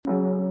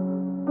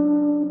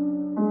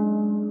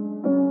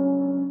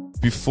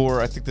Before,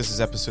 I think this is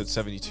episode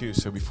 72,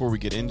 so before we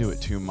get into it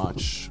too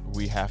much,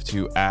 we have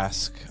to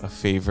ask a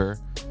favor.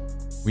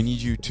 We need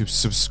you to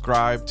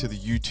subscribe to the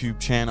YouTube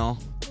channel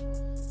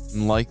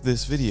and like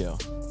this video.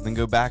 Then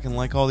go back and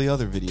like all the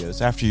other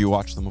videos after you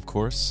watch them, of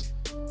course.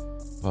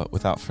 But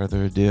without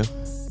further ado,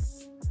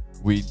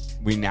 we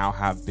now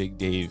have Big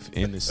Dave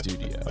in the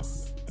studio.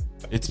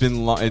 It's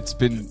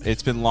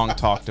been long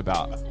talked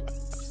about.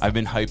 I've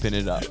been hyping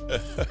it up.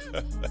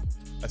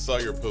 I saw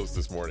your post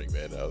this morning,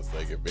 man. I was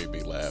like, it made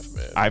me laugh,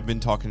 man. I've been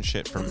talking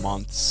shit for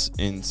months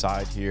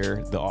inside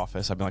here, the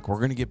office. I've been like, we're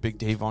gonna get Big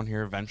Dave on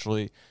here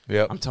eventually.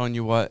 Yep. I'm telling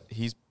you what,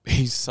 he's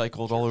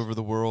cycled all over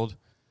the world.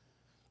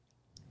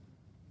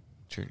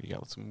 Sure, you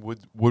got some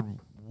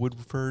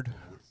Woodford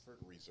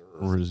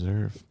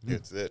Reserve.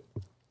 That's it.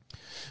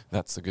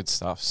 That's the good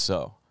stuff.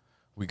 So,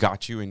 we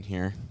got you in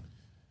here.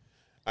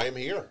 I'm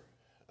here.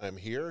 I'm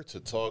here to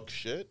talk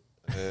shit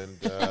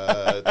and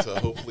to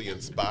hopefully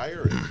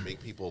inspire and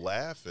make people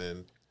laugh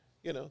and,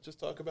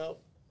 just let's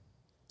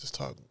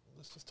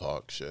just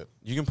talk shit.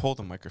 You can pull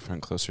the microphone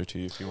closer to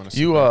you if you want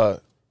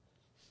to.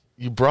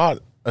 You brought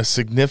a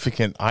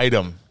significant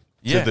item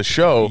to the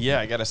show. Yeah,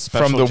 I got a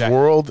special from the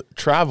World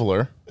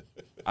Traveler.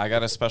 I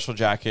got a special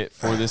jacket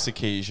for this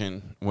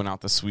occasion. Went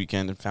out this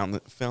weekend and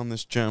found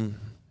this gem.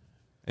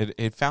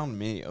 It found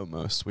me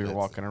almost. We were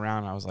walking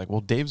around. I was like,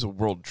 well, Dave's a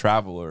world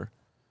traveler.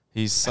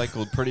 He's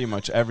cycled pretty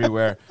much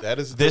everywhere. That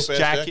is this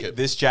jacket.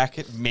 This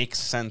jacket makes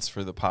sense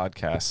for the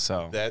podcast.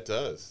 So that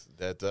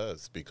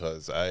does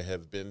because I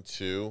have been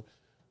to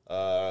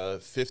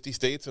 50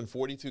 states and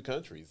 42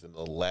 countries in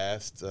the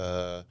last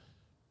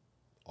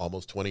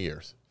almost 20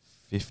 years.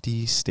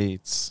 50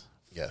 states.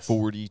 Yes.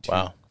 42.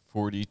 Wow.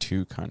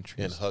 42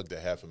 countries. And hugged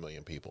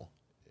 500,000 people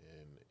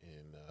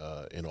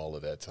in all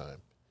of that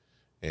time.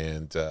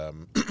 And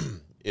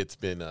it's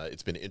been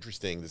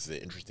interesting. This is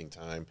an interesting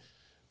time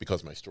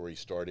because my story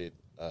started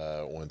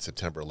on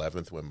September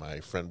 11th when my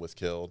friend was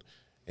killed,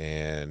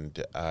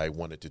 and I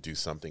wanted to do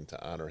something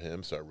to honor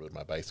him, so I rode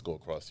my bicycle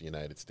across the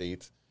United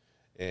States.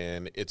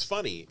 And it's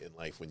funny in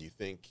life when you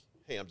think,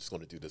 hey, I'm just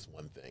going to do this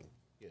one thing,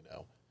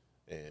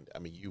 And, I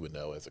mean, you would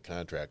know as a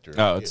contractor.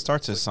 Oh, it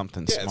starts as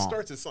something small. Yeah, it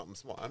starts as something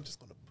small. I'm just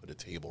going to put a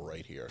table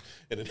right here.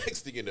 And the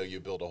next thing you know, you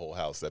build a whole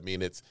house. I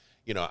mean, it's,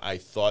 I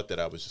thought that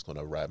I was just going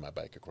to ride my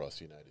bike across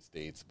the United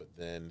States. But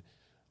then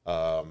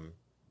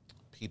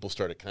people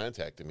started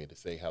contacting me to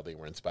say how they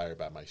were inspired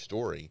by my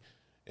story.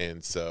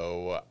 And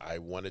so I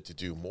wanted to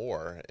do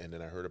more. And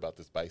then I heard about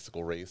this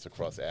bicycle race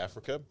across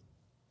Africa,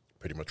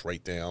 pretty much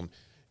right down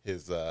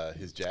his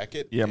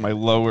jacket. Yeah, my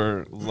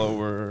lower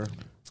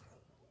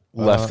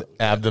left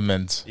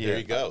abdomens. There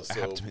you go.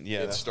 So abdomen.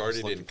 Yeah, it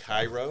started in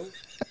Cairo,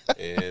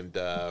 and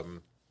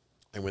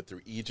I went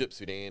through Egypt,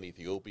 Sudan,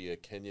 Ethiopia,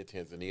 Kenya,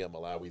 Tanzania,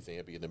 Malawi,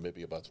 Zambia,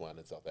 Namibia, Botswana,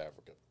 and South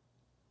Africa.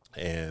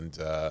 And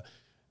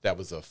that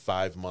was a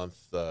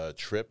 5-month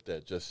trip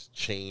that just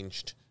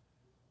changed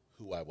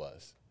who I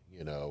was.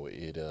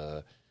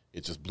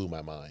 It just blew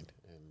my mind.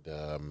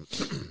 And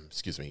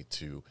excuse me,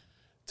 to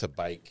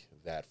bike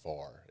that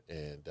far,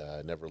 and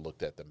never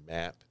looked at the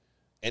map,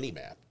 any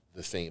map,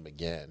 the same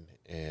again,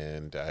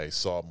 and I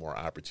saw more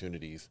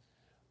opportunities.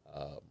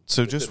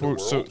 So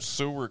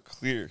we're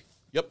clear.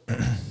 Yep.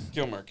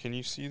 Gilmar, can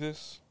you see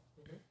this?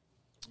 Okay.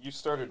 You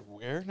started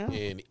where now?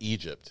 In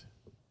Egypt,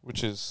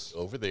 which is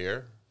over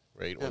there,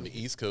 right on the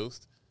East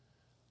Coast.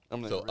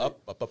 So up.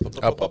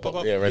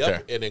 Yeah, right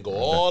there, and then go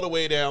all the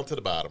way down to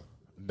the bottom,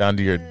 down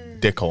to your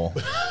dick hole.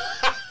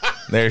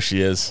 There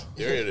she is.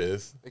 There it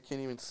is. I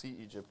can't even see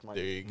Egypt.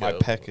 There you my go.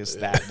 peck is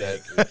that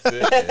big.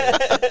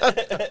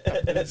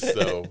 That's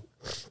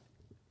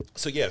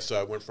it. So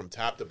I went from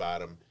top to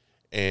bottom,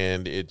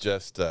 and it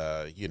just,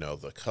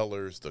 the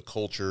colors, the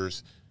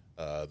cultures,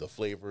 the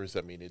flavors.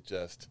 I mean, it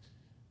just,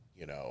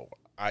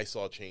 I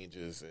saw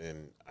changes,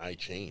 and I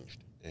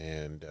changed.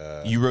 And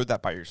you rode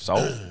that by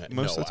yourself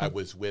most of the time? I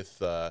was with,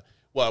 I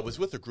was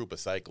with a group of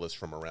cyclists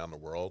from around the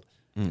world.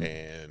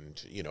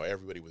 And,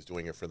 everybody was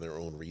doing it for their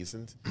own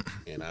reasons.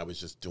 And I was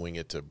just doing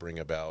it to bring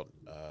about,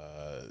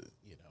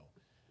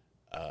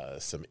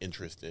 some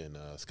interest in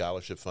a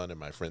scholarship fund in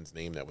my friend's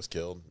name that was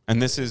killed.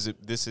 And this is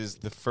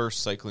the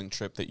first cycling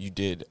trip that you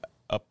did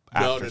up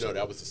after? No,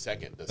 that was the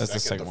second.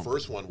 The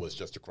first one was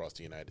just across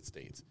the United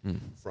States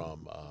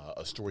from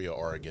Astoria,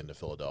 Oregon to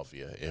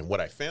Philadelphia. And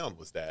what I found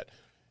was that,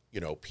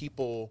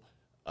 people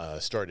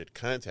started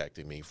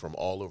contacting me from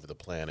all over the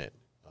planet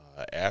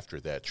after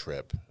that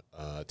trip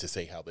to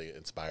say how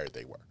inspired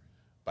they were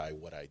by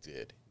what I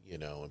did,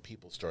 and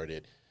people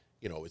started,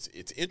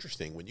 it's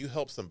interesting when you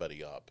help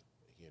somebody up,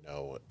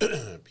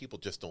 people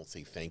just don't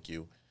say thank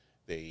you.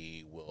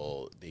 They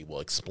will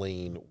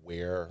explain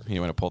where. You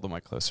want to pull the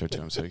mic closer to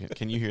him so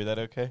can you hear that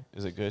okay?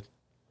 Is it good?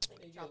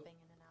 Dropping in and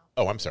out.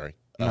 Oh, I'm sorry.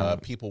 No.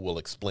 People will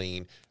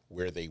explain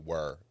where they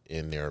were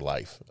in their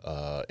life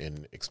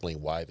and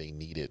explain why they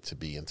needed to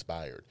be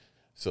inspired.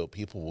 So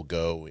people will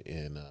go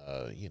and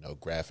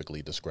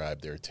graphically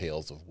describe their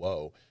tales of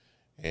woe,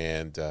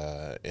 and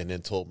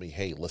then told me,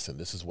 hey, listen,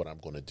 this is what I'm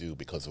going to do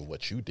because of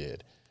what you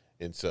did.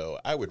 And so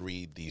I would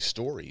read these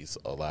stories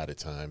a lot of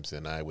times,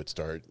 and I would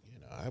start,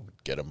 I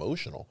would get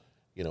emotional,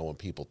 when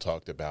people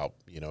talked about,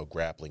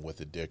 grappling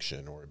with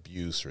addiction or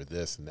abuse or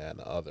this and that and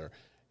the other,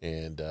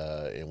 and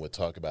would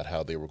talk about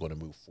how they were going to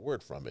move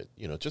forward from it,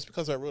 just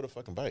because I rode a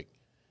fucking bike.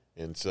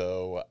 And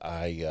so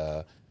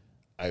I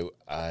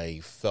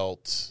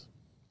felt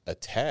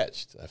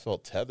attached. I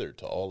felt tethered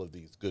to all of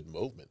these good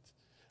movements.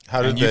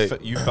 How did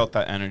you felt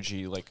that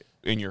energy like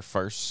in your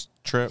first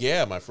trip?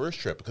 Yeah, my first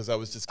trip, because I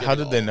was just getting How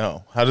did they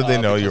know? How did they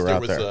know you were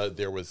out there?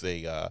 There was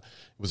it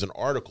was an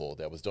article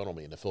that was done on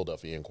me in the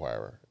Philadelphia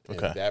Inquirer.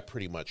 Okay. And that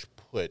pretty much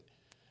put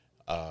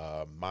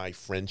my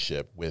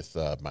friendship with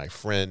my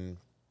friend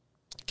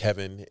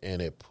Kevin,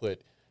 and it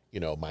put,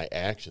 my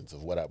actions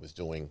of what I was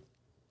doing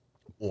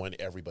on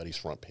everybody's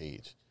front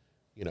page.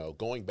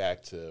 Going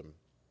back to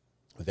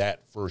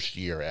that first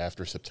year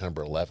after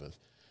September 11th,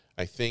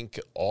 I think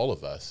all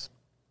of us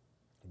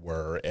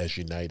were as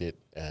united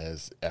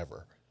as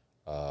ever.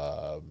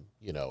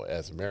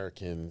 As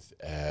Americans,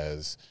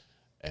 as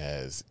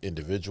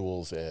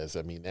individuals,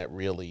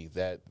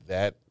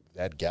 that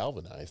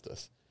galvanized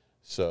us.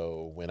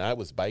 So when I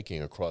was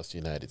biking across the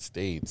United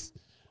States,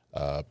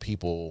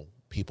 people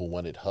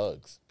wanted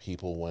hugs.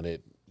 People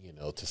wanted,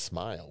 to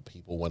smile.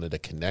 People wanted a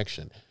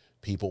connection.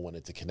 People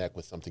wanted to connect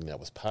with something that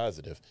was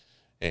positive.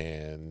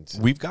 And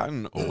we've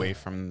gotten away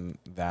from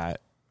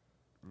that.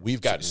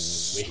 We've gotten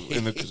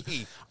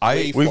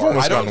we've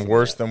almost gotten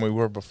worse than we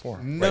were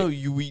before. No,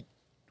 right?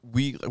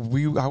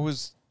 I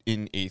was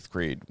in 8th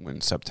grade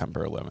when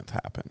September 11th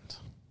happened.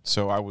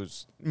 So I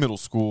was middle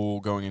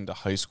school going into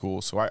high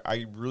school. So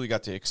I really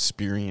got to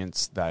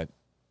experience that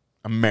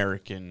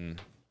American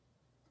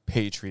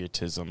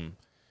patriotism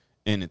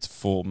in its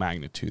full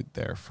magnitude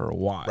there for a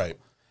while. Right.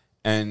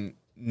 And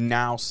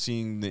now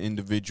seeing the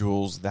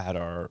individuals that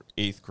are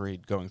 8th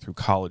grade going through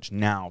college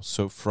now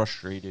so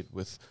frustrated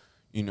with,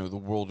 the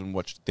world in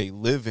which they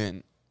live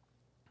in,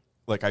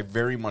 like I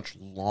very much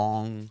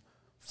long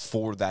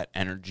for that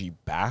energy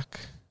back,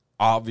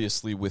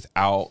 obviously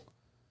without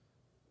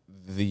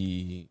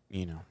the,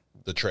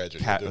 the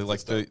tragedy, that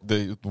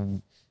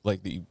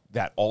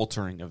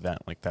altering event,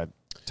 like that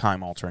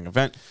time altering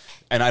event.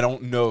 And I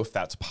don't know if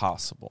that's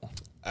possible.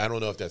 I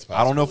don't know if that's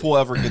possible. I don't know if we'll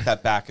ever get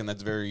that back, and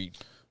that's very...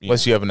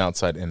 Unless you have an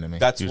outside enemy.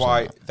 That's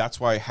why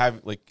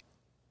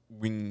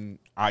when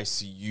I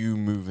see you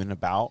moving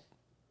about,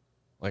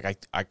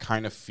 like I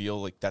kind of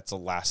feel like that's the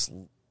last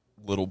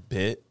little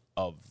bit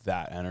of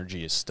that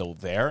energy is still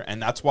there. And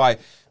that's why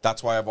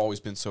I've always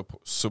been so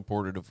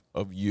supportive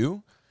of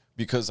you,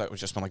 because I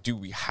was just been like,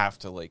 dude, we have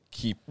to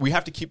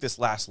keep this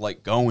last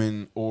light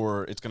going,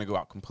 or it's going to go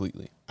out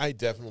completely. I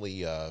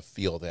definitely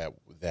feel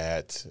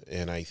that,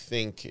 and I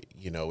think,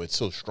 it's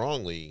so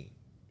strongly,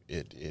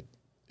 it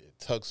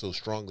tugs so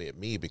strongly at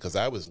me, because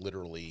I was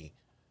literally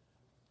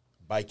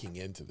biking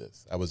into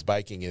this. I was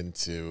biking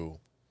into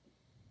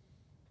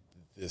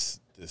this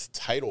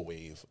tidal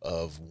wave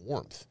of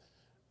warmth.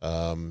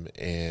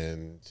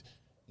 And,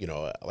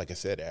 like I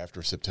said,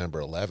 after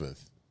September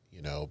 11th,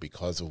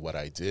 because of what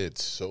I did,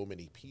 so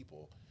many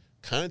people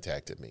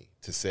contacted me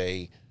to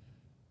say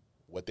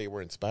what they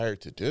were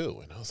inspired to do.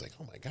 And I was like,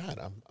 oh my God,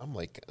 I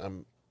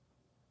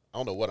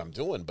don't know what I'm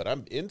doing, but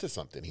I'm into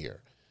something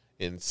here.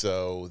 And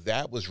so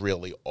that was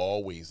really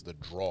always the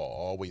draw,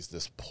 always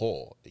this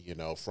pull,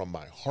 from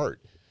my heart,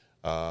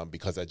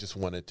 because I just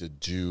wanted to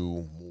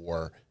do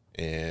more.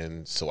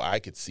 And so I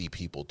could see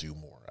people do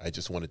more. I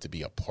just wanted to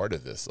be a part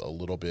of this, a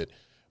little bit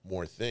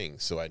more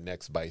things. So I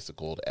next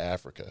bicycled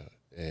Africa,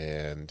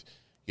 and,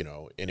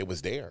 and it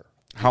was there.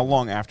 How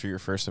long after your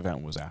first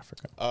event was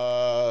Africa?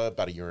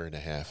 About a year and a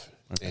half.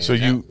 Okay. So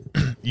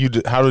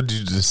how did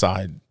you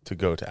decide to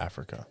go to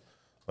Africa?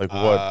 Like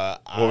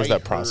what was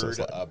that process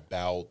like? I heard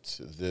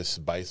about this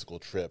bicycle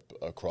trip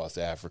across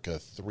Africa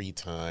 3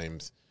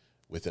 times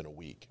within a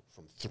week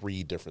from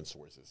 3 different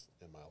sources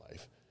in my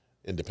life,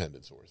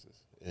 independent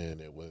sources.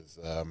 And it was,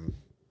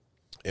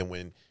 and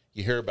when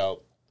you hear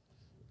about,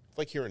 it's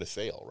like hearing a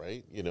sale,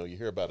 right? You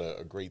hear about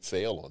a great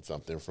sale on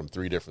something from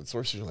 3 different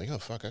sources. You're like, oh,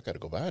 fuck, I got to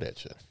go buy that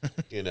shit,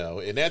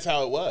 and that's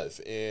how it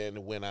was.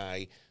 And when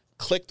I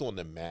clicked on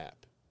the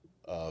map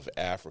of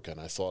Africa and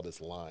I saw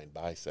this line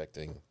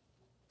bisecting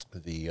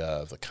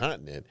the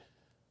continent,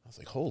 I was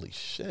like, holy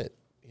shit,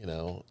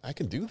 I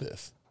can do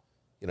this.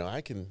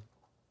 I can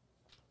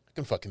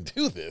fucking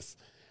do this.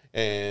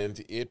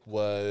 And it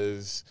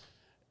was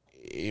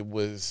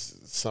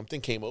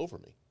something came over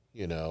me.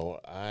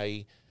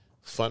 I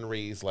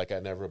fundraised like I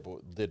never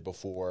did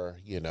before.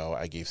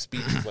 I gave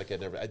speeches like I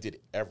did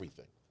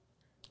everything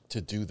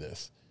to do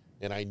this.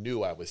 And I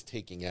knew I was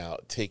taking a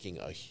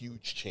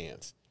huge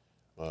chance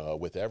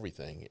with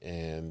everything.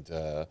 And,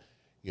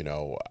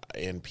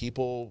 and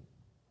people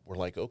were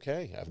like,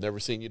 okay, I've never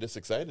seen you this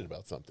excited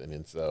about something.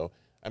 And so,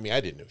 I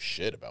didn't know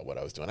shit about what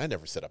I was doing. I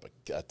never set up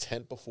a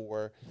tent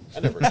before.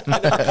 I never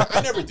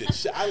did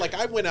shit.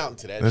 I went out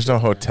into that. There's no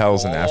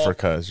hotels in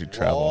Africa as you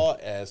travel. Raw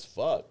as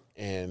fuck.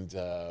 And,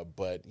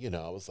 but,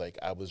 I was like,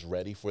 I was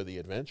ready for the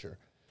adventure.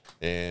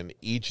 And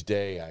each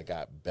day I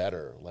got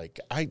better.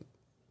 Like, I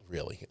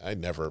really. I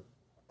never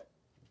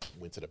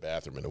went to the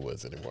bathroom in the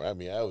woods anymore. I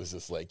mean, I was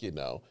just like, I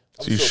So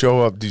was you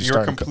show up. Do you You're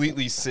start?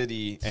 completely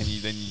city, and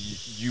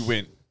you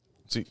went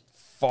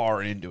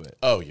far into it.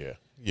 Oh yeah,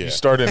 yeah. You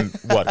start in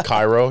what?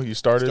 Cairo. You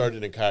started.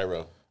 Started in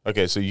Cairo.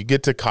 Okay, so you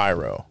get to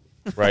Cairo,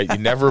 right? You've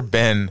never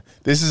been.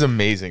 This is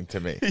amazing to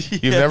me.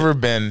 You've never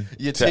been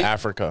to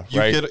Africa,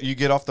 right? You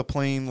get off the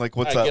plane. Like,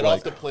 what's I that get like?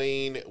 off the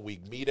plane. We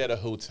meet at a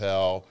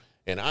hotel,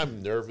 and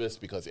I'm nervous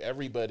because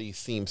everybody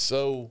seems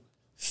so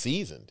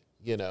seasoned,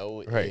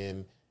 Right.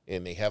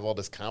 and they have all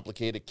this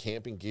complicated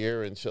camping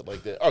gear and shit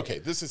like that. Okay,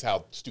 this is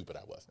how stupid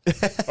I was.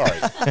 All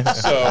right,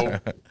 so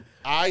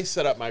I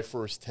set up my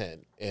first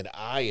tent, and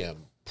I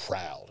am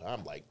proud.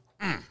 I'm like,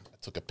 I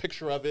took a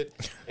picture of it,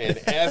 and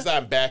as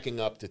I'm backing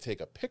up to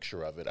take a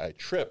picture of it, I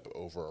trip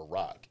over a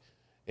rock,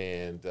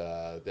 and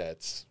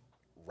that's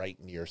right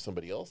near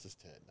somebody else's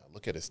tent. I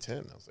look at his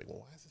tent, and I was like, well,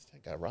 why has this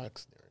tent got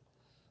rocks near it?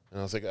 And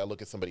I was like, I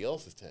look at somebody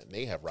else's tent, and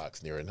they have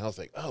rocks near it, and I was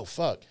like, oh,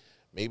 fuck.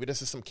 Maybe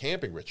this is some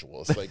camping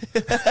ritual. It's like, to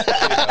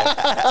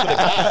the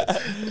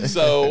gods.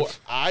 So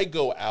I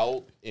go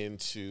out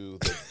into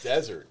the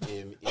desert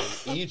in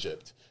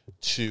Egypt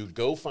to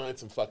go find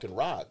some fucking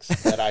rocks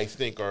that I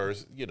think are,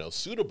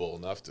 suitable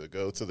enough to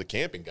go to the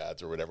camping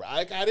gods or whatever.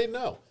 I didn't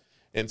know.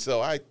 And so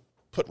I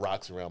put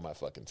rocks around my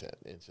fucking tent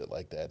and shit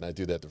like that. And I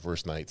do that the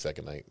first night,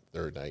 second night,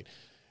 third night.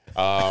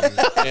 And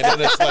then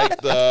it's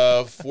like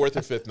the fourth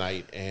or fifth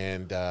night,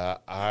 and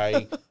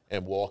I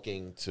am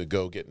walking to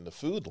go get in the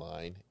food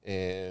line,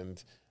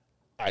 and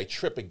I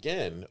trip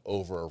again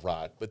over a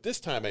rock. But this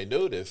time I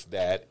notice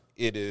that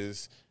it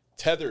is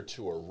tethered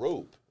to a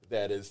rope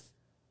that is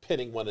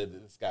pinning one of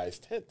this guy's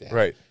tent down.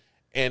 Right.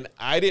 And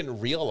I didn't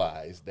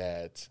realize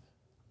that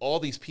all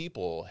these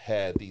people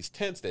had these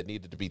tents that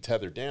needed to be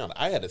tethered down.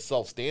 I had a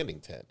self-standing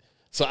tent,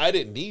 so I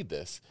didn't need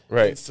this.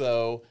 Right. And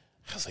so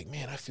I was like,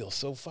 man, I feel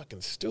so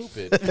fucking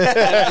stupid. And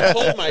I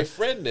told my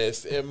friend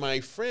this, and my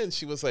friend,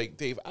 she was like,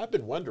 Dave, I've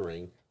been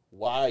wondering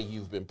why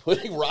you've been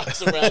putting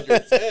rocks around your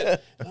tent.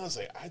 And I was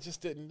like, I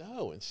just didn't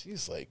know. And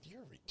she's like,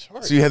 you're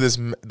retarded. So you had this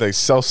like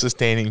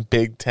self-sustaining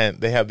big tent.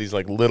 They have these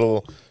like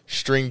little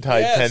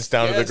string-tied tents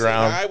down to the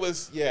ground.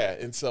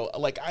 And so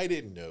like I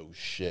didn't know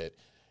shit,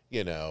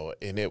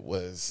 and it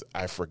was,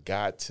 I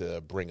forgot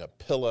to bring a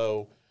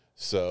pillow.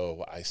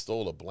 So I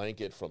stole a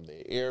blanket from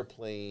the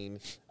airplane.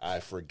 I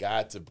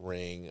forgot to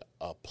bring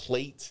a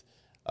plate.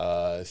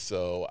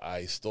 So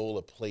I stole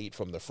a plate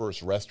from the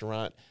first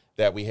restaurant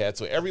that we had.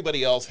 So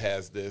everybody else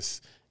has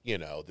this,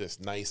 this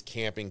nice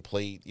camping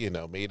plate,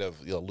 made of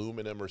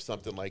aluminum or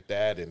something like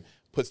that, and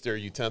puts their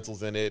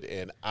utensils in it.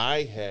 And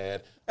I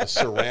had a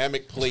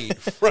ceramic plate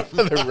from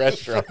The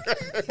restaurant.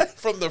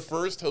 from the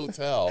first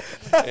hotel.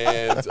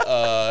 And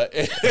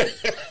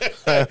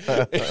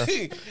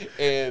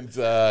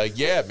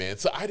yeah, man.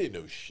 So I didn't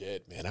know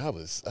shit, man. I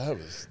was dumb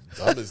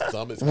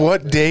as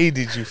What hell, man. day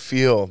did you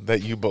feel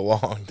that you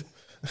belonged?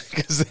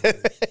 Because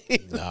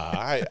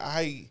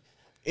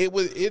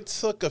It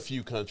took a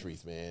few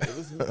countries, man. It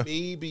was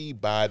maybe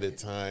by the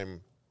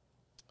time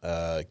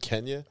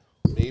Kenya,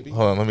 maybe.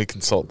 hold on, let me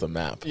consult the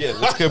map. Yeah,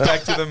 let's go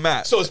back to the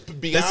map. So it's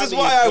beyond this is the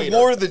why equator. I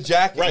wore the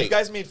jacket. Right. You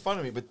guys made fun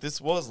of me, but this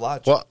was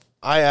logic. Well,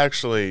 I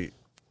actually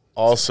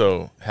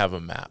also have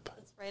a map.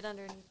 It's right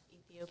underneath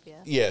Ethiopia.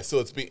 Yeah, so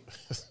it's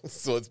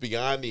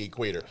beyond the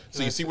equator.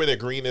 So you see where that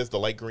green is, the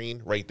light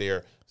green, right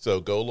there. So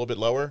go a little bit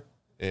lower,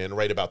 and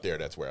right about there,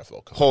 that's where I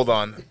felt comfortable. Hold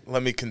on,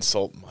 let me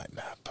consult my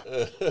map.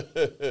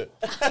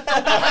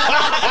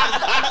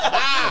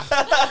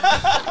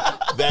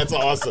 That's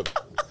awesome.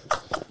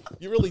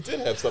 You really did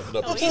have something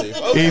up your sleeve.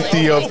 Okay.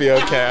 Ethiopia.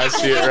 Okay, I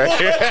see it right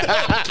here.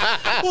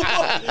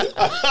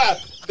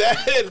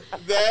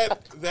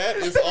 That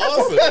is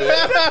awesome,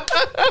 man.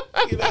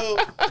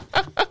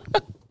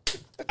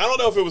 I don't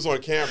know if it was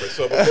on camera.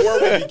 So before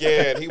we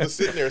began, he was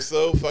sitting there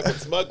so fucking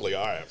smugly.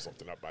 I have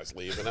something up my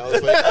sleeve, and I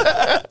was like,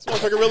 "This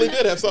motherfucker really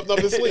did have something up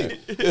his sleeve."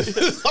 This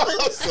is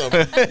awesome.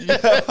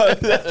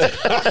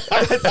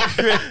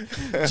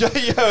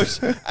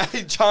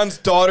 John's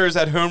daughter's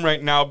at home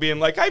right now, being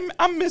like,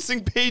 "I'm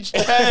missing page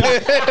 10."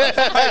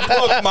 My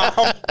book,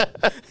 Mom.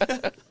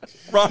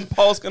 Ron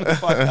Paul's gonna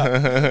find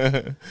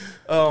out.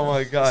 Oh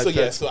my god! So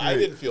yeah, that's so I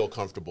great. didn't feel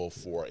comfortable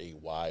for a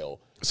while.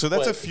 So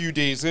that's But- a few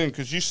days in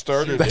because you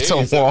started. That's a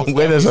Days, long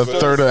way. That's a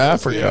third of Yeah,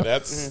 Africa.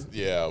 that's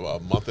a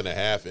month and a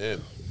half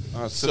in.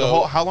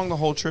 So how long the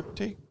whole trip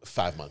take?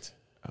 5 months.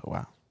 Oh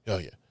wow! Oh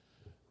yeah.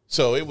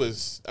 So it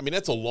was. I mean,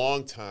 that's a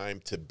long time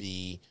to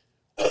be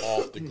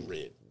off the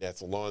grid.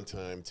 That's a long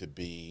time to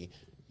be.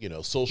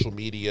 Social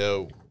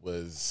media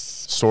was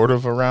Sort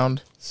of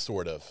around.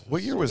 sort of.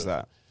 What year was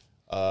that?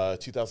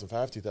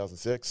 2005,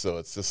 2006. So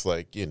it's just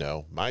like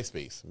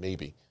MySpace,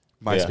 maybe.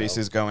 MySpace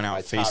is going out.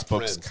 My top Facebook's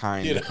friends,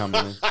 kind you of know?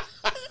 coming in.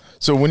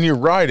 So when you're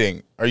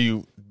riding,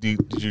 did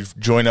you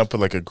join up with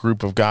like a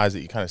group of guys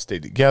that you kind of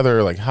stayed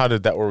together? Like how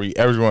did that? Were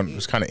everyone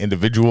was kind of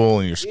individual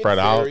and you're spread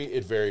out?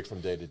 It varied from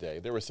day to day.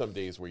 There were some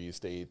days where you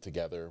stayed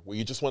together, where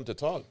you just wanted to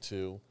talk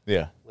to,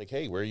 Yeah. like,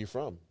 hey, where are you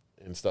from?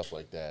 And stuff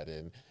like that.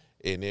 And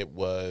it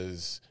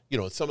was,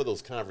 some of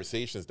those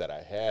conversations that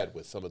I had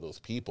with some of those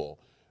people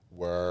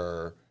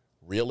were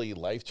really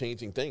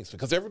life-changing things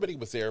because everybody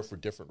was there for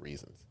different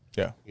reasons.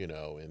 Yeah.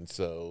 And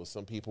so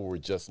some people were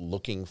just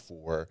looking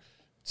for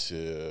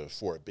a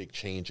big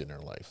change in their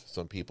life.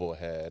 Some people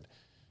had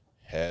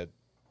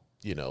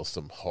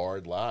some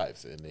hard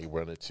lives, and they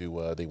wanted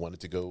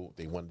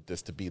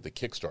this to be the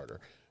Kickstarter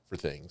for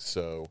things.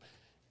 So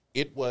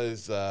it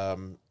was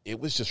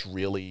just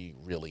really,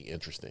 really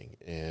interesting.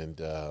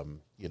 And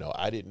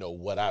I didn't know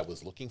what I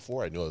was looking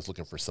for. I knew I was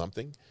looking for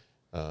something.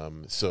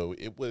 So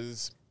it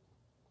was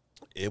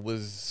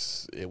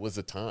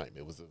a time.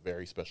 It was a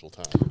very special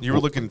time. You were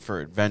looking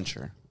for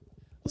adventure.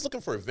 I was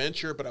looking for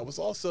adventure, but I was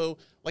also,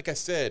 like I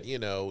said,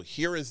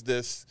 here is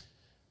this,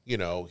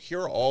 here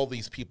are all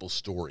these people's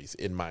stories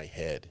in my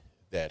head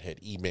that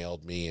had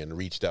emailed me and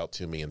reached out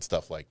to me and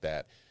stuff like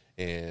that.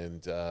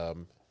 And,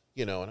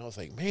 and I was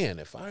like, man,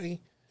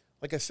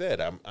 like I said,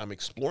 I'm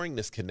exploring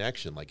this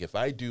connection. Like if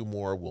I do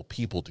more, will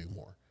people do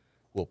more?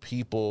 Will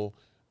people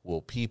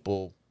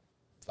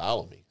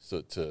follow me?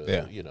 So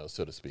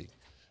to speak.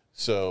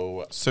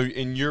 So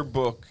in your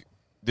book,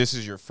 this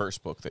is your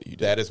first book that you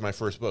did. That is my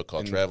first book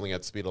called Traveling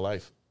at the Speed of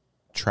Life.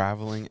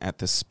 Traveling at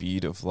the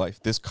Speed of Life.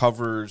 This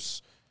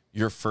covers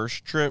your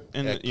first trip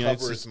in the United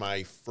States? Covers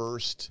my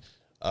first,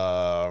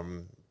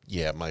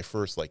 my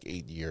first like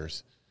 8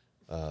 years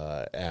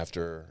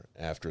after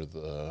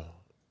the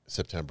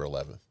September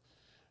 11th. Okay.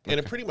 And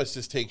it pretty much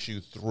just takes you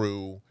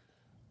through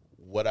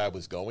what I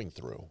was going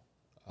through.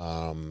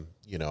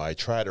 I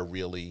try to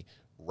really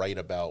write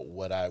about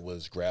what I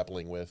was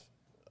grappling with.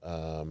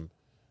 How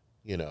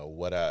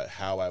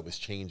I was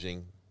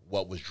changing,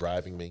 what was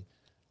driving me,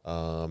 just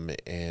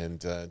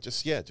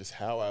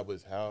how I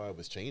was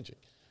changing.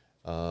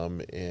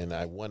 And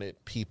I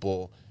wanted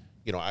people,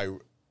 I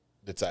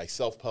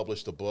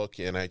self-published the book,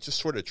 and I just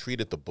sort of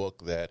treated the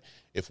book that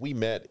if we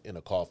met in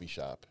a coffee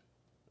shop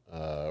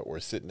or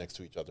sitting next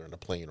to each other in a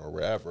plane or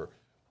wherever,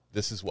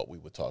 this is what we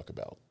would talk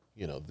about.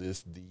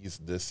 This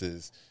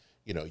is,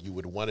 you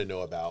would want to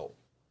know about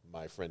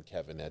my friend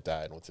Kevin that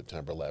died on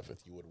September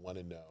 11th. You would want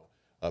to know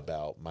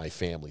about my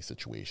family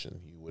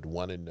situation. You would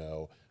want to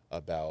know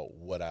about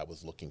what I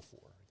was looking for.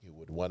 You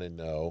would want to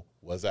know,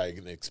 was I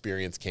an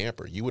experienced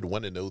camper? You would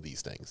want to know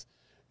these things.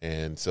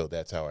 And so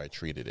that's how I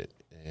treated it.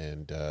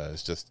 And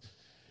it's just,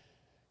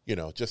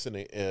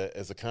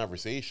 as a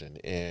conversation.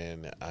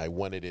 And I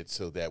wanted it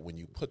so that when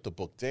you put the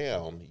book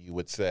down, you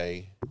would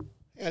say,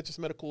 hey, I just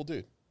met a cool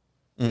dude.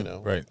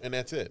 Right. And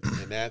that's it.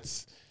 And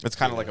it's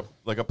kind of like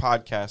a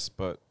podcast,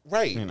 but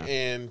right. And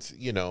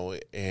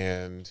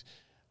and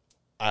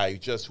I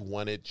just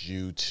wanted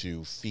you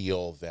to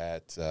feel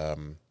that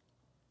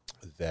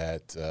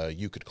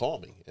you could call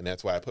me, and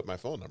that's why I put my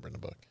phone number in the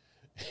book.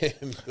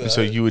 And,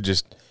 so you would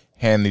just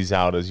hand these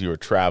out as you were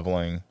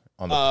traveling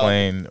on the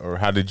plane, or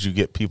how did you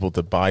get people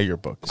to buy your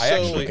book?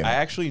 I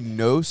actually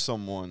know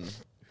someone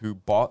who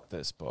bought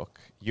this book.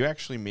 You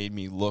actually made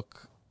me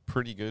look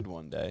pretty good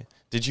one day.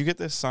 Did you get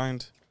this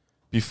signed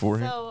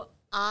beforehand? So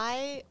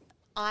I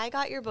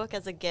got your book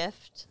as a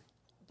gift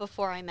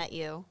before I met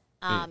you,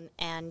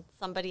 and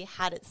somebody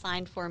had it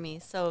signed for me.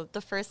 So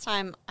the first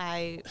time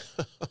I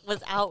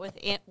was out with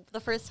the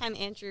first time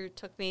Andrew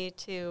took me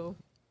to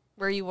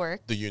where you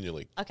work, the Union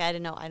League. Okay, I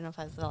didn't know if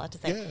I was allowed to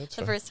say. Yeah, that's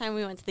the fine. First time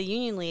we went to the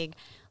Union League,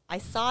 I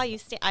saw you.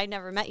 I'd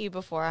never met you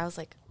before. I was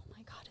like,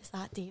 is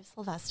that Dave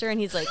Sylvester? And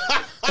he's like,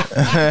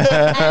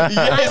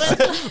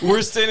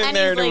 we're sitting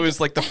there, and it was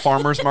like the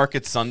farmer's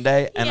market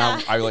Sunday, and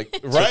Yeah. I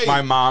took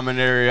my mom and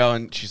Ariel,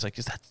 and she's like,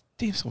 "Is that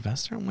Dave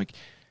Sylvester?" I'm like,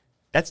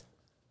 "That's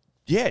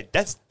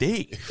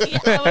Dave."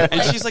 Yeah,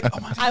 and she's like, "Oh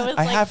my god,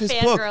 I have his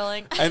book."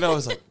 And I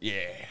was like,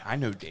 "Yeah, I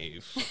know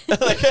Dave." I'm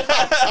like,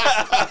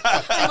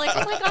 "Oh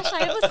my gosh,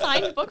 I have a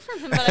signed book from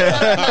him, but I've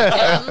never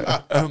met him."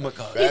 Oh my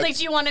god. He's like,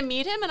 "Do you want to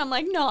meet him?" And I'm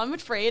like, "No, I'm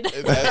afraid."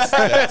 That's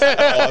an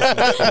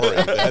awesome story.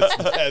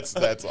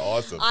 That's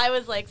awesome. I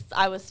was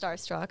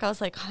starstruck. I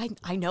was like,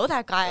 I know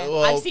that guy.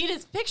 Well, I've seen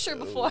his picture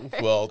before.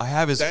 Well, I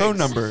have his thanks. phone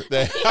number.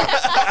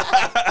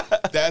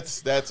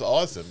 That's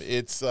awesome.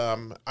 It's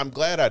I'm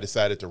glad I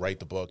decided to write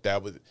the book.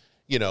 That was,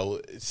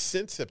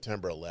 since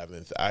September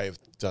 11th, I've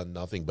done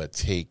nothing but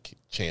take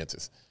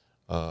chances.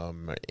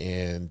 I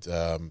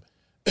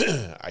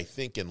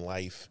think in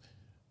life,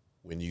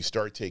 when you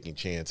start taking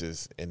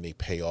chances and they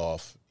pay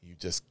off, you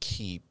just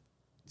keep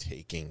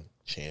taking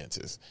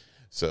chances.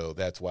 So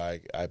that's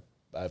why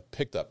I've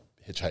picked up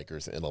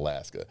Hitchhikers in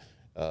Alaska.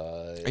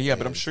 Yeah,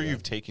 but I'm sure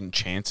you've taken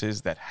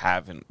chances that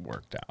haven't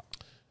worked out.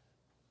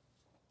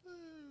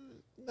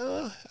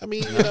 No, I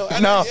mean,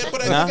 No.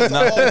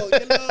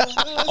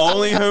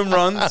 Only home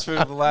runs for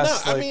the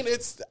last. No, I mean,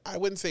 I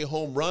wouldn't say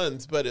home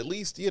runs, but at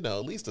least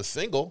a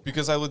single.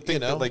 Because I would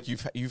think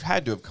that you've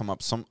had to have come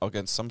up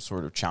against some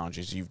sort of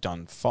challenges. You've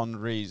done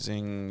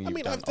fundraising.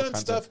 I've done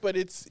stuff, but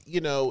it's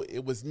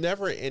it was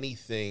never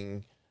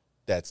anything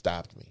that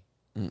stopped me.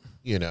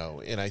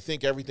 And I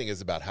think everything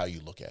is about how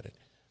you look at it.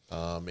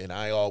 And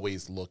I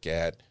always look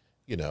at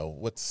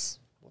what's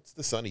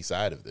the sunny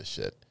side of this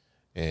shit.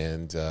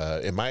 And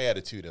my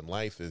attitude in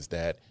life is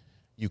that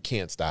you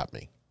can't stop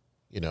me.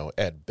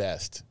 At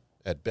best,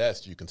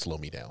 you can slow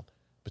me down.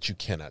 but you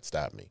cannot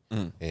stop me.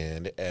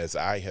 And as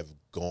I have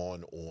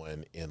gone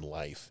on in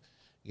life,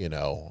 you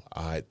know,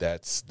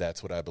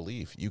 that's what I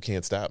believe. You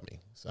can't stop me.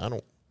 So I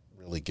don't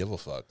really give a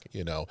fuck.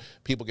 You know,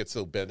 people get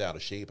so bent out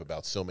of shape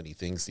about so many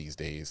things these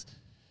days.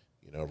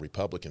 You know,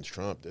 Republicans,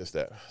 Trump, this,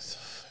 that.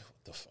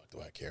 What the fuck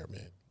do I care,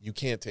 man? You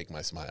can't take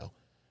my smile.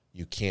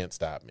 You can't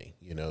stop me.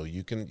 You know,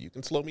 you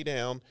can slow me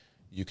down.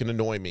 You can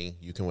annoy me.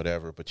 You can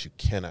whatever, but you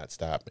cannot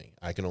stop me.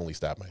 I can only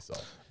stop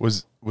myself.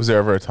 Was there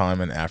ever a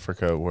time in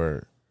Africa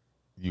where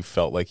you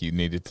felt like you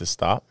needed to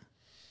stop?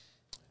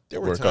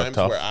 There were times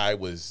where I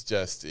was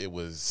just, it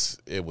was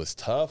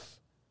tough.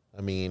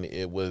 I mean,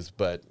 it was,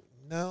 but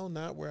no,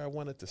 not where I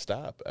wanted to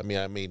stop. I mean,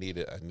 I need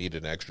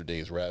an extra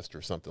day's rest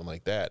or something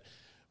like that.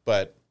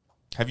 But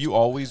have you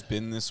always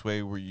been this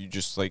way where you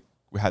just like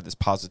had this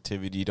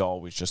positivity to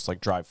always just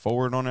like drive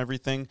forward on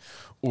everything?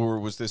 Or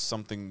was this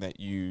something that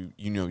you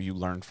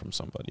learned from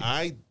somebody?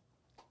 I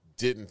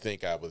didn't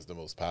think I was the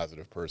most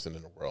positive person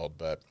in the world,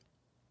 but,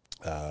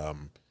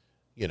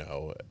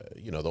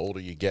 the older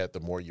you get, the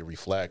more you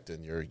reflect,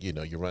 and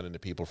you run into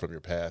people from your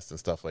past and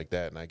stuff like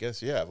that. And I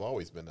guess, I've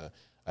always been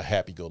a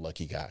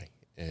happy-go-lucky guy,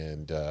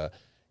 and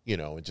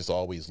and just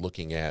always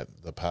looking at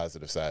the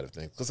positive side of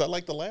things, because I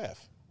like to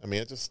laugh. I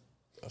mean,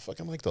 I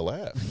fucking like to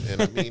laugh,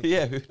 and I mean,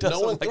 yeah, who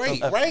doesn't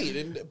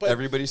right? But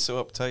everybody's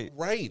so uptight,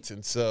 right?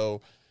 And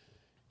so,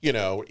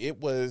 it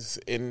was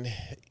in.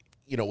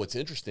 What's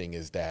interesting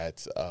is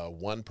that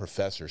one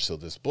professor, so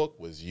this book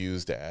was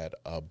used at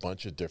a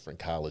bunch of different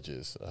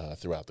colleges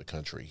throughout the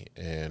country.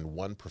 And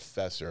one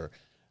professor,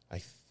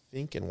 I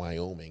think in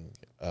Wyoming,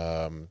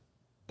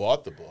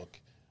 bought the book.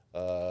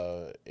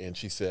 And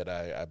she said,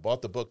 I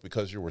bought the book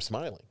because you were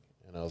smiling.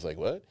 And I was like,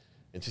 what?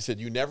 And she said,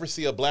 you never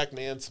see a black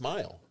man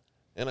smile.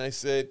 And I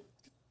said,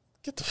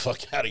 get the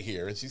fuck out of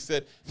here. And she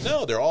said,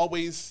 no, they're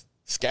always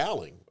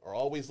scowling or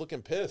always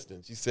looking pissed.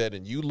 And she said,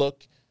 and you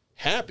look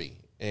happy.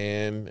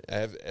 And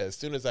as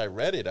soon as I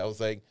read it, I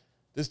was like,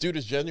 this dude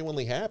is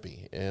genuinely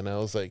happy. And I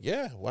was like,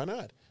 yeah, why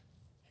not?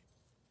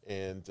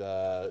 And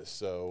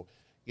so,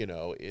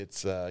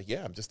 it's,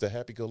 I'm just a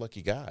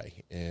happy-go-lucky guy.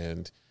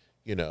 And,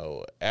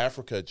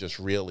 Africa just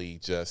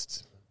really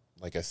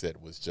like I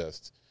said, was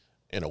just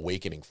an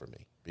awakening for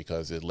me,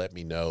 because it let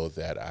me know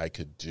that I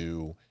could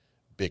do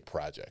big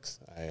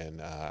projects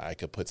and I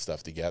could put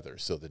stuff together.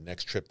 So the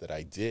next trip that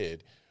I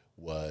did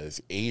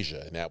was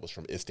Asia, and that was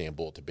from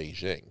Istanbul to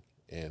Beijing.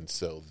 And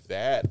so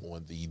that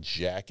on the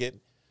jacket.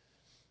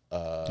 You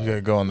got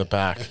to go on the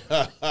back.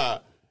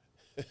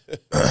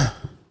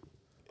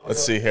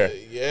 Let's see here.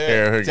 Yeah.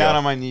 Here down go.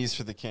 on my knees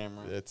for the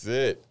camera. That's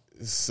it.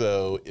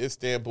 So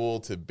Istanbul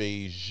to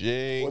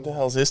Beijing. What the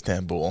hell's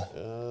Istanbul?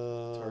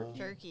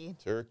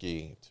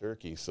 Turkey.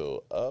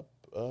 So up,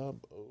 over.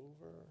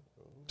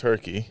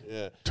 Turkey.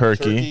 Yeah.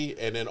 Turkey.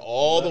 And then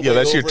all the way over. Yeah,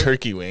 that's over, your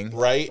turkey wing.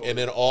 Right. And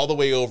then all the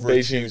way over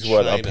Beijing's to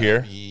what, China. up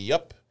here?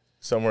 Yep.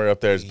 Somewhere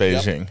up there is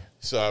Beijing. Yep.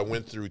 So I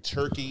went through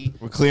Turkey.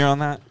 We're clear on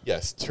that?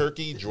 Yes,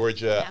 Turkey,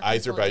 Georgia, Yeah,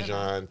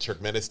 Azerbaijan,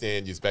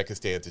 Turkmenistan,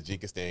 Uzbekistan,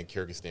 Tajikistan,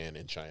 Kyrgyzstan,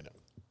 and China.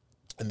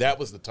 And that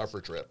was the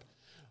tougher trip.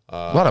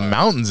 A lot of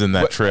mountains in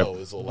that trip. Oh, it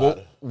was a lot.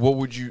 What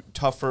would you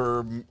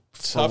tougher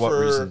for what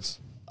reasons?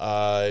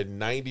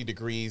 90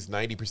 degrees,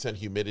 90%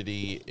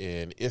 humidity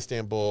in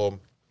Istanbul,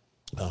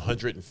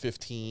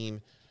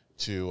 115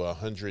 to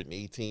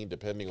 118,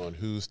 depending on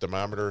whose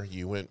thermometer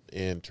you went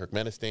in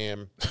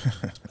Turkmenistan.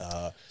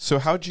 So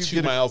how'd you 2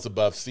 get miles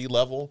above sea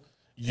level?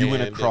 You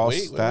went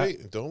across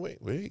that?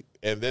 Wait.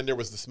 And then there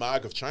was the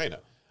smog of China.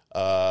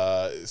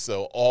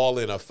 So all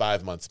in a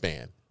 5-month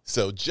span.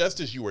 So just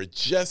as you were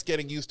just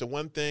getting used to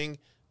one thing,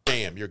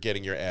 bam, you're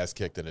getting your ass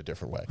kicked in a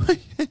different way.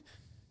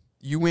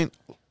 You went.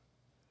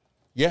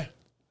 Yeah.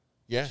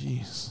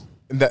 Jeez.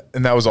 And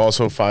that was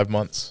also 5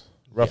 months,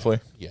 roughly.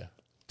 Yeah.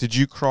 Did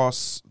you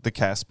cross the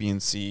Caspian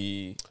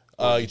Sea?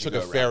 You took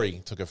a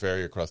ferry. Took a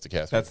ferry across the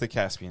Caspian. That's the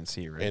Caspian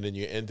Sea, right? And then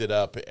you ended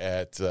up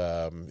at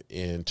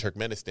in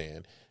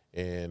Turkmenistan,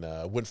 and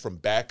went from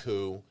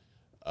Baku,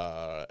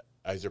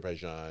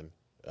 Azerbaijan,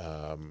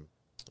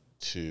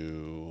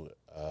 to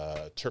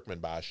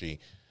Turkmenbashi,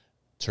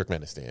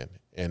 Turkmenistan,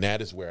 and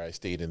that is where I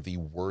stayed in the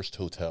worst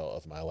hotel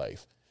of my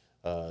life.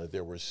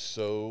 There were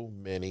so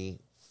many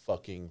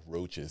fucking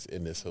roaches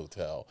in this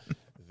hotel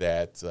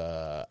that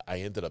I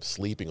ended up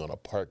sleeping on a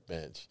park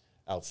bench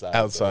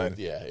outside.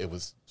 Yeah, it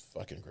was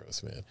fucking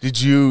gross, man. Did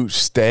you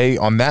stay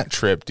on that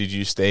trip? Did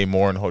you stay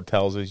more in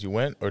hotels as you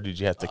went, or did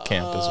you have to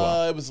camp as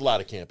well? It was a lot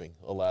of camping,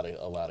 a lot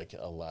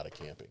of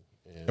camping.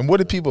 And what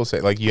did people say?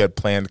 Like, you had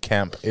planned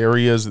camp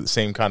areas, the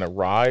same kind of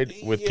ride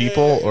with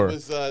people, or it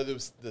was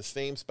the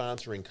same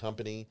sponsoring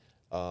company,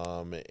 it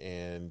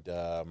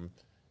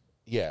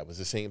was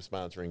the same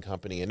sponsoring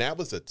company, and that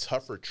was a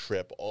tougher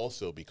trip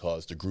also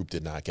because the group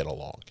did not get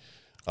along,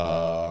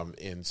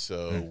 and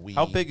so we.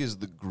 How big is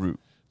the group?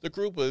 The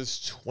group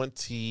was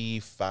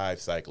 25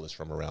 cyclists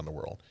from around the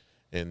world,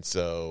 and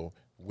so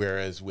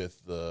whereas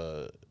with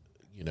the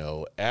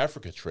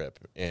Africa trip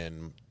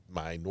and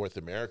my North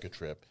America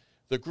trip,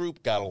 the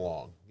group got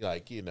along.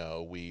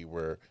 We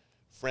were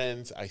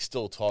friends. I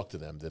still talk to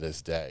them to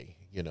this day.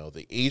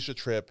 The Asia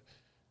trip,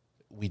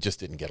 we just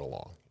didn't get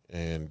along.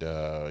 And,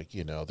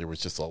 you know, there was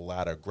just a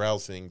lot of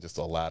grousing, just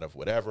a lot of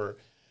whatever.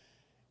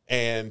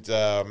 And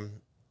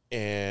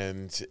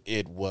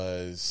it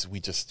was, we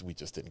just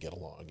didn't get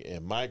along.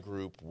 And my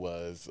group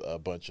was a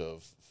bunch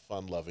of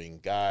fun-loving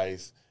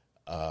guys.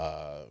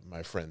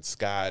 My friend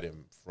Scott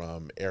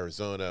from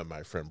Arizona,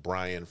 my friend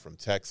Brian from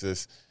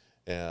Texas,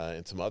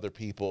 and some other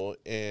people.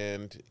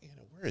 And, you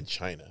know, we're in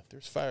China.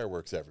 There's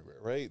fireworks everywhere,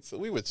 right? So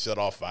we would shut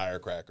off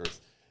firecrackers.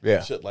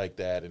 Yeah. Shit like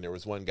that. And there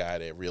was one guy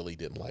that really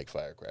didn't like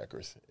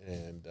firecrackers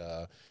and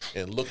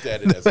looked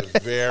at it as a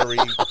very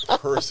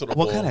personable.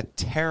 What kind of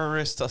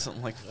terrorist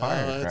doesn't like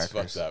firecrackers?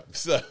 That's fucked up.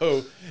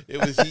 So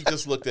he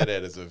just looked at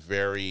it as a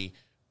very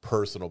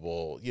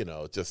personable, you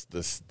know,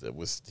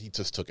 he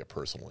just took it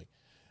personally.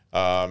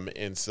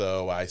 And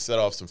so I set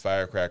off some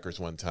firecrackers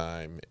one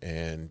time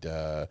and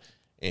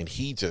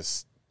he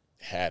just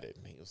had it.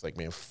 He was like,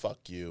 man,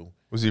 fuck you.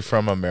 Was he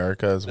from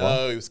America as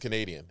well? No, he was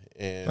Canadian.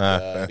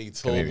 And he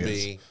told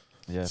me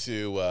Yeah.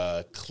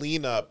 to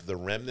clean up the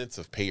remnants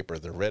of paper,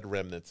 the red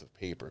remnants of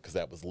paper, because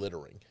that was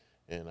littering.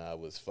 And I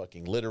was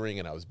fucking littering,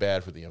 and I was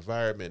bad for the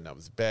environment, and I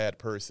was a bad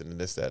person, and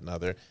this, that, and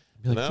other.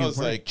 Like, And I dude, was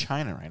we're in like,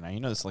 China right now. You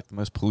know, it's like the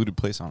most polluted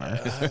place on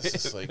earth. I was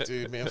just like,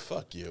 dude, man,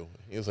 fuck you.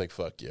 He was like,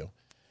 fuck you.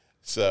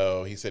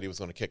 So he said he was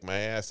going to kick my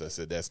ass. I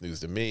said, that's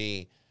news to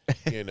me.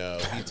 You know,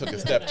 he took a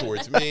step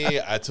towards me.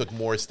 I took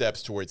more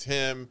steps towards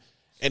him.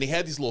 And he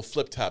had these little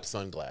flip-top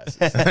sunglasses.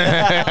 And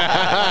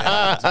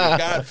we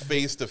got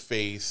face to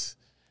face,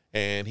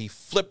 and he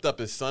flipped up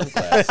his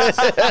sunglasses.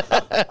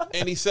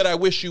 And he said, I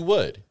wish you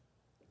would.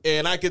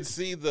 And I could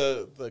see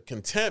the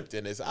contempt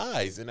in his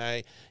eyes. And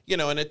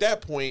and at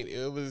that point,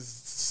 it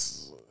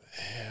was,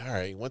 all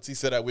right, once he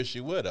said, I wish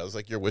you would, I was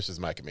like, your wish is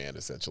my command,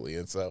 essentially.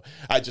 And so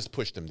I just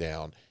pushed him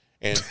down.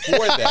 And for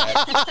that,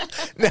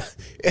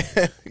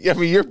 I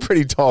mean, you're a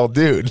pretty tall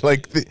dude.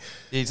 Like,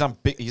 He's on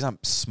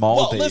small.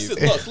 well, Dave.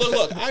 listen,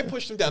 look. I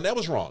pushed him down. That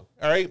was wrong.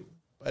 All right,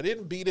 I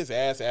didn't beat his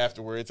ass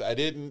afterwards. I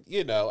didn't,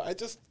 I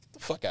just get the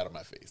fuck out of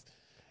my face.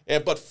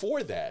 But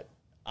for that,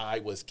 I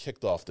was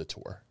kicked off the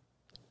tour,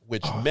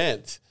 which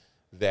meant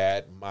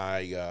that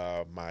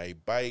my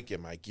bike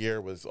and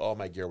all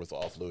my gear was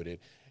offloaded,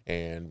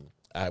 and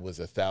I was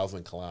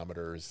 1,000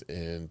 kilometers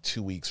in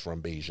 2 weeks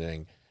from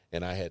Beijing.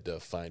 And I had to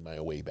find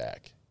my way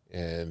back.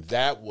 And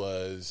that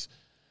was,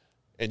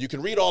 and you can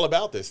read all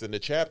about this in the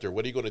chapter.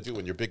 What are you going to do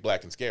when you're big,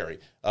 black, and scary?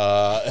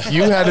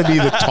 you had to be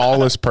the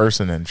tallest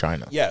person in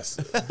China. Yes.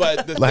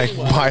 But the Like, thing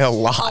was, by a A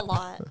lot.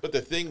 lot. But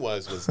the thing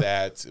was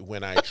that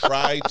when I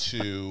tried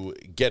to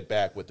get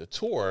back with the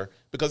tour,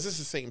 because this is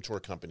the same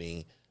tour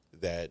company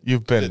that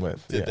You've been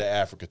with, did yeah. the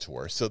Africa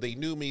tour. So they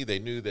knew me. They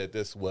knew that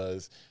this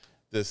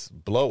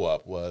blow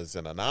up was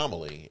an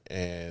anomaly.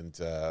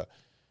 And,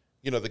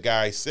 the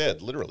guy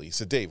said, literally, he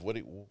said, Dave, what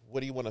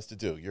do you want us to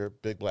do? You're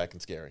big, black,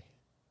 and scary,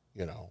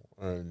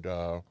 and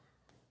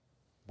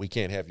we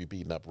can't have you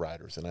beating up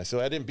riders. And I said,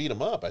 I didn't beat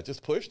him up. I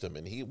just pushed him.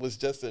 And it was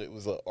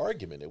an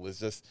argument. It was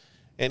just,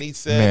 and he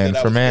said Man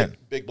that for I was man.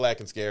 big, black,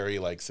 and scary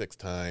like 6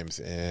 times.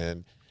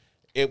 And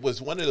it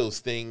was one of those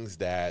things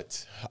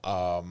that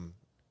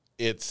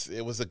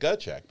it was a gut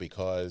check,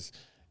 because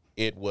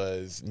it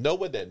was, no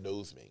one that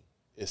knows me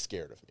is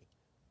scared of me.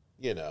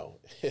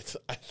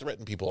 I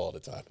threaten people all the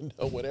time.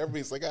 Whenever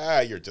he's like,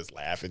 you're just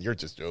laughing, you're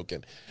just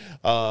joking.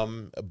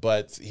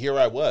 But here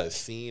I was,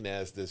 seen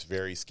as this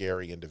very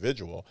scary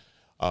individual,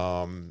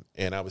 and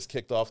I was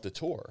kicked off the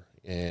tour.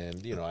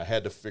 And I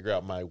had to figure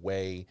out my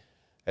way.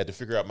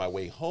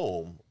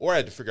 Home, or I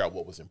had to figure out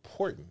what was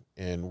important.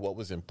 And what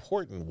was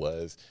important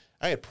was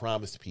I had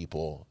promised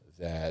people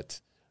that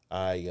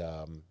I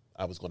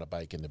was going to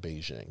bike into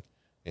Beijing,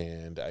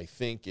 and I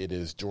think it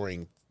is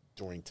during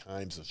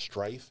times of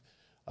strife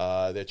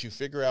that you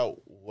figure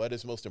out what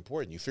is most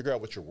important. You figure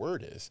out what your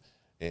word is.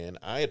 And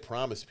I had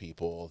promised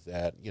people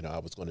that, I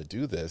was going to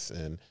do this.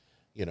 And,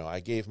 I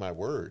gave my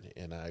word,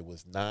 and I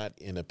was not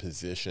in a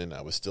position.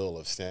 I was still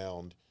of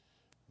sound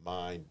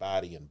mind,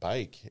 body, and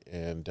bike.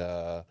 And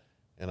I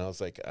was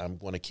like, I'm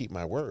going to keep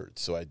my word.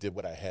 So I did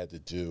what I had to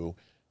do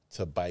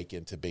to bike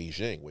into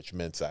Beijing, which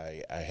meant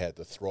I had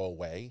to throw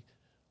away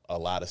a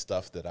lot of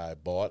stuff that I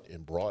bought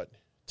and brought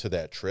to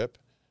that trip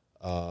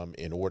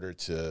in order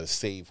to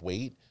save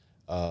weight.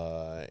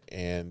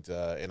 And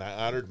I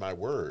honored my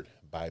word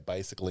by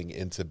bicycling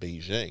into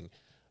Beijing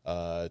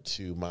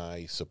to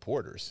my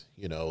supporters.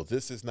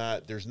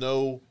 There's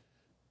no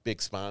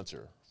big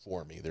sponsor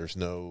for me. There's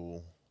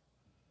no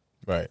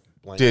Right.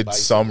 blank Did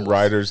some bicycles.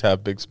 riders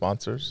have big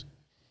sponsors?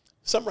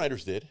 Some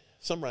riders did.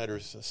 Some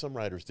riders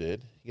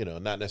did.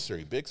 Not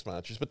necessarily big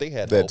sponsors, but they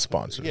had They had help.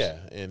 sponsors. Yeah,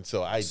 and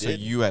so I So did.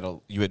 you had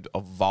a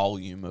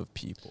volume of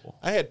people.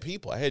 I had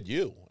people. I had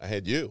you. I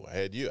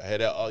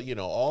had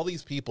all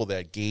these people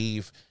that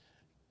gave.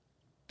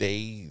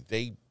 They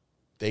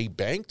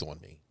banked on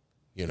me.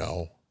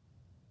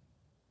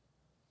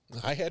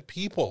 I had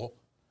people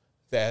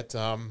that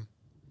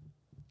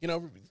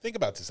think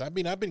about this. I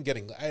mean,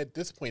 at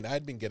this point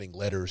I'd been getting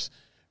letters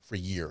for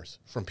years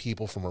from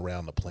people from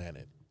around the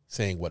planet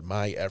saying what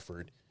my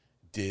effort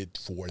did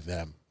for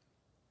them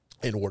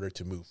in order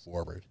to move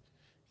forward.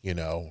 You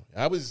know,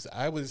 that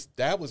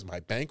was my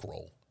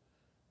bankroll,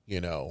 you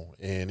know,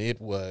 and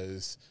it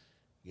was,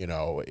 you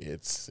know,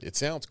 it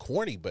sounds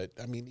corny, but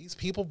I mean, these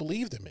people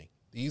believed in me.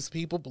 These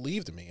people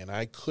believed in me, and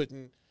I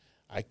couldn't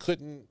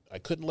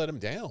let them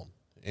down.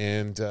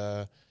 And,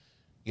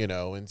 you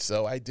know, and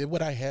so I did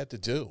what I had to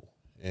do,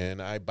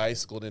 and I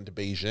bicycled into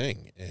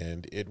Beijing,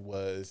 and it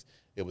was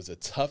a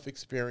tough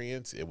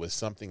experience. It was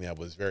something that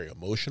was very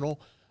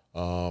emotional.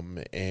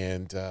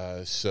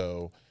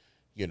 So,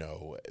 you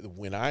know,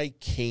 when I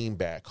came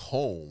back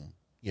home,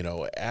 you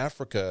know,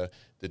 Africa,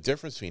 the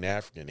difference between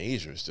Africa and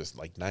Asia is just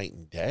like night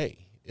and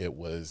day. It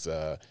was,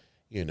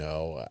 you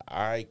know,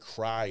 I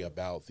cry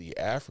about the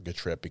Africa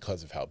trip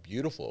because of how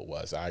beautiful it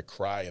was. I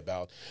cry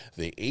about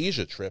the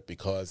Asia trip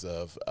because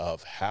of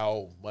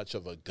how much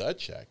of a gut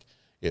check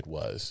it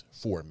was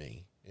for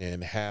me,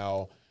 and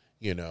how,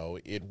 you know,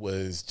 it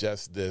was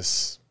just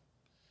this,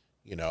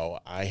 you know,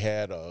 I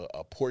had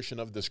a portion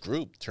of this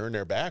group turn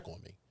their back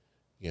on me,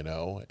 you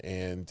know,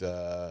 and,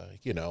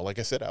 you know, like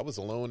I said, I was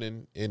alone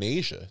in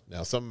Asia.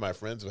 Now, some of my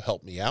friends would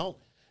help me out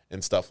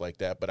and stuff like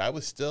that, but I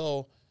was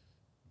still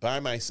by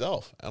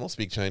myself. I don't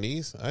speak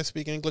Chinese. I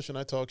speak English and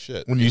I talk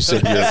shit. When you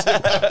said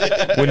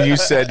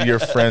your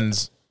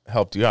friends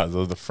helped you out,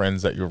 those are the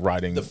friends that you're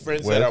riding The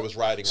friends with? that I was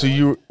riding So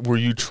on. were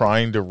you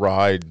trying to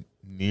ride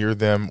near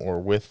them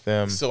or with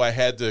them? So I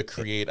had to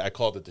create, I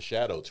called it the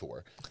Shadow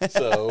Tour.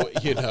 So,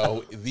 you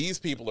know, these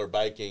people are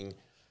biking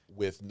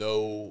with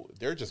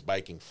they're just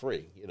biking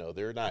free. You know,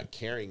 they're not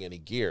carrying any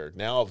gear.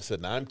 Now, all of a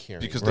sudden, I'm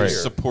carrying Because gear.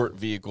 there's support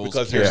vehicles.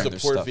 Because there's carrying their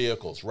support stuff.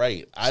 vehicles,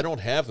 right. I don't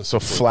have a So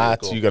support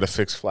flats, vehicle. you got to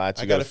fix flats.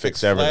 I You got got to to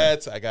fix everything.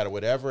 flats. I got to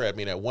whatever. I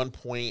mean, at one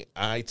point,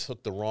 I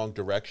took the wrong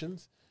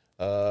directions,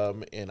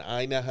 and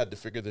I now had to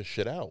figure this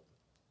shit out.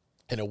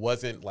 And it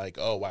wasn't like,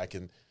 oh, I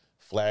can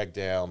flag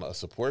down a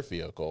support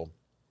vehicle.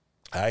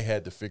 I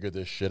had to figure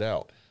this shit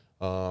out,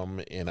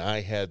 and I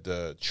had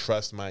to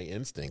trust my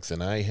instincts,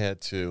 and I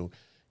had to,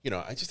 you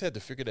know, I just had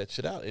to figure that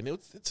shit out. And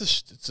it's a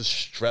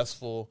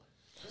stressful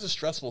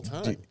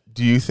time.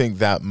 Do you think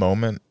that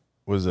moment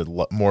was a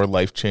more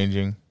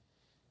life-changing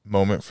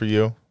moment for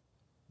you?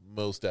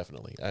 Most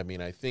definitely. I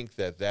mean, I think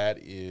that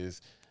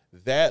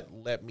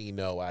let me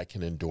know I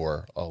can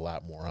endure a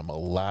lot more. I'm a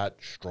lot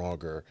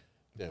stronger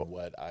than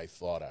what I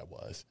thought I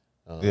was.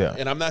 Yeah.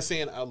 And I'm not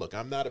saying, look,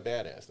 I'm not a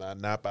badass. I'm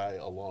not by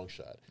a long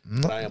shot.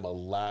 But I am a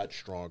lot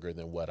stronger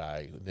than what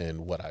I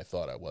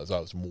thought I was. I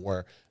was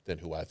more than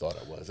who I thought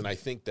I was. And I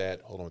think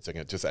that, hold on a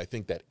second, I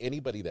think that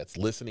anybody that's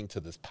listening to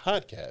this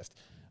podcast,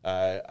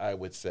 I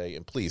would say,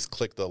 and please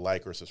click the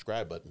like or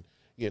subscribe button,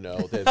 you know,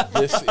 that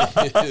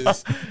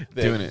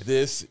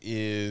this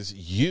is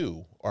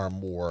you are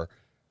more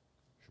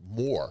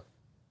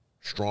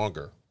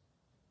stronger,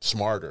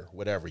 smarter,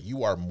 whatever.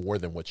 You are more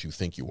than what you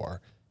think you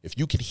are. If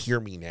you can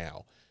hear me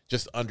now,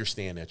 just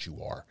understand that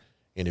you are.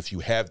 And if you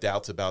have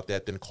doubts about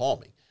that, then call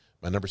me.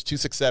 My number is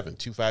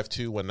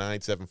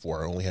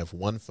 267-252-1974. I only have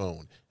one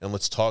phone, and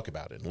let's talk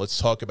about it. And let's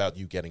talk about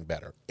you getting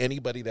better.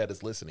 Anybody that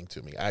is listening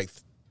to me, I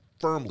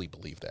firmly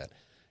believe that.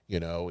 You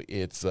know,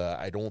 it's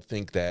I don't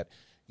think that,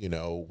 you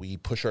know, we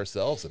push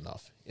ourselves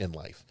enough in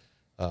life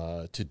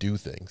to do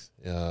things,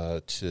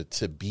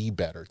 to be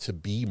better, to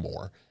be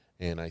more.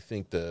 And I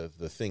think the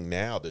thing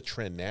now, the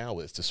trend now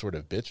is to sort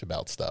of bitch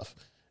about stuff.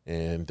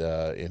 And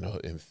you know,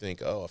 and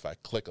think, oh, if I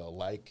click a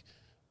like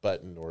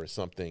button or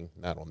something,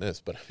 not on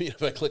this, but I mean,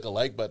 if I click a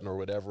like button or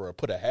whatever, or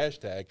put a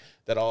hashtag,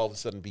 that all of a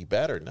sudden be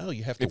better. No,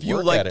 you have to. If you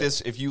work like at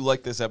this, it. if you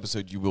like this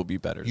episode, you will be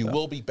better. You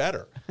will be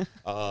better,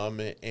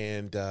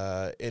 and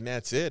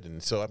that's it.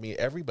 And so, I mean,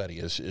 everybody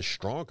is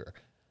stronger.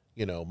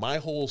 You know, my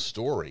whole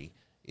story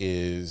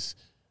is,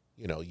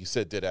 you know, you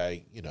said, did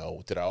I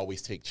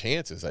always take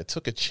chances? I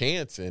took a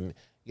chance, and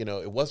you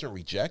know, it wasn't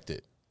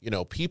rejected. You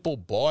know, people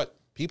bought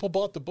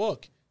the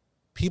book.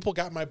 People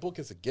got my book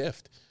as a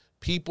gift.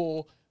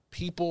 People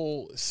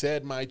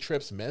said my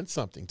trips meant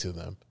something to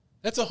them.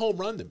 That's a home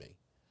run to me.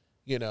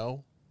 You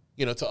know,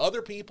 to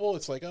other people,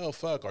 it's like, oh,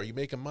 fuck, are you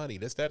making money?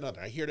 This, that, and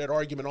other. I hear that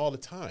argument all the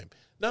time.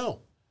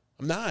 No,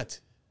 I'm not.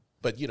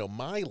 But, you know,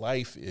 my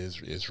life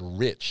is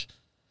rich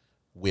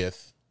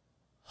with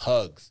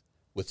hugs,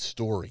 with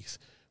stories,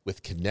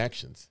 with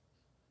connections.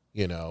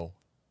 You know,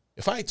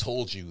 if I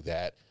told you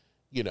that,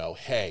 you know,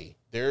 hey,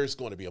 there's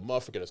going to be a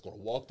motherfucker that's going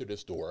to walk through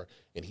this door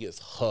and he has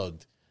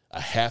hugged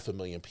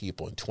 500,000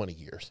 people in 20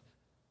 years.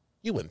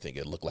 You wouldn't think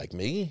it'd look like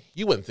me.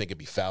 You wouldn't think it'd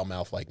be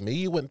foul-mouthed like me.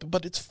 You wouldn't,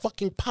 but it's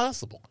fucking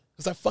possible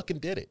because I fucking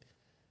did it.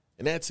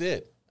 And that's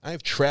it.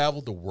 I've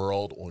traveled the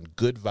world on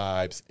good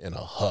vibes and a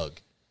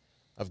hug.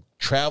 I've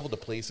traveled to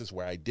places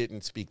where I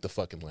didn't speak the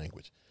fucking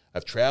language.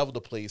 I've traveled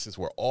to places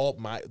where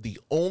the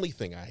only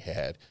thing I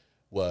had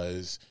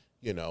was,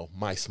 you know,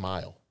 my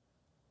smile.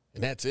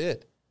 And that's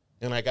it.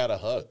 And I got a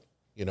hug.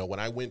 You know, when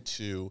I went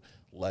to,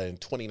 in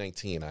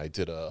 2019, I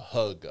did a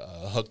hug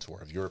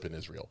tour of Europe and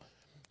Israel.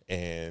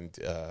 And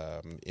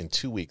in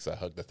 2 weeks, I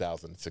hugged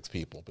 1,006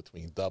 people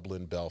between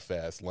Dublin,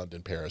 Belfast,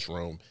 London, Paris,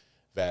 Rome.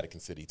 Vatican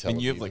City, Tel Aviv,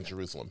 And you have like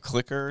Jerusalem.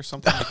 clicker or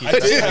something. Attach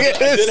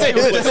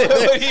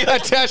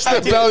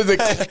the bell.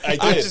 I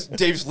did.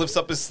 Dave just lifts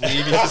up his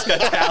sleeve. He's just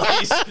got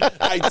tallies.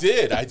 I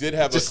did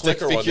have Just a stick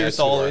clicker on that figures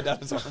all the way tour. down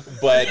his arm.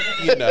 But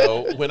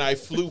when I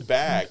flew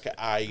back,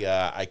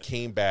 I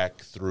came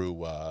back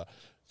through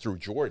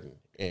Jordan,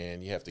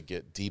 and you have to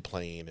get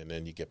deplane, and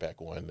then you get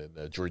back on, and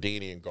the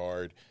Jordanian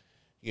guard,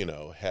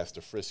 has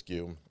to frisk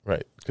you.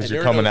 Right, because And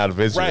you're they're coming out of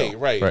Israel.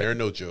 Right. They're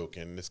no joke,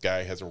 and this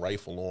guy has a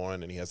rifle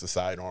on, and he has a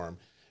sidearm,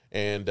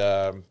 and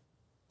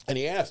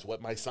he asked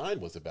what my sign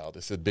was about.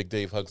 I said, "Big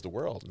Dave hugs the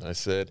world," and I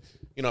said,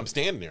 I'm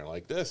standing there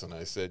like this, and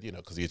I said,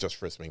 because he had just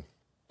frisked me,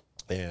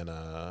 and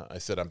I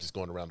said, I'm just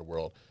going around the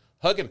world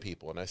hugging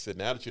people, and I said,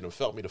 now that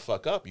felt me to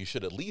fuck up, you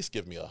should at least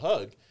give me a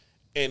hug.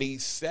 And he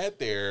sat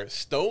there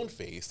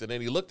stone-faced, and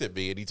then he looked at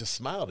me, and he just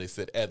smiled. He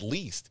said, at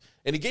least.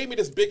 And he gave me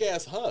this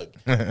big-ass hug.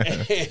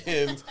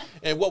 and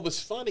what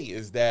was funny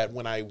is that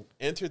when I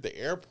entered the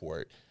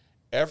airport,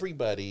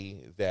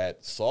 everybody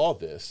that saw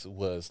this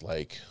was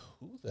like,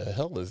 who the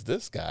hell is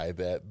this guy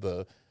that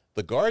the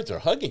guards are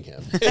hugging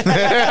him? And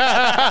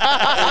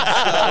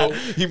so,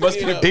 He must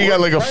be. He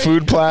got like a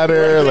food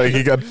platter. Like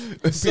he got.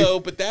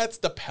 But that's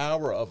the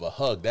power of a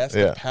hug. That's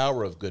the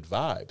power of good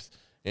vibes.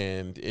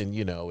 And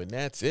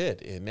that's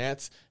it. And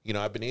that's,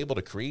 I've been able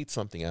to create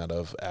something out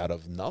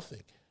of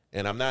nothing.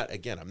 And I'm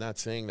not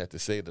saying that to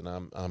say that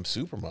I'm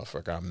super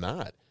motherfucker. I'm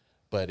not.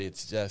 But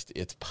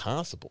it's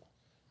possible.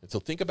 And so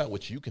think about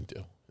what you can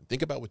do. And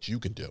think about what you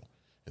can do.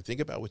 And think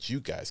about what you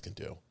guys can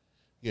do.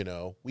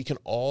 We can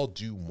all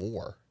do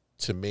more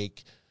to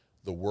make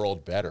the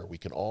world better. We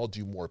can all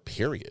do more,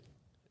 period.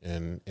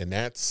 And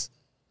that's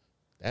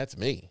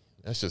me.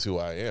 That's just who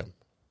I am.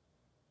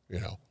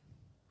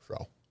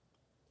 So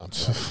I'm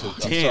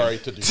sorry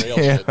to derail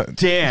shit.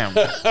 Damn.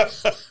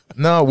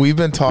 No, we've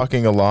been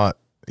talking a lot.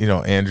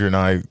 Andrew and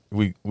I,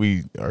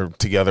 we are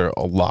together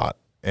a lot,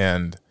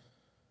 and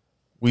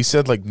we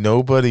said like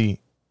nobody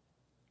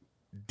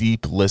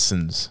deep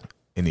listens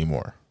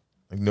anymore.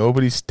 Like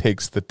nobody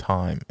takes the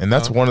time, and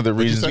that's one of the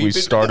reasons we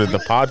started the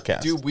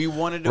podcast. Dude, we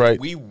wanted to, Right.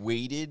 we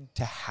waited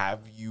to have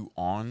you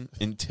on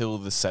until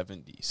the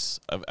 70s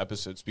of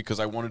episodes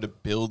because I wanted to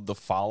build the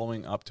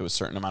following up to a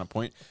certain amount of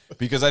point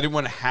because I didn't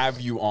want to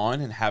have you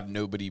on and have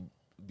nobody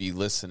be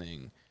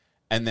listening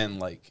and then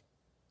I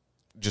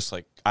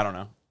don't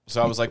know.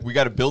 So I was like, we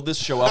got to build this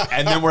show up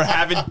and then we're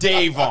having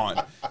Dave on.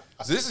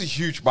 So this is a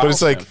huge But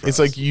it's milestone for us.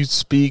 like you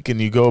speak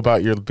and you go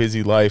about your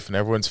busy life, and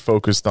everyone's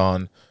focused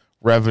on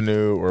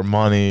revenue or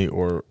money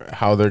or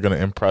how they're going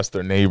to impress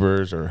their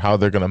neighbors or how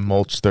they're going to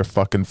mulch their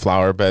fucking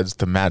flower beds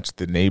to match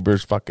the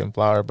neighbor's fucking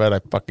flower bed. I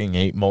fucking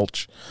hate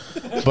mulch.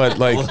 But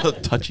like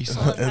touchy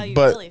Well, that's how you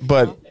but really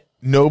but feel.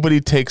 nobody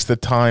takes the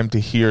time to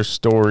hear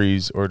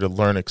stories or to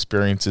learn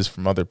experiences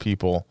from other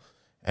people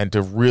and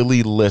to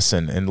really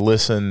listen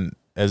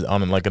as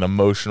on like an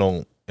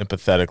emotional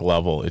empathetic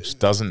level. It just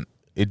doesn't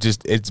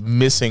it's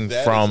missing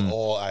That from is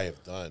all I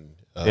have done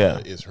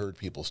is heard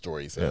people's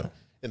stories. Yeah.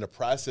 In the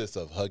process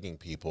of hugging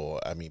people,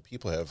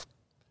 people have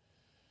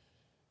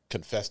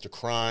confessed to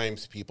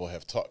crimes. People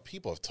have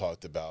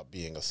talked about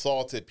being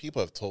assaulted.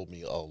 People have told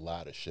me a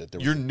lot of shit.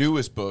 Your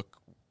newest book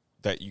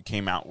that you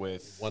came out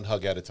with, One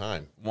Hug at a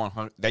Time.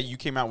 that you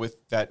came out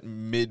with that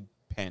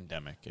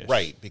mid-pandemic.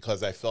 Right,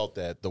 because I felt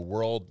that the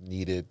world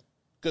needed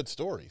good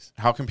stories.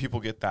 How can people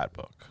get that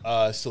book?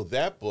 So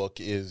that book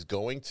is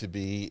going to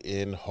be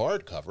in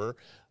hardcover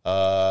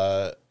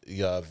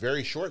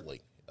very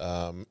shortly.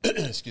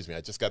 Excuse me,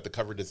 I just got the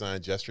cover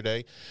designed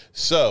yesterday.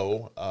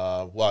 So,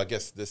 I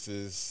guess this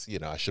is,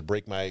 I should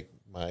break my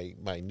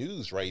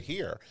news right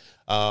here.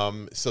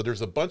 So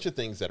there's a bunch of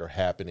things that are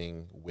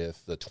happening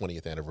with the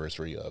 20th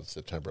anniversary of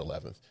September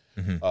 11th.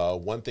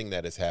 Mm-hmm. One thing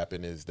that has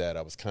happened is that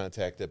I was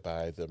contacted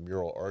by the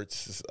Mural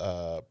Arts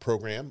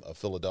program of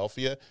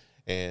Philadelphia,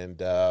 and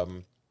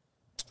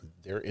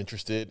they're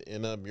interested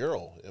in a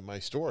mural in my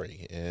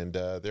story. And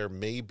there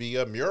may be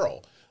a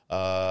mural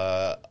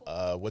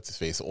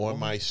on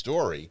my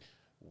story.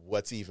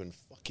 What's even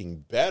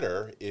fucking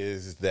better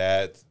is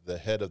that the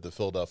head of the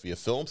Philadelphia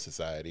Film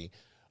Society,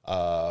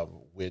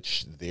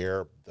 which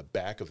the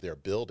back of their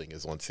building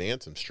is on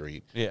Sansom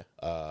Street,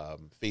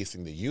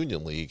 facing the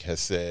Union League, has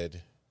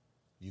said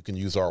you can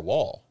use our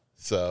wall.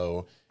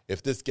 So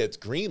if this gets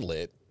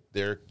greenlit,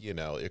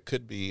 it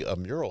could be a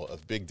mural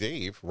of Big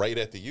Dave right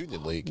at the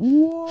Union League.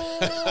 Oh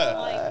my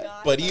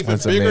God. But even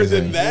That's bigger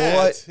amazing.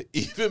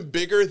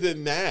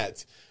 than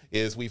that,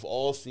 is we've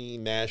all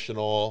seen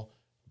National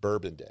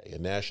Bourbon Day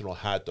and National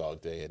Hot Dog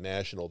Day and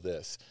National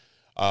this.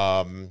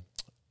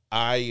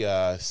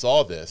 I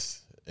saw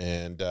this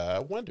and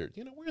wondered,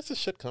 where's this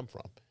shit come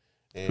from?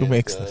 And, Who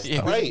makes this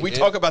Yeah, stuff? we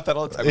talk about that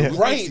all the time. Who makes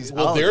Right. these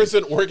Well, holidays? there's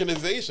an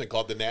organization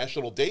called the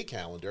National Day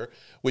Calendar,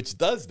 which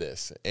does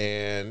this.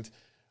 And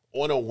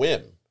on a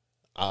whim,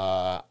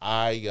 I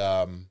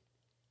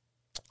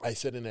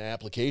sent in an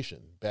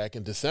application back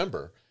in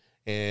December,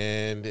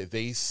 and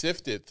they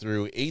sifted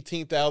through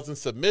 18,000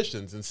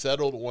 submissions and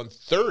settled on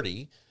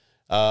 30.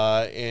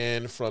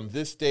 And from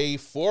this day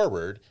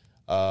forward,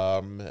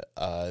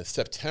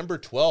 September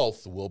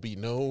 12th will be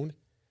known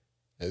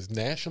as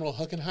National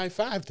Hug and High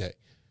Five Day.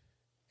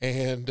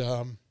 And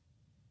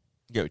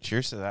Yo,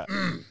 cheers to that.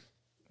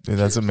 Dude,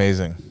 that's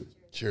amazing.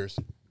 cheers.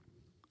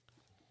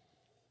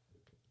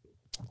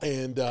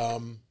 And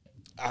I'm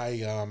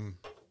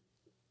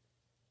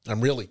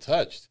really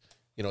touched.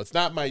 You know, it's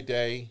not my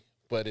day,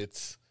 but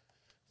it's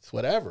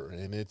whatever,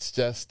 and it's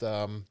just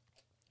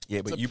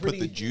Yeah, but a you put the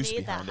pretty- juice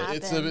Made behind that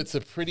it. happen. it's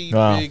a pretty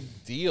Wow. big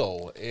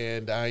deal,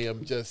 and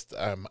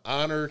I'm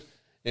honored.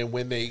 And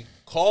when they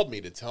called me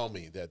to tell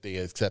me that they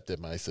accepted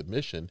my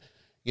submission,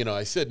 you know,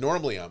 I said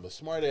normally I'm a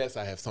smart ass.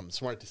 I have something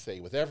smart to say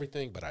with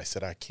everything, but I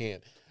said I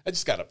can't. I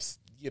just got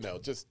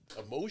just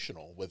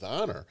emotional with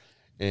honor,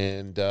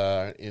 and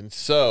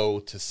so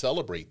to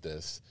celebrate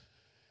this,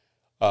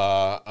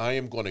 I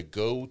am going to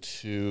go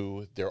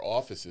to their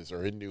offices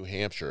are in North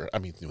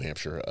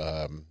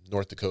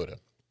Dakota.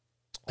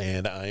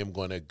 And I am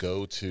going to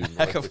go to North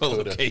Heck of a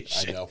Dakota.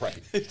 location. I know, right?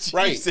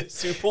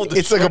 Jesus, who pulled the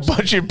It's like a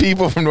bunch of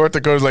people from North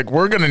Dakota. Like,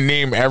 we're gonna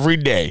name every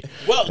day.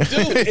 Well, dude,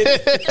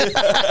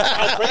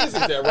 how crazy is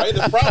that, right?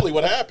 That's probably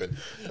what happened.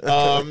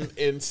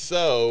 And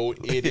so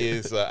it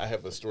is. I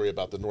have a story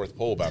about the North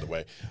Pole, by the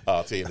way.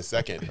 I'll tell you in a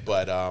second.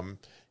 But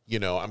you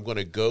know, I'm going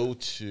to go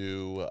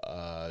to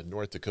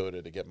North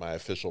Dakota to get my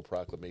official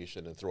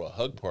proclamation and throw a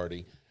hug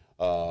party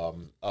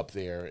up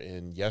there.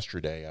 And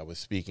yesterday, I was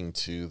speaking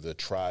to the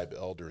tribe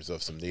elders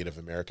of some Native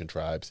American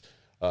tribes.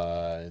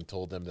 And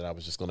told them that I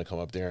was just going to come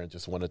up there and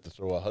just wanted to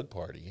throw a hug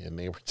party, and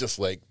they were just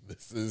like,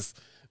 "This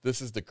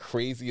is the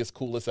craziest,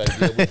 coolest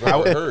idea we've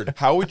ever heard."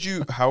 How would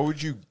you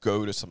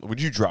go to something?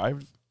 Would you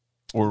drive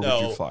or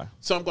would you fly?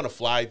 So I'm going to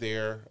fly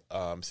there.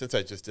 Since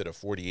I just did a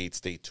 48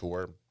 state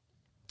tour,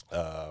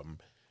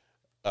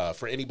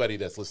 for anybody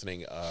that's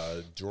listening,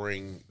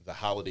 during the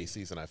holiday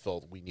season, I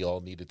felt we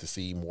all needed to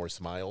see more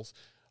smiles.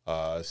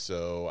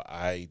 So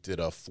I did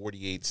a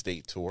 48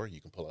 state tour.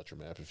 You can pull out your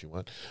map if you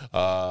want.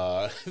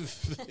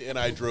 And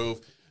I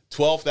drove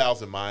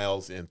 12,000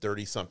 miles in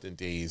 30 something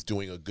days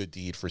doing a good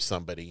deed for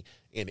somebody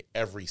in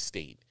every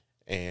state,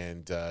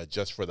 and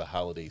just for the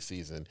holiday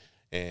season.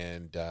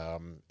 And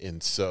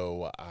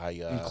so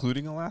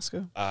Including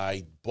Alaska?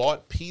 I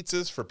bought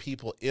pizzas for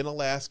people in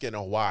Alaska and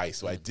Hawaii.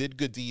 So I did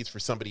good deeds for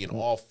somebody in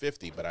all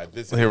 50, but I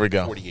visited Here we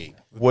go. 48.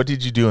 What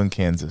did you do in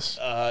Kansas?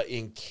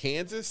 In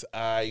Kansas,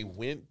 I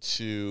went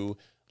to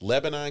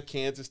Lebanon,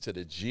 Kansas, to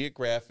the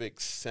geographic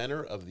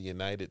center of the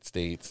United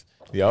States.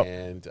 Yep.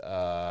 And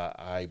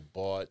I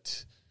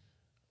bought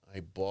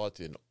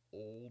an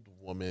old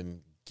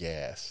woman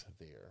gas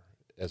there,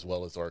 as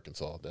well as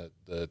Arkansas.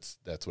 That's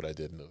what I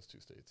did in those two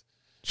states.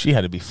 She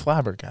had to be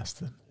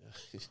flabbergasted.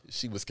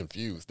 She was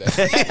confused.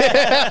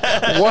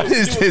 What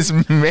is this She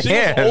was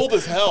man? old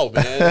as hell,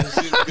 man.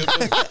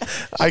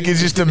 I can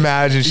just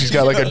imagine she's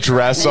got like a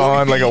dress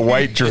on, like a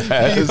white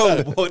dress.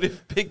 Yo, what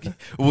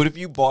if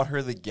you bought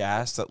her the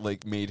gas that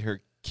like made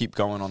her keep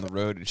going on the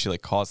road and she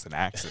like caused an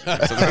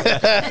accident? Or something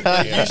like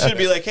that? You should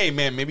be like, hey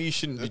man, maybe you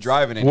shouldn't be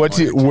driving anymore.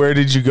 Where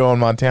did you go in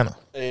Montana?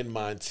 In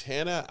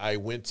Montana, I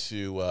went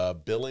to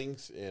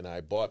Billings and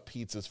I bought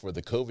pizzas for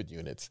the COVID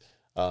units.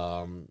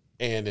 And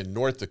in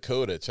North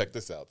Dakota, check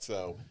this out.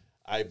 So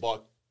I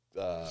bought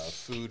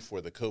food for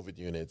the COVID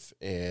units,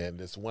 and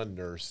this one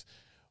nurse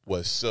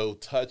was so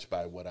touched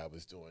by what I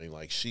was doing.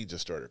 Like, she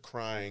just started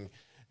crying.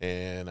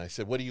 And I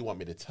said, what do you want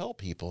me to tell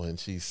people? And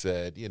she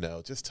said,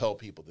 just tell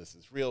people this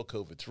is real,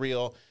 COVID's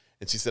real.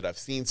 And she said, I've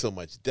seen so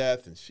much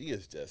death. And she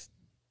is just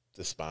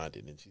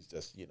despondent. And she's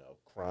just,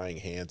 crying,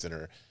 hands in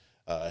her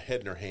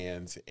head in her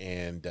hands.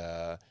 And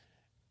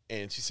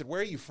she said, where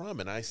are you from?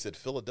 And I said,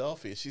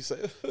 Philadelphia. She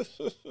said,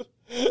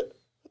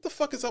 what the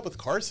fuck is up with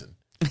Carson?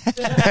 She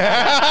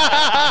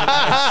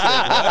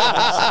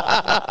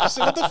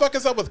said, what the fuck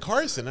is up with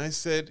Carson? I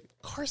said,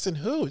 Carson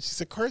who? She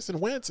said, Carson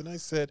Wentz. And I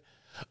said,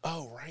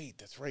 oh, right,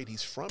 that's right.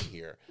 He's from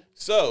here.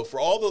 So for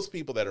all those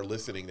people that are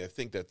listening that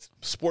think that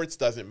sports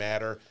doesn't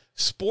matter,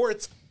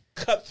 sports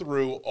cut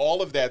through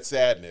all of that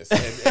sadness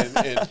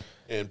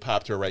and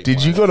popped her right.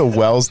 Did you go to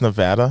Wells,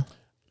 Nevada?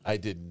 I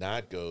did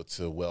not go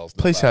to Wells,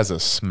 Place Nevada. has a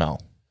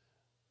smell.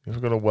 You ever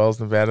go to Wells,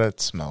 Nevada?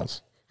 It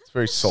smells. It's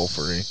very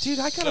sulfury. Dude,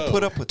 I gotta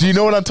put up with Do you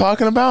know what I'm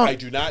talking about? I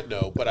do not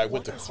know, but I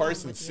went to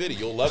Carson City.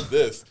 You'll love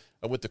this.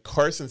 I went to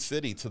Carson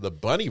City to the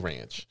Bunny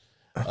Ranch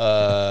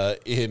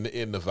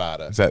in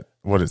Nevada. Is that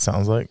what it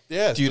sounds like?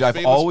 Yes, Dude, the I've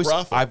famous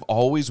brothel.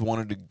 always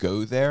wanted to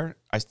go there.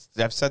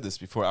 I've said this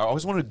before. I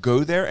always wanted to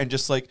go there and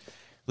just like,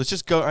 let's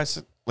just go. I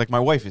said, like, my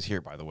wife is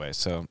here, by the way.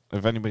 So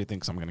if anybody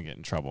thinks I'm going to get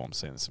in trouble, I'm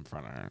saying this in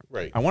front of her.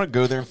 Right. I want to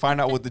go there and find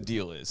out what the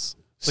deal is.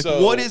 Like,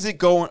 So- what is it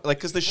going? Like,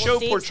 because the show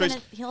Dave's portrays.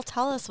 he'll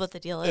tell us what the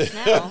deal is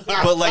now.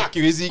 But like,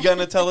 is he going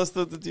to tell us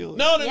what the deal is?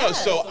 No.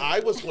 Yes. So I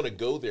was going to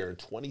go there in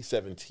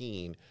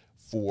 2017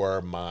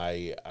 for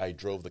I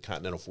drove the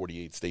Continental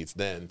 48 states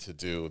then to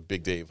do a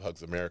Big Dave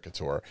Hugs America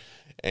tour.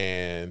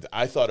 And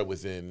I thought it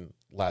was in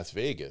Las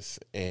Vegas.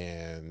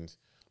 And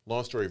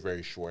long story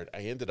very short,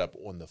 I ended up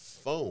on the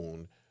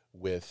phone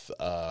with,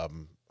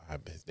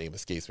 his name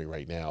escapes me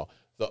right now,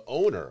 the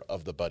owner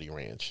of the Buddy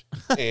Ranch,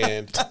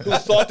 and who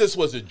thought this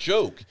was a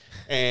joke.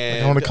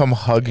 And I want to come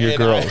hug your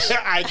girls.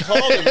 I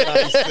called him and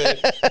I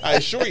said, I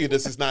assure you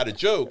this is not a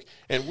joke.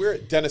 And we're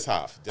at Dennis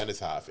Hoff.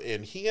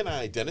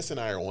 And Dennis and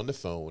I are on the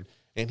phone,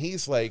 and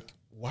he's like,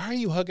 why are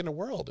you hugging the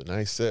world? And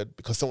I said,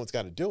 because someone's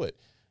got to do it.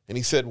 And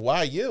he said,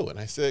 why you? And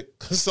I said,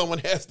 because someone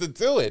has to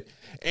do it.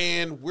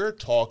 And we're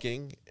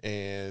talking,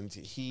 and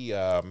he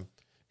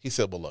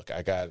said, well, look,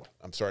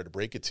 I'm sorry to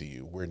break it to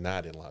you. We're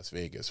not in Las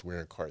Vegas. We're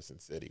in Carson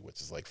City,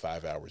 which is like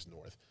 5 hours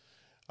north.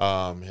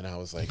 And I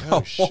was like,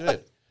 oh,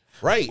 shit.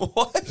 Right.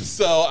 What?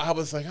 So I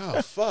was like,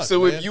 oh, fuck.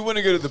 So man. if you want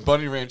to go to the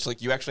Bunny Ranch,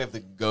 like you actually have to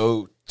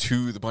go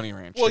to the Bunny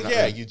Ranch. Well, You're not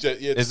yeah. really-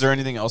 Is Is there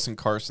anything else in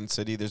Carson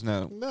City? There's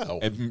no. No.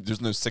 There's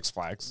no Six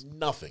Flags.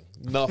 Nothing.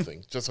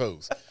 Just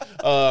hose.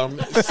 So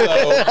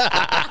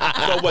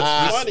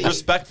what's funny.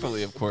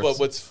 Respectfully, of course. But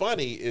what's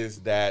funny is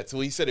that, so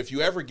he said, if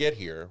you ever get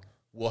here,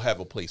 we'll have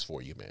a place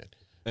for you, man.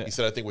 Yeah. He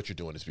said, I think what you're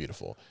doing is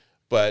beautiful.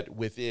 But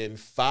within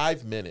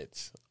 5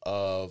 minutes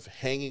of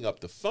hanging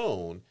up the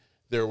phone,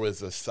 there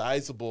was a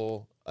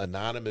sizable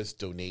anonymous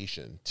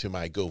donation to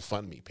my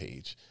GoFundMe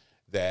page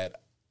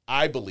that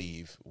I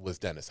believe was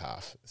Dennis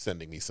Hoff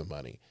sending me some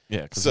money.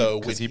 Yeah, So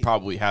because when he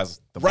probably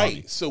has the Right.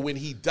 money. So when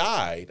he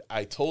died,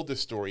 I told this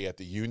story at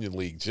the Union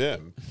League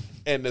gym.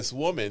 And this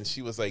woman,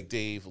 she was like,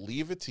 Dave,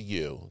 leave it to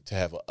you to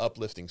have an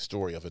uplifting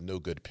story of a no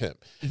good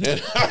pimp.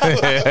 And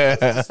I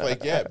was just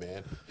like, yeah,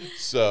 man.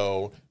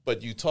 So,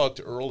 but you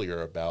talked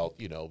earlier about,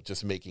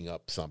 just making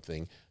up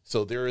something.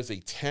 So there is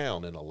a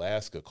town in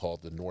Alaska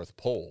called the North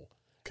Pole.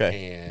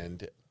 Okay.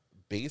 And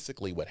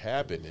basically what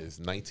happened is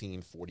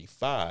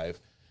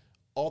 1945,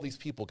 all these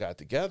people got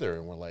together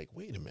and were like,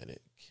 wait a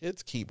minute,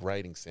 kids keep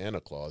writing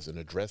Santa Claus and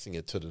addressing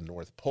it to the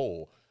North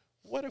Pole.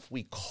 What if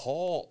we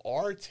call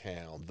our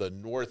town the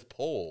North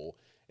Pole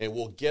and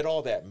we'll get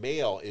all that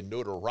mail and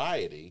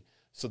notoriety?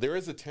 So there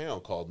is a town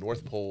called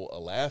North Pole,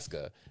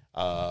 Alaska,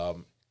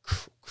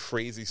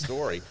 crazy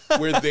story,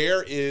 where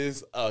there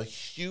is a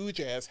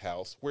huge-ass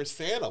house where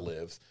Santa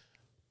lives,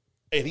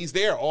 and he's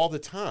there all the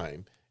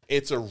time.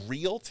 It's a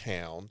real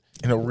town.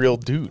 And a real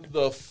dude.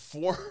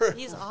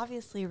 He's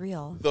obviously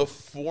real. The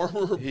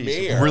former He's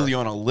mayor, really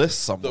on a list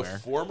the somewhere.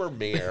 former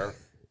mayor,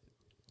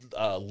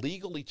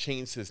 legally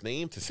changed his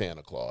name to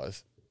Santa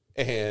Claus,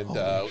 and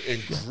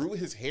grew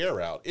his hair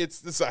out. It's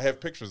this. I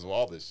have pictures of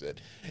all this shit,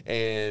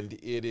 and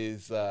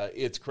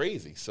it's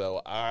crazy.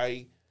 So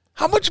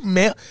How much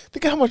mail?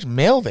 Think of how much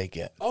mail they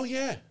get. oh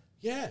yeah.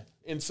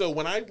 And so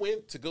when I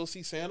went to go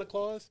see Santa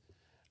Claus,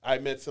 I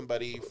met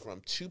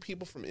two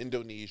people from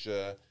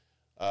Indonesia,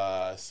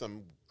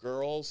 some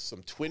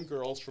twin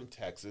girls from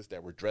Texas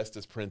that were dressed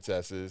as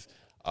princesses,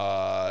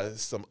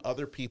 some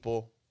other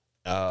people.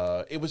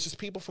 It was just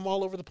people from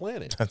all over the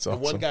planet. That's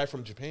And one awesome. guy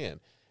from Japan.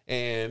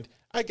 And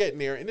I get in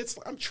there, and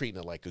I'm treating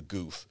it like a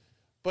goof.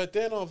 But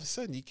then all of a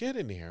sudden, you get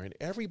in there, and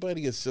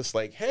everybody is just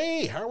like,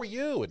 hey, how are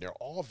you? And they're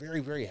all very,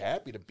 very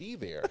happy to be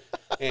there.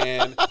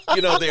 And,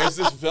 there's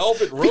this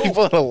velvet rope.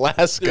 People in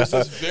Alaska. There's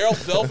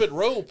this velvet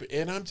rope,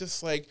 and I'm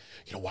just like,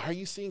 why are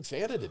you seeing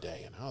Santa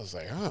today? And I was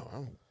like, oh,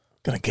 I'm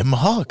Gonna give him a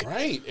hug.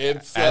 right.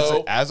 And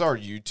so, As our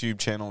YouTube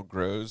channel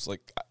grows, like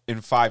in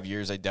 5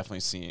 years, I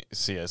definitely see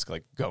us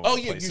like going. oh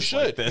yeah, places you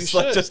should. Like this, You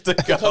like, should. just to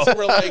go. Because they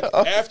were like,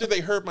 after they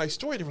heard my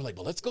story, they were like,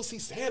 well, let's go see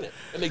Santa.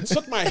 And they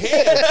took my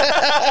hand.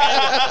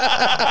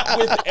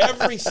 And with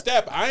every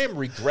step, I am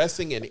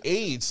regressing in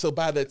age. So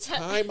by the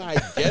time I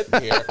get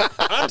there,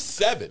 I'm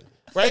 7.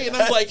 Right? And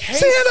I'm like, hey,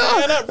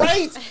 Santa.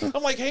 Right?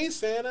 I'm like, hey,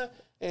 Santa.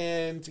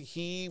 And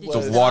he Did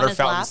was you The water on his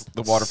fountains. lap?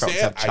 The water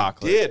fountains have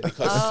chocolate. I did,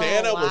 because Oh,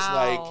 Santa was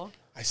wow. like,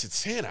 I said,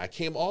 Santa, I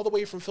came all the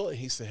way from Philly.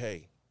 He said,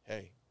 hey,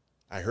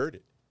 I heard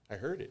it.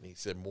 And he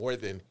said, more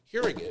than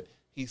hearing it,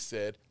 he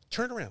said,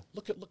 turn around.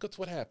 Look at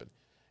what happened.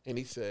 And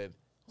he said,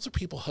 those are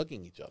people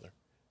hugging each other.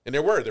 And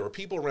there were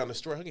people around the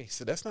store hugging. He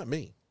said, that's not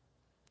me.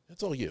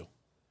 That's all you.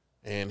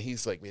 And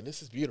he's like, man,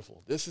 this is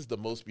beautiful. This is the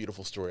most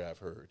beautiful story I've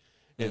heard.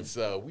 And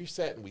so we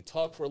sat and we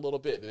talked for a little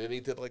bit, and then he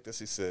did like this.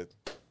 He said,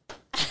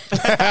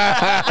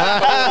 I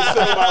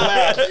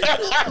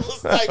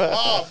was like,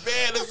 oh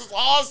man, this is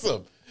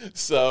awesome.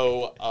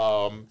 So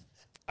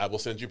I will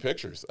send you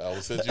pictures. I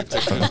will send you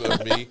pictures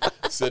of me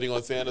sitting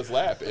on Santa's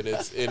lap, and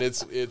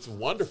it's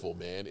wonderful,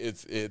 man.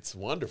 It's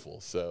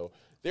wonderful. So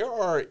there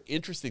are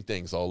interesting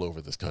things all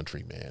over this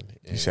country, man.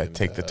 You should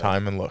take the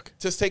time and look.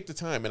 Just take the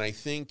time. And I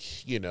think,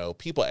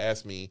 people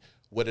ask me,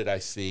 what did I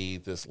see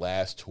this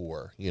last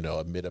tour,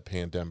 amid a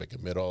pandemic,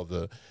 amid all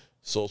the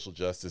social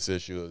justice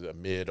issues,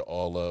 amid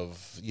all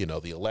of,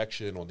 the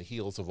election, on the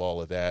heels of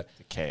all of that.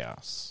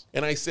 Chaos.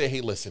 And I say, hey,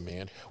 listen,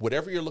 man,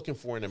 whatever you're looking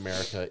for in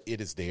America,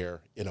 it is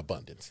there in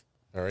abundance.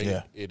 All right?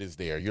 Yeah. It is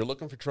there. You're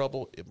looking for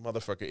trouble,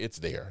 motherfucker, it's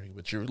there.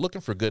 But you're looking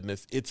for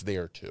goodness, it's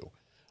there too.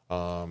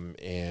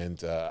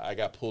 I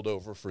got pulled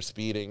over for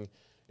speeding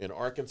in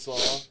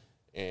Arkansas.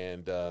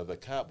 And the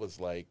cop was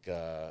like,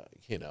 I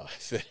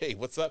said, hey,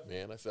 what's up,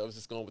 man? I said, I was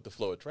just going with the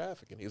flow of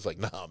traffic. And he was like,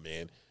 nah,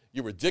 man,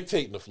 you were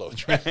dictating the flow of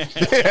traffic.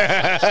 And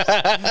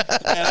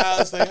I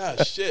was like,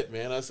 oh, shit,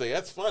 man. I was like,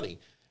 that's funny.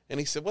 And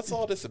he said, "What's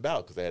all this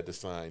about?" Because I had to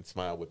sign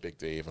Smile with Big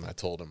Dave, and I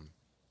told him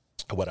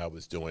what I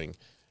was doing.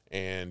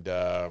 And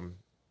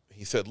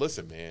he said,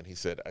 "Listen, man," he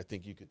said, "I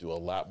think you could do a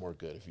lot more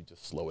good if you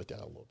just slow it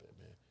down a little bit,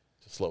 man.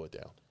 Just slow it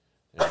down."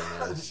 And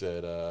I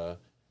said,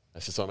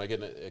 "So am I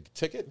getting a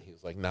ticket?" And he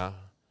was like, "Nah."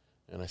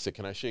 And I said,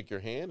 "Can I shake your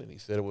hand?" And he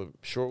said, "It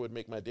would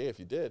make my day if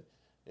you did."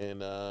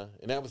 And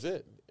that was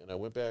it. And I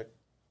went back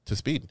to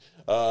speeding.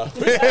 I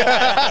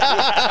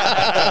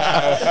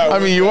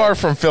mean, you are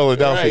from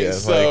Philadelphia. Right.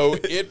 So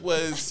it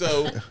was,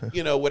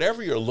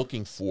 whatever you're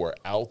looking for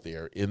out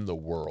there in the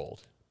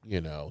world,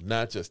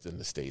 not just in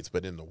the States,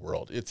 but in the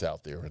world, it's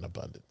out there in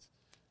abundance,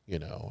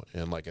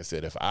 And like I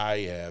said, if I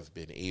have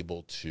been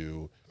able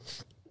to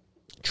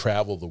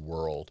travel the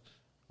world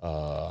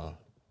on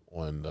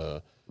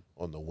the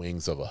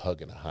wings of a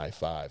hug and a high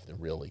five, then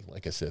really,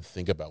 like I said,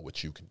 think about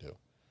what you can do.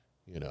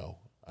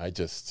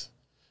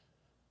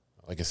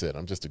 Like I said,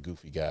 I'm just a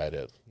goofy guy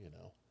that,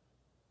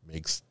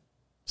 makes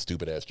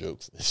stupid ass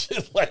jokes and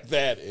shit like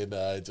that, and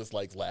just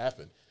likes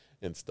laughing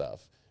and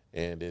stuff.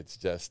 And it's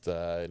just,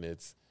 and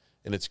it's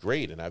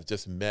great. And I've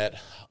just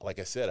met, like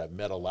I said, I've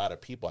met a lot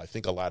of people. I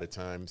think a lot of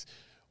times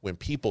when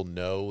people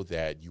know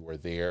that you are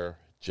there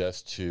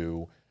just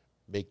to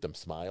make them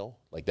smile,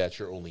 like that's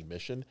your only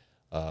mission,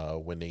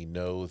 when they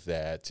know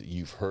that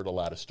you've heard a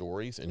lot of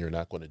stories and you're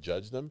not going to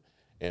judge them,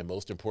 and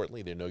most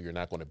importantly, they know you're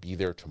not going to be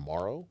there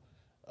tomorrow,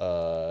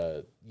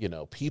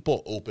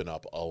 people open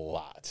up a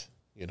lot.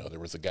 There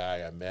was a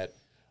guy I met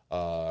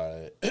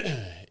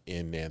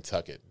in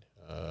Nantucket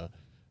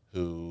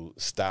who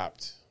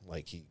stopped,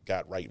 like he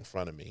got right in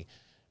front of me,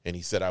 and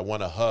he said, "I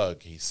want a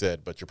hug." He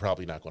said, "But you're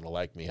probably not going to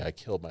like me. I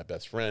killed my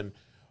best friend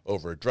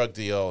over a drug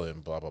deal,"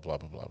 and blah, blah, blah,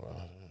 blah, blah,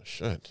 blah.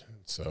 Shit.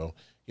 So,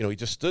 he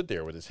just stood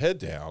there with his head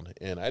down,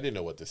 and I didn't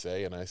know what to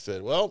say. And I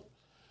said, "Well,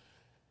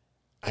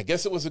 I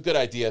guess it was a good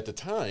idea at the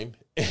time."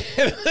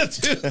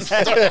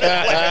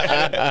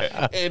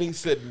 And he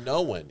said,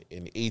 "No one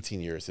in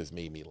 18 years has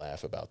made me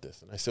laugh about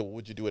this." And I said, "Well,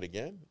 would you do it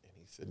again?" And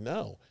he said,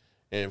 "No."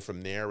 And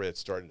from there, it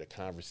started a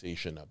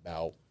conversation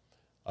about,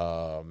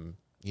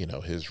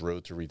 his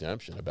road to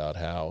redemption, about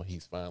how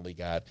he's finally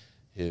got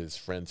his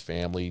friend's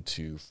family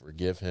to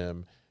forgive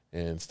him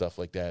and stuff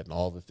like that, and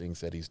all the things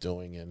that he's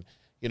doing. And,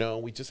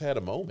 we just had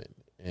a moment.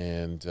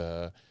 And,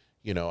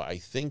 I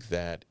think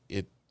that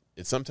it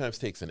sometimes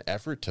takes an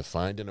effort to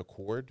find an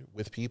accord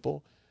with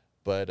people.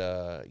 But,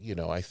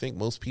 I think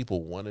most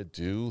people want to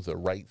do the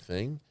right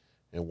thing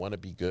and want to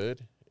be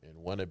good and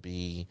want to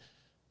be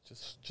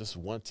just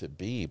want to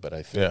be. But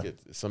I think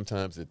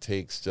sometimes it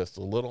takes just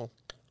a little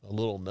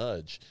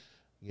nudge.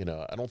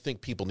 I don't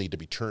think people need to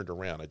be turned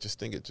around. I just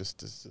think it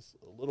just is just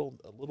a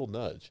little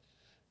nudge,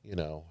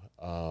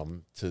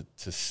 to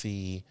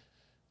see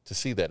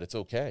that it's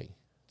okay.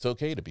 It's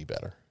okay to be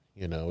better.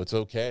 It's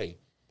okay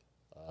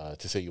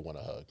to say you want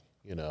a hug.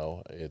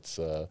 It's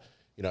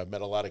I've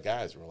met a lot of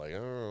guys who are like,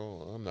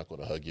 "Oh, I'm not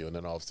going to hug you," and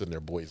then all of a sudden their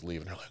boys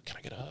leave and they're like, "Can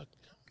I get a hug?"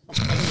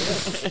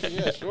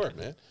 Yeah, sure,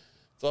 man.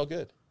 It's all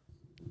good.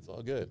 It's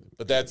all good.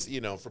 But that's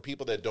for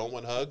people that don't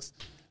want hugs,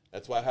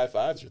 that's why high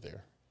fives are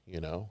there.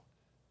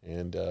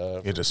 And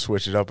you had to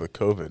switch it up with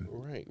COVID.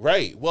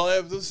 Right. Well,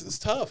 it's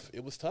tough.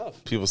 It was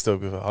tough. People still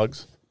give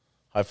hugs,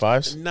 high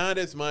fives. Not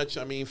as much.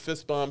 I mean,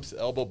 fist bumps,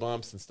 elbow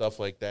bumps, and stuff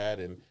like that.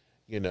 And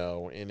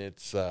and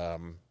it's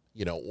on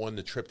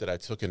the trip that I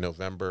took in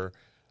November,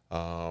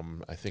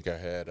 I think I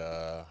had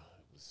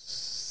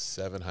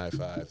 7 high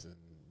fives and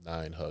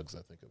 9 hugs.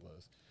 I think it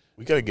was.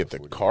 We got to get the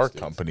car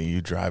company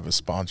you drive a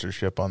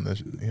sponsorship on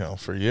this,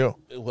 for you.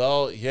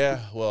 Well,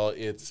 yeah. Well,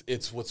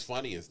 it's what's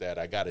funny is that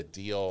I got a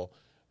deal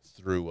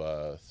through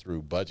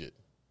Budget.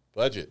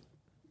 The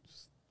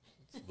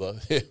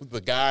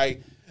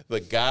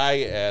guy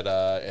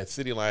at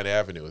City Line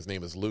Avenue, his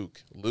name is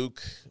Luke.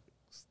 Luke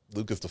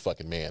is the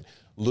fucking man.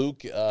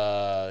 Luke,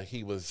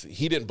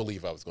 he didn't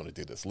believe I was going to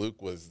do this.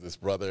 Luke was this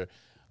brother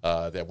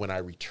that when I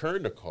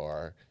returned the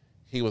car,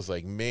 he was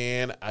like,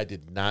 "Man, I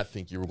did not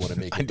think you were going to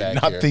make it back here.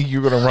 I did not think you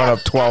were going to run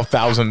up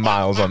 12,000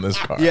 miles on this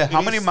car." Yeah,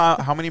 how many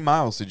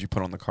miles did you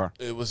put on the car?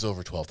 It was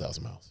over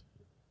 12,000 miles.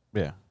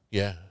 Yeah.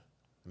 Yeah.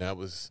 And that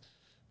was,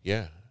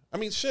 yeah. I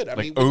mean, shit. I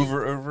mean,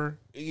 over?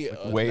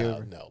 Yeah. Way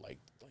over? No, like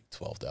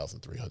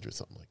 12,300,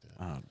 something like that.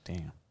 Oh,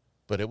 damn.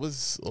 But it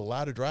was a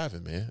lot of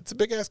driving, man. It's a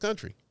big-ass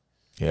country.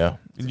 Yeah.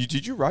 And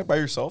did you ride by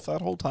yourself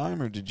that whole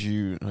time, or did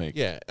you,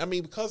 Yeah. I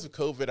mean, because of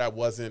COVID, I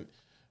wasn't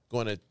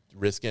going to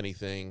risk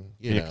anything,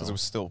 you know. because it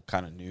was still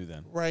kind of new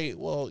then. Right.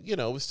 Well, it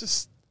was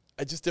just,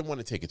 I just didn't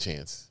want to take a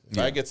chance. If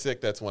I get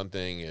sick, that's one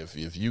thing.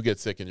 If you get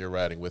sick and you're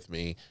riding with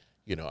me,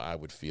 I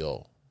would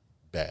feel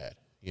bad,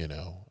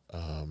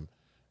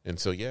 and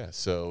so, yeah.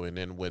 So, and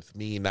then with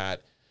me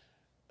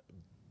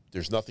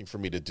there's nothing for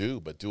me to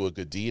do but do a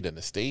good deed in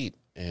the state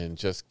and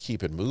just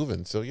keep it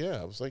moving. So, yeah,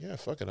 I was like, yeah,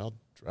 fuck it. I'll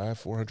drive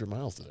 400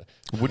 miles today.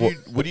 What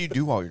do you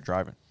do while you're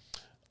driving?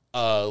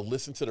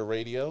 Listen to the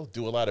radio,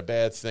 do a lot of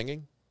bad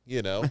singing,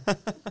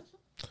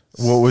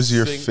 What was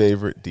your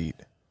favorite deed?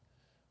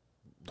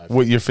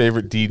 What your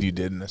favorite deed you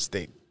did in the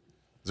state?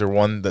 Is there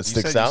one that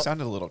sticks out? You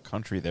sounded a little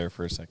country there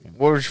for a second.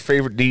 What was your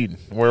favorite deed?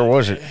 Where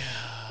was it?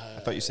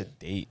 thought you said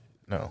date.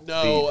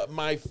 No,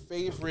 my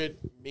favorite,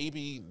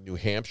 maybe New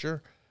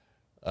Hampshire,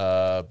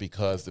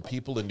 because the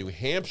people in New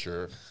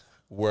Hampshire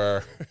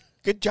were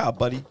Good job,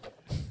 buddy.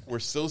 were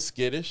so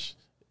skittish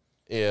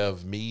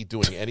of me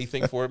doing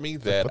anything for me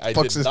that I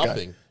fuck's did this guy?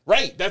 nothing.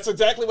 Right, that's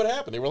exactly what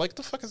happened. They were like,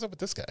 "The fuck is up with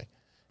this guy?"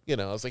 You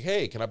know, I was like,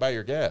 "Hey, can I buy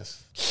your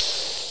gas?"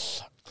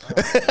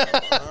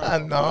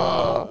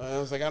 No. I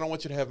was like, "I don't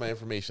want you to have my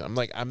information." I'm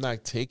like, "I'm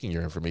not taking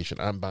your information.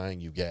 I'm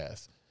buying you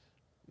gas."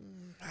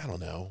 I don't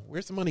know.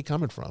 Where's the money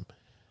coming from?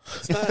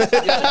 It's not. So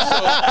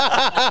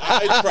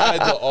I tried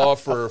to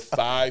offer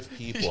 5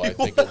 people, I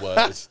think it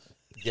was,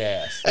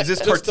 gas. Is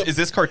this Just to- is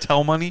this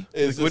cartel money?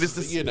 what is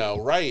this? You know,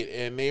 right?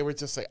 And they were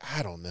just like,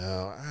 I don't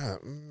know.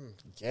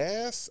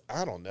 Gas?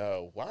 I don't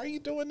know. Why are you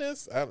doing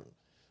this? I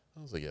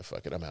was like, yeah,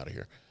 fuck it. I'm out of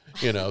here.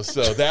 You know,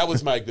 so that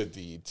was my good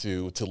deed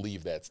to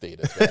leave that state.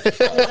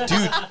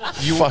 Dude,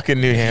 You fucking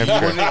New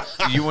Hampshire.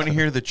 you want to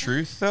hear the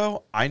truth,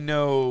 though? I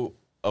know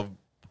of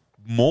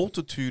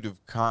multitude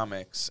of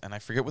comics, and I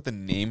forget what the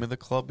name of the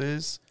club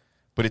is,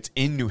 but it's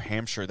in New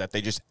Hampshire that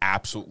they just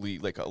absolutely,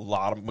 like, a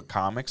lot of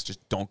comics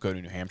just don't go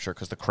to New Hampshire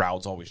because the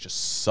crowds always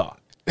just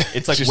suck.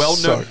 It's like Just well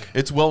known. suck.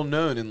 It's well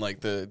known in like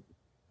the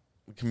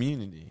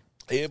community.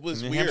 It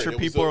was New weird. Hampshire It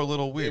was people are a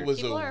little weird. It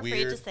was People a are afraid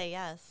weird. to say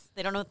yes.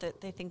 They don't know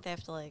what they think they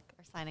have to are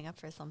signing up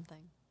for something.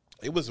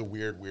 It was a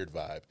weird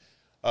vibe.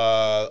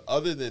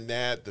 Other than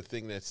that, the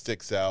thing that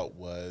sticks out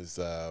was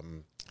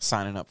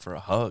Signing up for a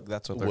hug.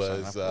 That's what they're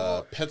signing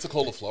up for.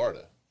 Pensacola,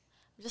 Florida.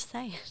 I'm just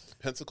saying.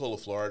 Pensacola,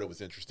 Florida was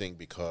interesting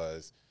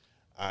because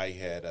I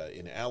had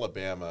in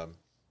Alabama,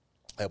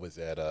 I was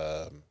at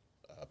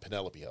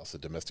Penelope House, a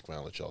domestic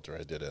violence shelter.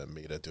 I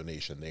made a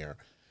donation there,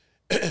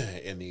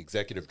 and the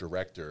executive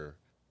director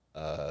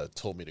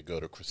told me to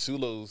go to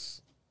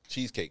Crasulo's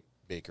Cheesecake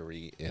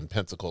Bakery in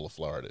Pensacola,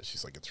 Florida.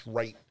 She's like, it's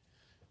right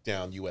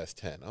down US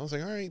 10. I was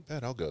like, all right,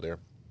 bet I'll go there,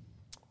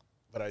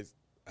 but I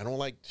don't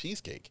like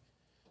cheesecake.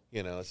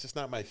 You know, it's just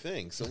not my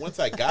thing. So once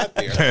I got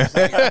there, I was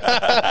like,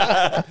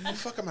 what the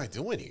fuck am I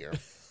doing here?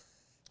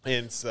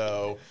 And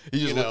so, You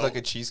just know, look like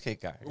a cheesecake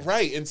guy.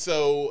 right. And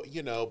so,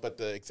 you know, but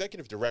the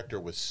executive director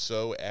was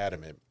so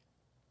adamant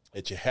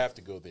that you have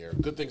to go there.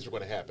 Good things are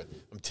going to happen.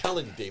 I'm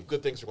telling you, Dave,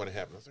 good things are going to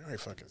happen. I was like, all right,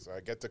 fuck it. So I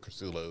get to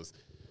Crasulo's,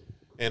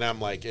 and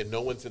I'm like, and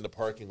no one's in the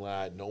parking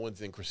lot. No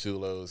one's in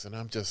Crasulo's. And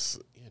I'm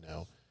just, you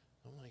know,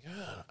 I'm like,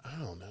 I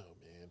don't know,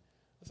 man.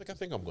 I was like, I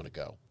think I'm going to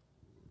go.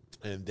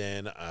 And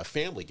then a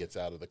family gets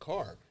out of the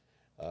car.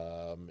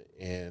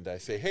 And I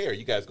say, hey, are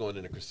you guys going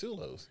into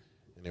Crasulo's?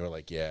 And they were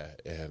like, yeah.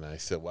 And I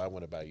said, well, I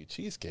want to buy you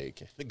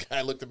cheesecake. And the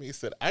guy looked at me and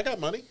said, I got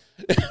money.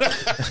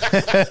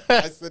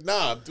 I said,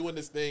 nah, I'm doing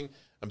this thing.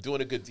 I'm doing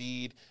a good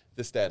deed,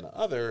 this, that, and the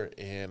other.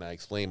 And I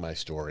explained my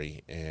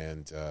story.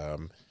 And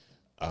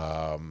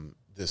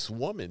this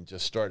woman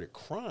just started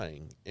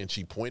crying. And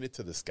she pointed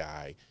to this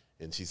guy.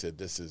 And she said,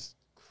 this is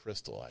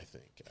Crystal, I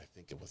think. I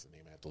think it was the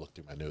name. I have to look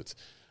through my notes.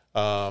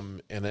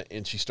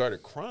 And she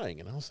started crying.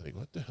 And I was like,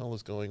 what the hell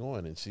is going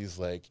on? And she's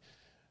like,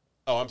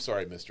 oh, I'm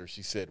sorry, mister.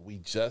 She said, we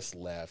just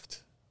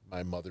left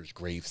my mother's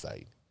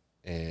gravesite.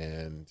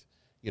 And,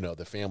 you know,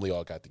 the family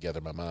all got together.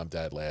 My mom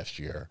died last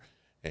year.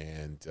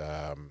 And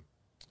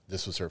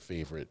this was her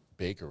favorite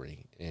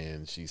bakery.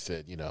 And she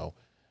said, you know,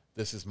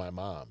 this is my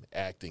mom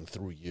acting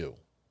through you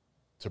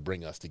to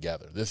bring us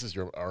together. This is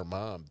our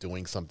mom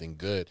doing something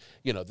good.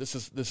 You know, this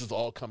is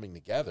all coming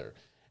together.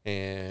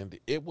 And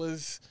it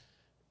was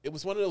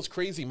one of those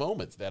crazy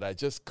moments that I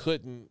just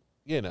couldn't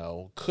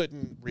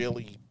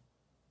really,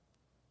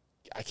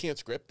 I can't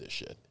script this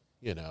shit,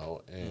 you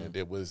know, and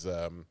it was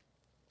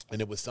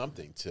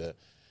something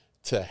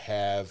to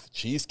have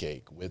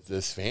cheesecake with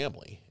this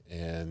family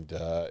and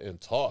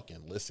talk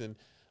and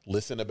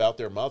listen about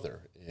their mother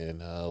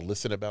and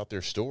listen about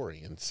their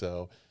story. And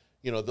so,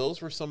 you know,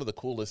 those were some of the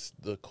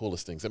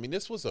coolest things. I mean,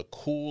 this was a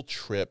cool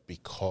trip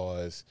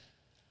because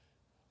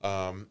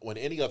when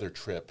any other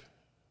trip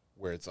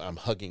where I'm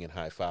hugging and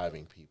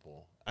high-fiving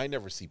people, I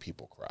never see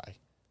people cry,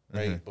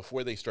 right? Mm-hmm.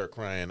 Before they start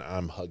crying,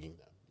 I'm hugging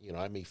them. You know,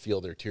 I may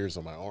feel their tears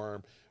on my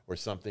arm or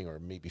something, or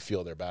maybe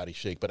feel their body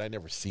shake, but I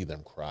never see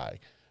them cry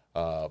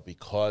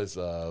because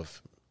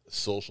of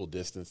social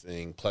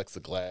distancing,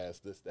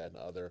 plexiglass, this, that, and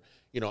the other.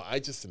 You know, I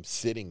just am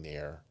sitting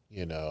there,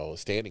 you know,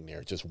 standing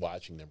there, just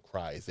watching them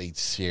cry as they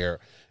share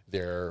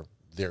their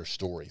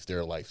stories,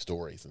 their life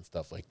stories and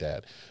stuff like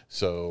that.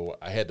 So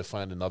I had to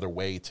find another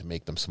way to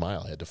make them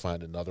smile. I had to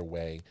find another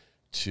way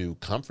to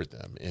comfort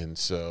them. And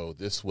so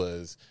this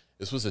was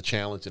a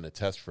challenge and a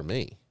test for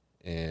me.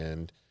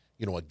 And,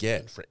 you know,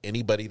 again, for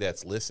anybody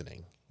that's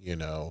listening, you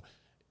know,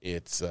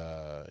 it's,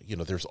 you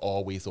know, there's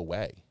always a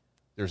way.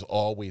 There's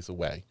always a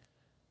way.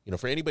 You know,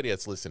 for anybody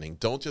that's listening,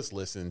 don't just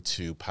listen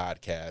to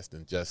podcasts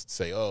and just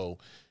say, oh,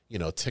 you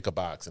know, tick a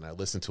box and I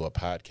listen to a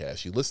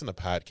podcast. You listen to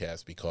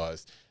podcasts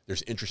because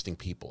there's interesting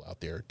people out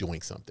there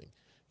doing something.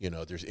 You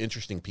know, there's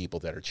interesting people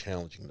that are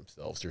challenging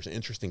themselves. There's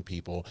interesting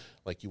people,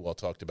 like you all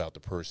talked about,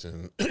 the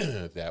person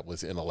that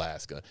was in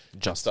Alaska,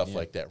 just stuff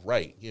like that.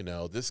 Right. You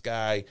know, this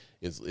guy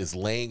is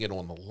laying it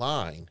on the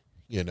line,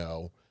 you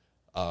know,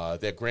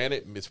 That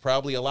granted, it's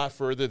probably a lot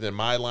further than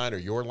my line or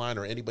your line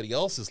or anybody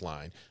else's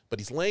line, but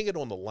he's laying it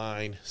on the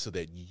line so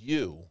that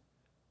you,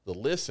 the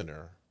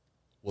listener,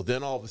 will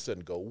then all of a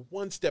sudden go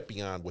one step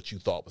beyond what you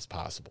thought was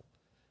possible.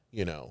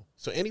 You know,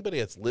 so anybody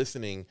that's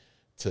listening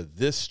to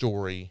this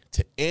story,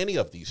 to any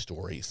of these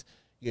stories,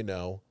 you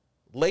know,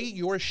 lay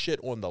your shit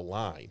on the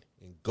line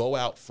and go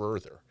out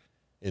further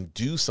and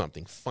do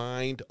something.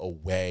 Find a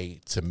way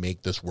to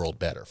make this world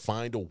better.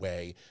 Find a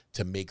way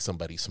to make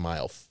somebody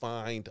smile.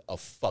 Find a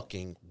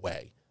fucking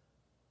way.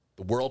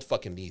 The world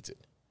fucking needs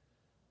it.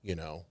 You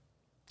know,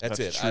 that's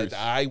it. truth.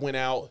 I went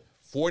out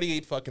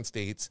 48 fucking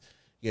states,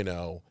 you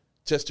know,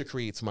 just to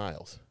create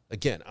smiles.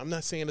 Again, I'm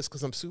not saying this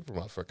because I'm super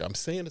motherfucker. I'm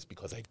saying this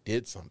because I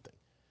did something.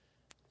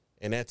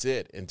 And that's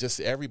it. And just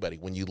everybody,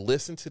 when you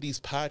listen to these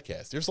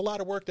podcasts, there's a lot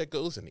of work that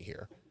goes into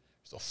here.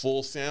 There's a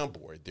full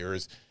soundboard.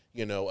 There's,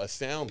 you know, a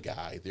sound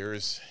guy.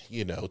 There's,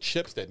 you know,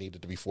 chips that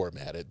needed to be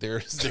formatted.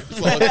 There's a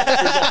whole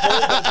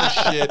bunch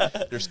of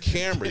shit. There's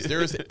cameras.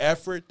 There's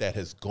effort that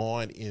has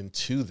gone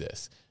into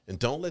this. And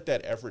don't let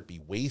that effort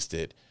be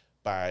wasted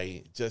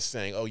by just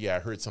saying, oh, yeah, I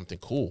heard something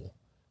cool.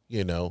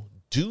 You know,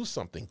 do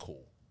something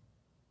cool.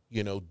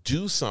 You know,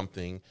 do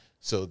something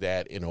so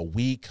that in a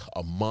week,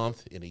 a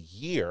month, in a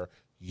year,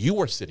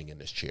 you are sitting in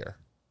this chair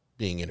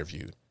being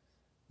interviewed.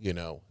 You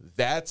know,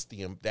 that's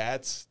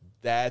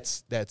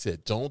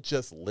it. Don't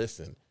just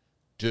listen.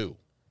 Do.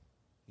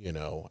 You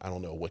know, I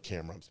don't know what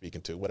camera I'm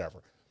speaking to,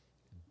 whatever.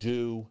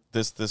 Do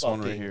This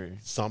one right here.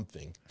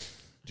 something.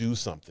 Do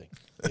something.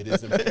 It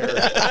is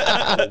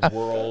imperative. The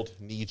world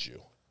needs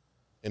you.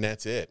 And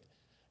that's it.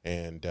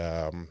 And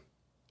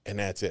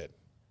that's it.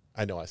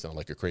 I know I sound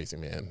like a crazy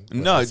man.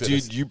 No,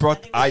 dude, you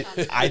brought. I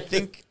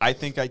think I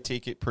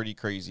take it pretty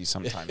crazy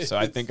sometimes. So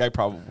I think I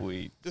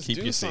probably just keep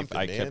do you safe. something,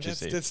 I man. kept you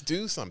safe. Just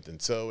do something.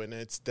 So, and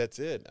that's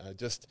it. I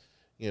just,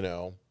 you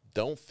know,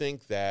 don't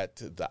think that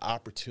the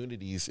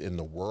opportunities in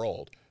the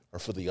world are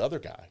for the other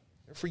guy.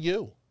 They're for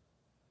you.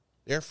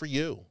 They're for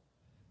you.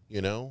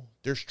 You know,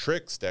 there's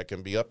tricks that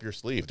can be up your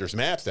sleeve. There's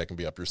maps that can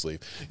be up your sleeve.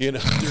 You know,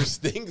 there's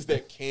things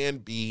that can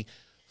be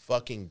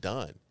fucking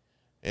done.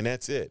 And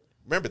that's it.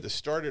 Remember, this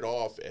started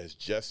off as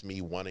just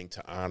me wanting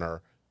to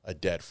honor a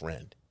dead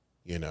friend,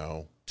 you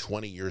know,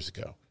 20 years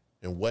ago.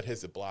 And what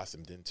has it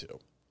blossomed into?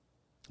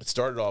 It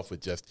started off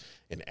with just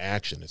an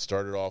action. It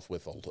started off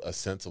with a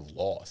sense of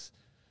loss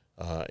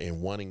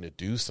and wanting to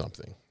do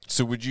something.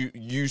 So would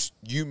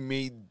you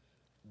made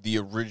the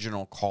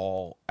original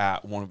call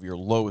at one of your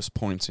lowest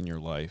points in your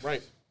life,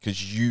 Right.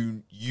 Because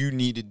you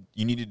needed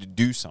to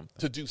do something.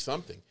 To do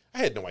something. I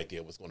had no idea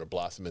it was going to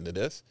blossom into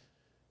this.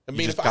 I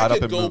mean, just if got I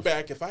up could and moved.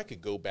 if I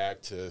could go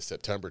back to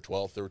September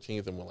 12th,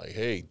 13th, and we're like,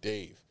 hey,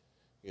 Dave,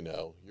 you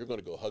know, you're going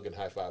to go hug and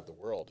high five the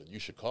world, and you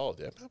should call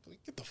Dave. I'd be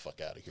like, get the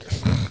fuck out of here.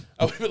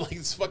 I would have been like,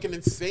 it's fucking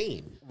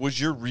insane. Was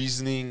your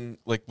reasoning,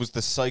 like, was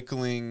the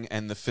cycling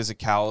and the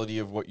physicality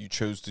of what you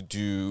chose to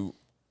do,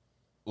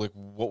 like,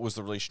 what was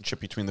the relationship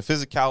between the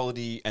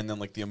physicality and then,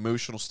 like, the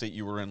emotional state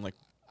you were in? Like,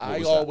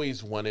 I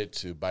always wanted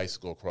to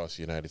bicycle across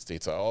the United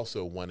States. I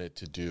also wanted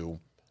to do,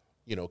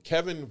 you know,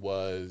 Kevin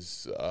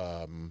was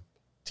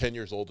 10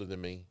 years older than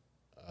me.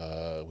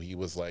 He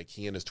was like,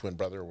 he and his twin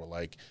brother were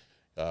like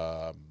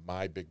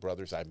my big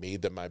brothers. I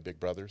made them my big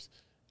brothers.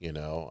 I'm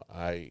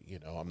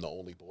the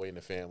only boy in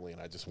the family,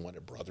 and I just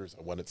wanted brothers.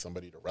 I wanted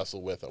somebody to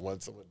wrestle with. I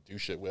wanted someone to do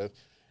shit with.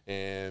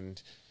 And,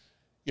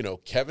 you know,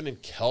 Kevin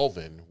and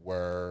Kelvin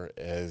were,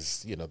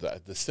 as, you know,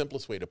 the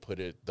simplest way to put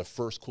it, the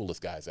first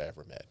coolest guys I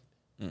ever met.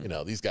 You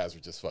know, these guys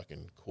were just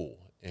fucking cool.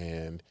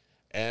 And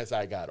as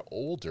I got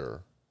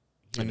older,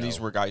 these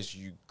were guys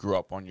you grew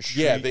up on your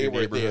street. yeah, your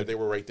neighborhood? they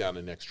were right down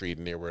the next street,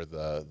 and they were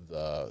the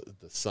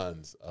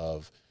sons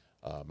of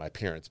my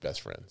parents'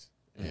 best friends.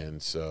 And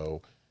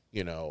so,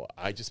 you know,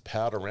 I just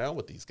palled around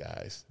with these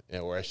guys,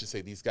 or I should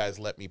say, these guys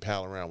let me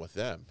pal around with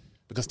them,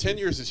 because 10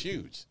 years is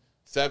huge.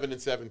 7 and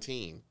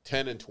 17,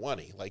 10 and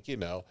 20, like, you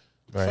know.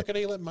 Right. Fucking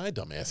ain't letting my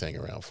dumb ass hang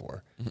around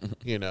for,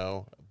 you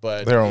know.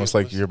 But They're almost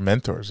like your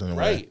mentors in a way.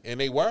 right, and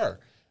they were.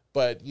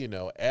 But, you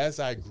know, as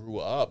I grew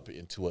up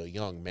into a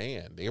young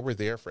man, they were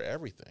there for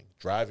everything.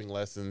 Driving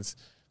lessons,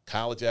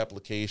 college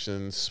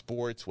applications,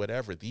 sports,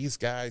 whatever. These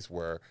guys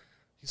were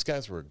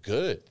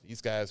good.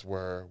 These guys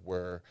were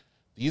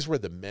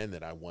the men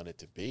that I wanted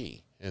to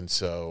be. And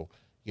so,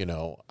 you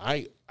know,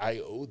 I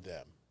owed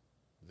them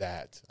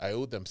that. I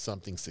owed them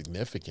something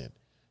significant,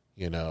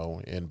 you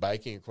know, and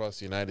biking across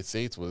the United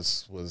States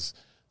was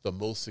the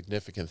most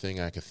significant thing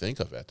I could think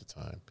of at the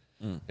time.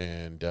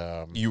 And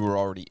You were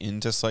already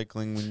into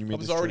cycling when you made I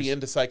was this already choice?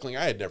 into cycling.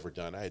 I had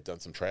done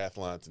some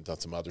triathlons and done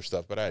some other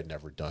stuff, but I had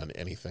never done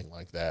anything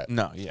like that.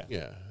 No, yeah.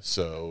 Yeah.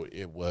 So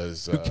it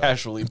was Who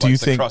casually Do you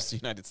bikes think- across the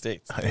United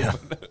States? Yeah.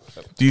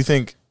 Do you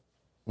think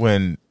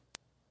when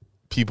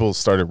people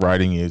started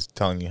writing you,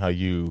 telling you how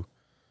you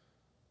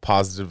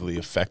positively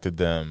affected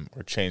them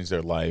or changed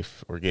their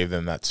life or gave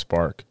them that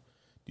spark,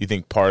 do you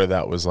think part of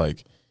that was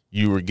like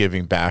you were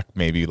giving back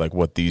maybe like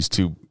what these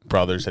two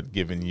brothers had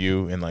given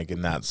you, and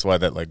that's why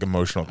that like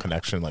emotional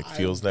connection like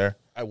feels there?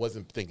 I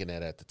wasn't thinking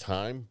that at the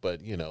time,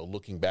 but,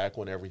 looking back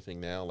on everything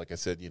now, like I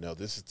said,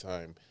 this is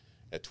time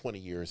at 20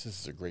 years, this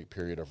is a great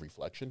period of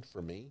reflection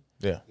for me.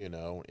 Yeah.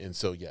 And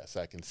so, yes,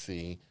 I can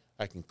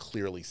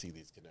clearly see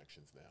these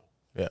connections now.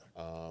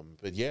 Yeah.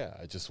 But yeah,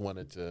 I just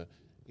wanted to,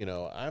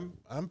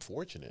 I'm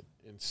fortunate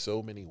in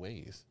so many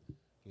ways.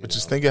 But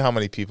just think of how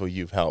many people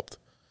you've helped,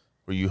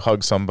 where you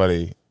hug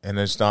somebody and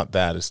it's not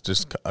that, it's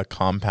just a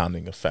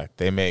compounding effect.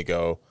 They may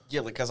go,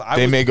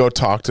 may go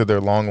talk to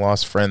their long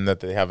lost friend that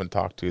they haven't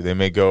talked to. They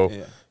may go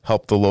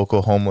help the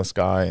local homeless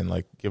guy and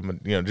like give him,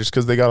 just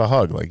because they got a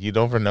hug. Like you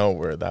don't ever know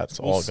where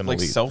that's all going to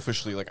lead.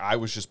 Selfishly, like I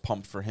was just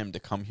pumped for him to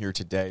come here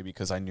today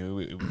because I knew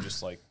it would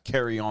just like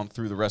carry on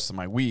through the rest of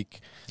my week.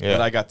 Yeah.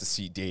 But I got to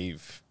see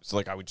Dave, so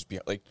like I would just be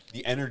like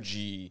the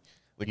energy.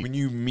 Like when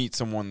you meet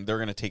someone, they're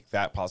going to take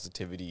that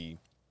positivity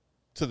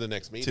to the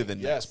next meeting, to the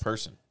next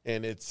person,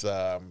 and it's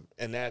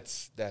and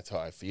that's how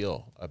I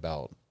feel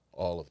about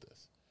all of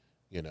this.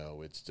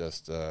 It's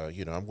just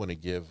I'm going to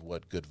give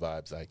what good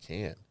vibes I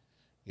can.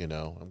 I'm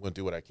going to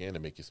do what I can to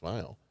make you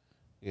smile.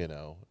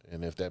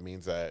 And if that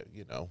means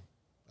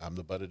I'm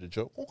the butt of the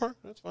joke, okay,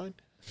 that's fine.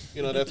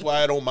 That's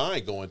why I don't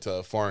mind going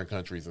to foreign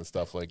countries and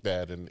stuff like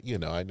that. And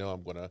I know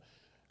I'm going to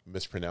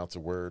mispronounce a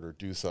word or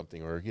do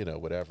something or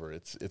whatever.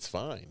 It's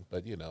fine,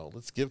 but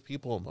let's give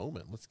people a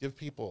moment. Let's give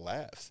people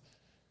laughs.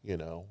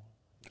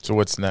 So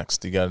what's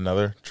next? You got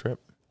another trip?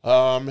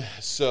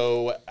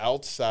 So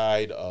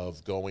outside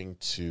of going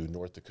to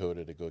North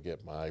Dakota to go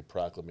get my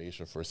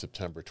proclamation for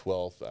September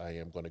 12th, I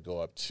am going to go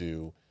up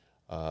to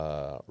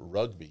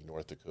Rugby,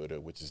 North Dakota,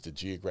 which is the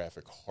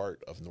geographic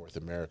heart of North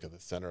America, the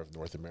center of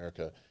North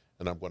America,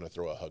 and I'm going to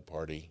throw a hug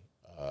party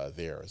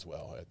there as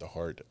well at the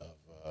heart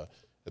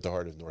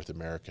of North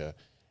America.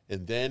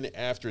 And then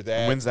after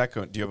that, when's that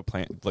going? Do you have a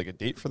plan, like a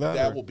date for that?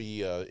 That will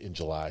be in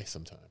July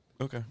sometime.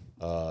 Okay.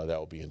 That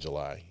will be in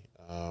July.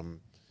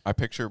 I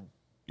picture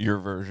your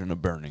version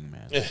of Burning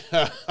Man.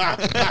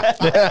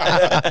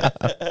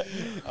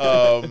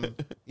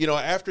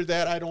 After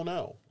that, I don't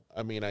know.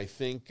 I mean, I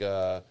think,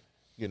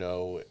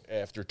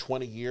 after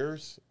 20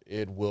 years,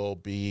 it will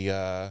be,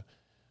 I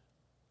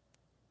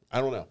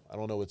don't know. I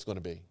don't know what it's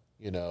going to be.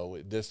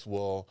 This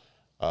will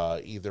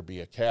either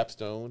be a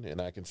capstone and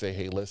I can say,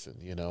 hey, listen,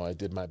 I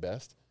did my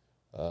best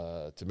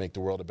to make the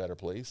world a better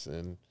place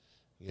and,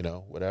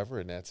 whatever,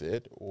 and that's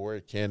it. Or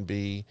it can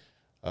be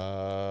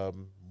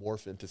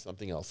morph into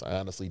something else. I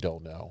honestly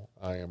don't know.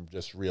 I am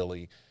just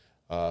really,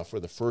 for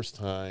the first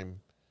time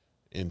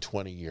in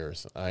 20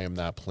 years, I am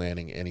not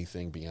planning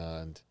anything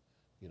beyond,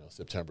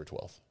 September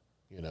 12th,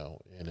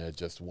 and I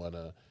just want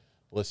to,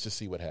 let's just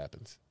see what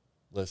happens.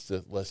 Let's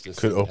just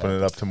could open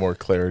it up to more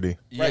clarity.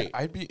 Yeah, right.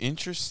 I'd be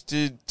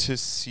interested to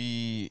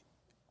see,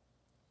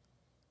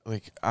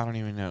 like, I don't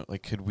even know,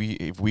 like,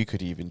 if we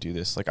could even do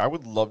this, like, I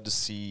would love to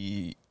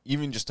see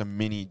even just a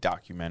mini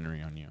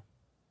documentary on you.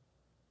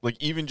 Like,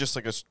 even just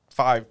like a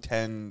 5,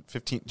 10,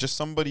 15, just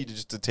somebody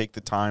to take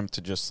the time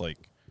to just,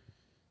 like,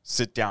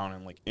 sit down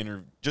and, like,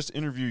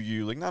 interview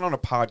you. Like, not on a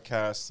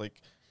podcast,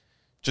 like,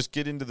 just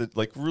get into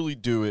like, really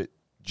do it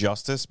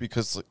justice,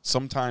 because like,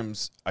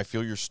 sometimes I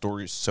feel your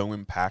story is so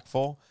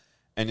impactful,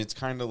 and it's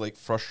kind of, like,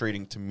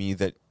 frustrating to me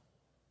that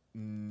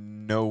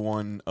no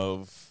one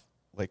of,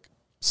 like,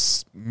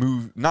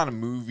 not a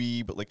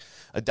movie, but like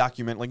a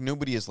document, like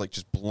nobody has like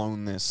just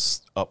blown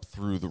this up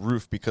through the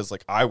roof, because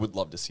like I would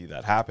love to see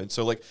that happen.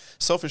 So like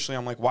selfishly,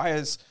 I'm like, why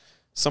has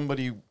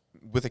somebody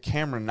with a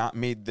camera not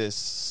made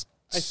this?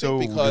 I think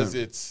because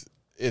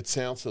it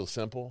sounds so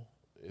simple.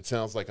 It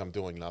sounds like I'm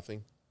doing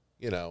nothing.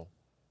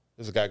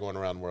 There's a guy going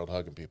around the world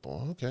hugging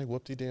people. Okay,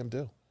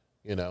 whoop-de-damn-do.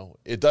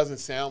 It doesn't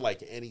sound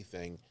like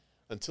anything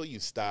until you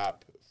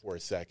stop for a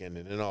second,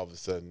 and then all of a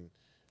sudden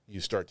you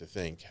start to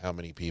think how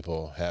many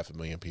people,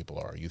 500,000 people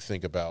are. You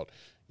think about,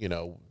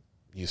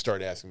 you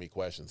start asking me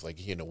questions like,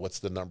 what's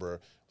the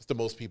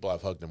most people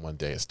I've hugged in one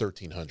day? It's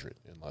 1,300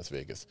 in Las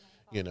Vegas.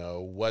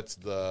 What's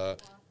the...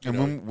 And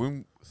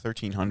when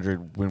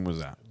 1,300, when was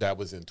that? That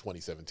was in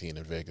 2017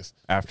 in Vegas.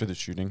 After the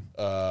shooting?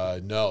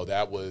 No,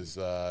 that was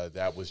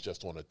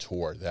just on a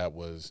tour. That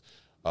was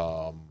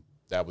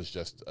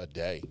just a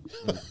day.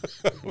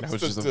 That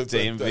was just a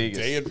day in Vegas.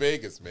 A day in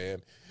Vegas,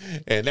 man.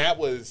 And that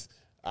was...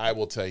 I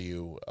will tell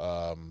you,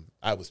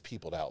 I was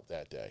peopled out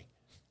that day.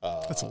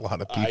 That's a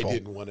lot of people. I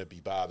didn't want to be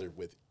bothered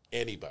with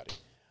anybody.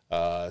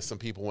 Some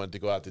people wanted to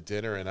go out to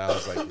dinner, and I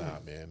was like, nah,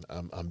 man,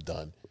 I'm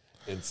done.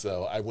 And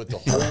so I went to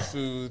Whole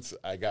Foods.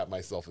 I got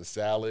myself a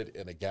salad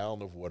and a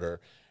gallon of water,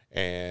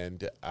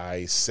 and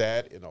I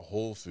sat in a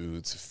Whole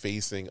Foods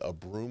facing a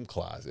broom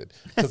closet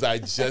because I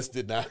just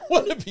did not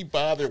want to be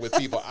bothered with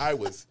people. I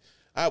was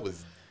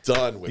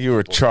done with. You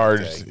were people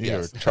charged. that day. You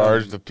were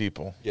charged of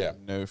people. Yeah.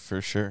 No,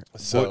 for sure.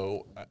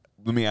 So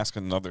let me ask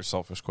another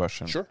selfish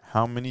question. Sure.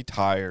 How many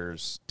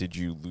tires did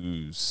you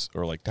lose,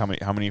 or like how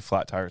many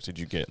flat tires did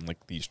you get in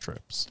like these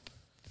trips?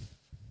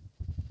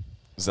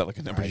 Is that like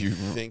a number I you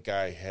think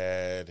I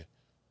had?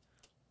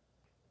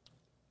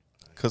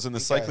 Because in the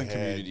cycling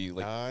community,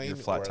 like 9 your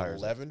flat or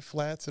tires, 11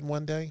 flats in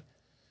one day.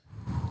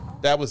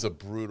 That was a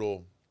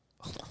brutal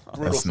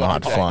That's fucking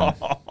not day. fun.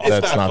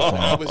 That's not fun.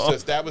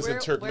 That was in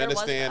Where was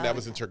Turkmenistan. that? That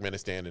was in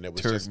Turkmenistan, and it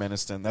was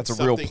Turkmenistan. That's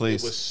a real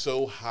place. It was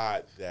so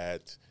hot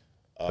that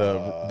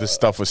The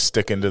stuff was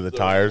sticking to the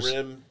tires.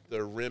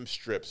 The rim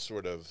strips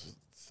sort of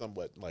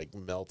somewhat like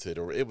melted,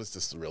 or it was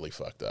just really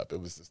fucked up. It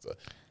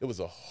was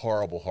a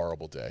horrible,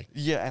 horrible day.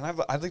 Yeah,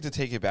 and I'd like to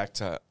take it back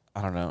to,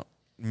 I don't know,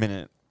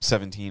 minute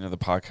 17 of the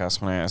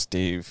podcast when I asked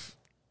Dave,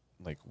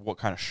 like, what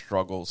kind of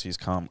struggles he's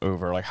come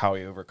over, like how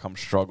he overcomes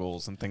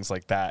struggles and things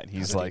like that. And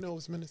he's How did like, you know it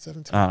was minute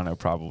 17? I don't know,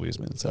 probably his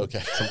minute 17.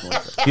 Okay. Something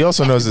like that. He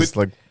also knows it's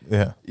like,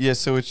 yeah. Yeah,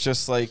 so it's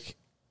just like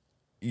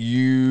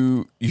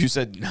you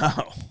said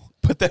no.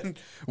 But then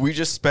we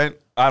just spent,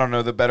 I don't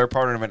know, the better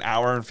part of an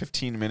hour and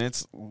 15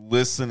 minutes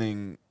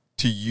listening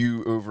to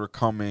you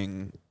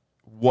overcoming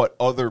what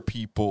other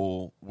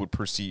people would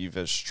perceive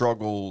as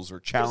struggles or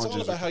challenges. It's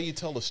all about how you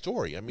tell the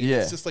story. I mean, Yeah.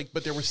 it's just like,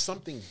 but there was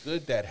something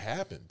good that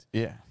happened.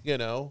 Yeah. You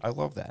know, I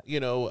love that. you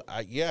know,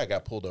 I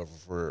got pulled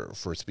over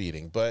for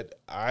speeding, but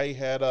I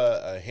had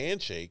a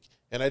handshake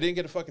and I didn't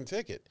get a fucking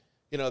ticket.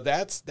 You know,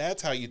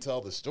 that's how you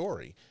tell the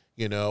story.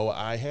 You know,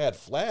 I had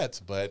flats,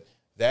 but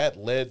that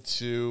led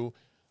to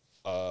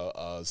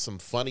some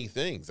funny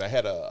things. I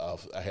had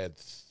I had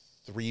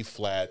 3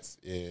 flats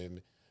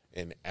in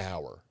an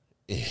hour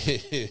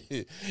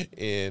in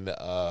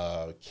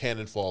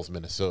Cannon Falls,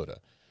 Minnesota.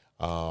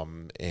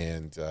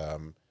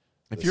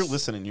 If you're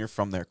listening, you're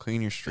from there.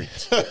 Clean your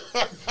streets.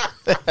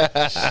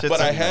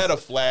 But I had a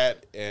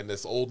flat, and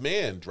this old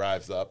man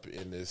drives up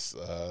in this,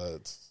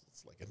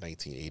 it's like a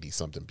 1980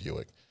 something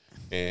Buick.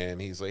 And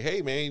he's like,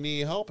 hey, man, you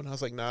need help? And I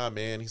was like, nah,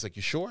 man. He's like,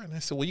 you sure? And I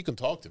said, well, you can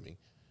talk to me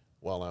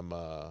while I'm,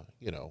 while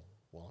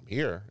I'm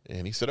here.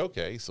 And he said,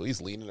 okay. So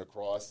he's leaning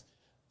across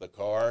the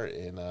car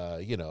and,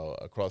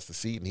 across the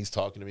seat, and he's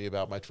talking to me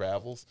about my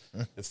travels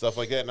and stuff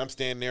like that. And I'm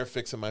standing there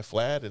fixing my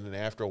flat. And then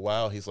after a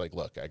while, he's like,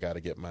 look, I got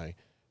to get my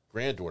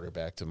granddaughter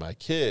back to my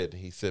kid.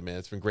 He said, man,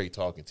 it's been great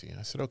talking to you.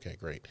 I said, okay,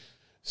 great.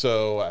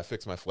 So I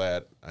fix my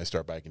flat. I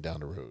start biking down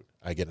the road.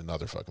 I get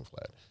another fucking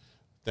flat.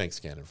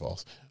 Thanks, Cannon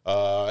Falls.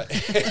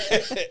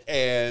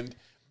 And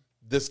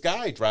this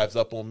guy drives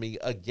up on me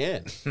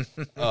again.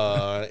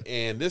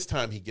 And this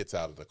time he gets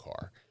out of the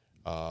car.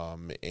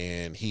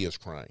 And he is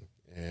crying.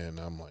 And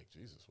I'm like,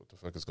 Jesus, what the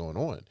fuck is going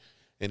on?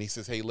 And he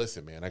says, hey,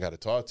 listen, man, I got to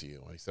talk to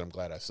you. And he said, I'm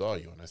glad I saw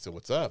you. And I said,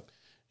 what's up?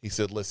 He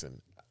said,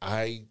 listen,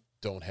 I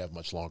don't have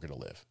much longer to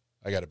live.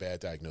 I got a bad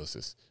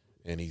diagnosis.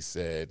 And he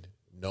said,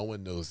 no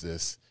one knows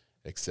this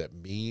except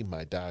me,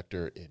 my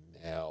doctor, and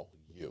now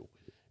you.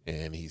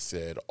 And he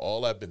said,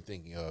 all I've been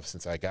thinking of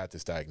since I got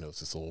this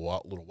diagnosis a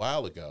little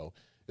while ago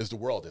is the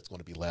world that's going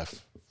to be left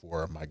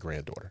for my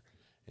granddaughter.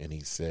 And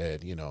he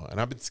said,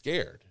 and I've been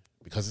scared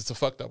because it's a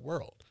fucked up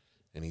world.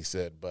 And he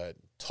said, but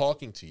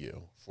talking to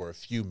you for a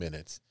few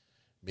minutes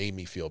made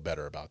me feel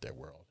better about that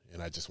world.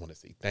 And I just want to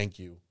say thank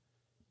you.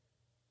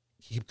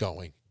 Keep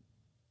going.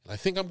 And I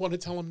think I'm going to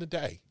tell him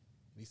today.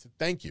 And he said,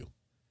 thank you.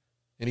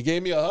 And he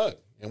gave me a hug.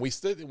 And we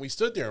stood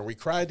there and we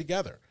cried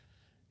together.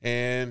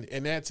 And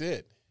that's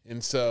it.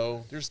 And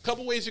so there's a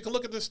couple ways you can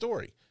look at this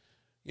story.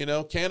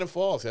 Cannon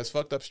Falls has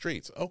fucked up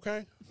streets.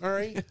 Okay. All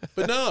right.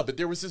 But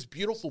there was this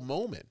beautiful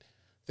moment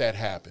that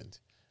happened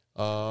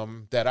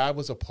that I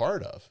was a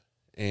part of.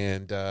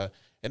 And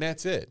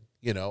that's it.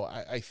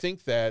 I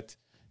think that,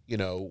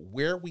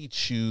 where we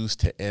choose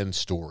to end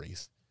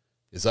stories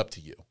is up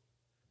to you.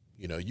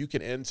 You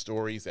can end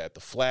stories at the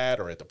flat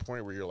or at the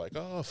point where you're like,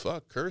 oh,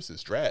 fuck,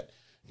 curses, drat,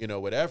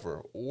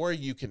 whatever. Or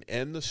you can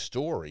end the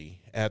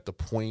story at the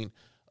point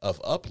of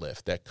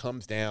uplift that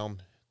comes down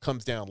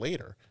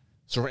later.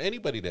 So for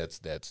anybody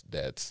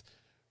that's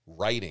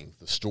writing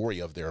the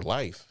story of their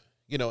life,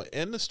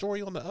 end the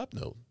story on the up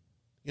note.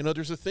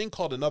 There's a thing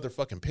called another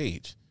fucking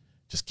page.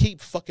 Just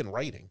keep fucking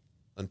writing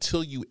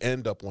until you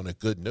end up on a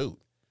good note.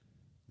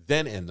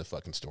 Then end the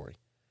fucking story.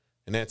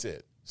 And that's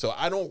it. So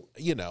I don't,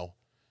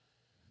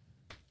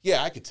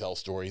 I could tell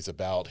stories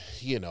about,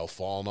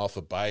 falling off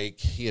a bike,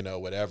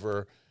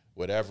 whatever,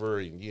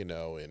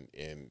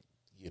 and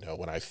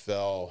when I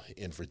fell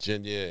in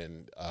Virginia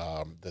and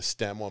the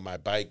stem on my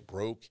bike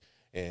broke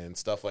and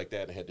stuff like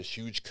that, and I had this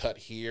huge cut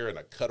here and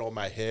a cut on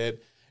my head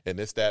and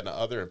this, that, and the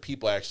other, and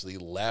people actually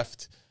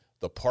left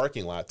the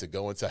parking lot to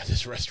go inside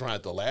this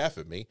restaurant to laugh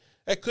at me.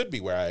 That could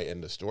be where I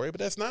end the story, but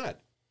that's not.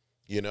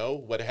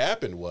 What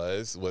happened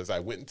was I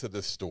went into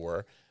this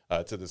store,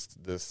 to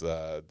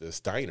this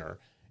diner,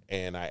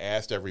 and I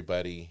asked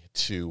everybody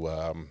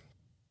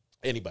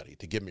anybody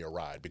to give me a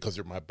ride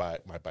because my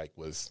bike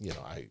was,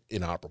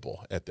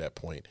 inoperable at that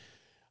point.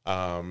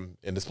 And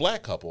this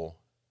black couple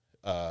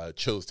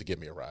chose to give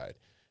me a ride.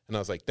 And I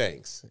was like,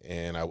 thanks.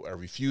 And I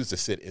refused to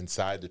sit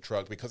inside the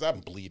truck because I'm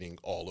bleeding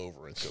all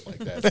over and shit like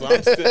that. So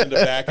I'm sitting in the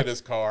back of this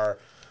car,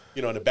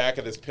 in the back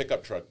of this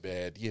pickup truck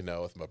bed,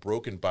 with my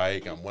broken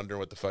bike. I'm wondering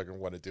what the fuck I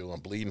want to do. I'm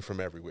bleeding from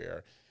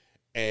everywhere.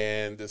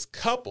 And this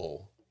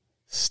couple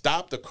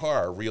stopped the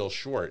car real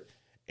short.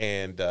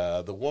 And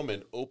the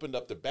woman opened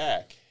up the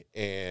back,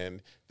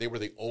 and they were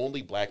the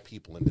only black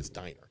people in this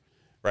diner,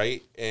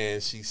 right?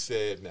 And she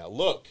said, now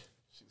look,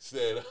 she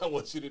said, I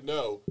want you to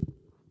know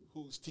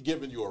who to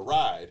giving you a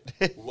ride.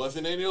 It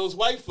wasn't any of those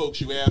white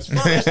folks you asked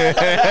first.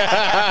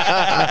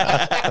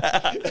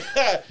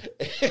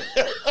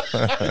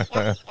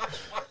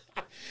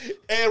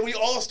 And we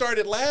all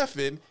started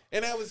laughing,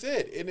 and that was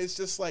it. And it's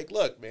just like,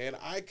 look, man,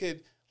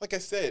 like I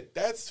said,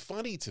 that's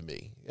funny to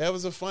me. That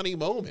was a funny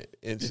moment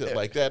and shit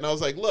like that. And I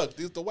was like, look,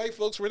 the white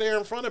folks were there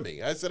in front of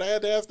me. I said, I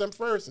had to ask them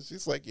first. And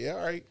she's like, yeah,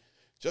 all right,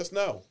 just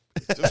know.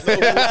 Just know.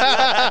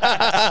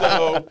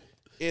 So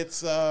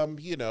it's,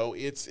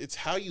 it's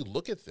how you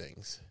look at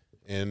things.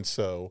 And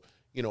so,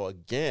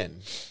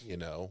 again,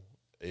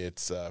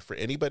 it's for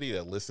anybody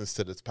that listens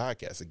to this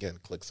podcast, again,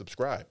 click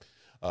subscribe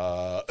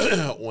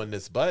on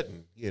this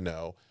button.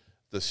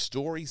 The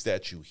stories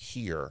that you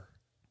hear,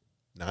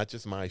 not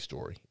just my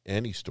story,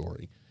 any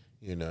story,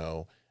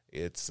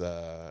 it's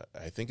I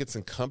think it's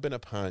incumbent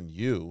upon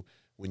you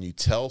when you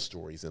tell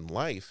stories in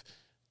life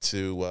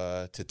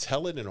to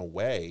tell it in a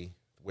way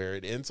where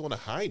it ends on a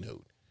high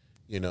note,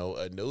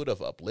 a note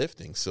of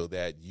uplifting, so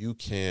that you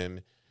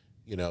can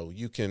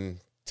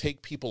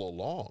take people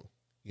along,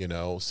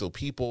 so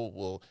people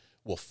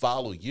will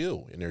follow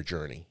you in their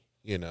journey,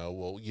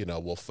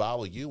 will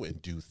follow you and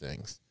do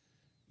things.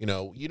 You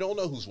don't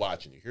know who's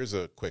watching you. Here's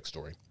a quick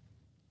story.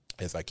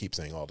 As I keep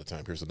saying all the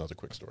time, here's another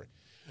quick story.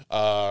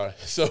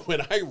 So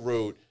when I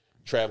wrote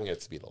Traveling at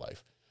the Speed of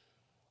Life,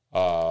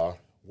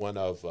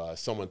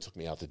 someone took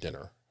me out to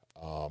dinner,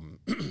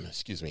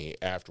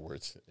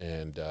 afterwards.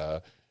 And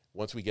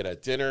once we get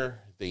at dinner,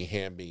 they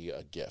hand me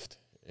a gift.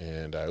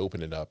 And I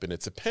open it up, and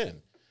it's a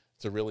pen.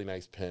 It's a really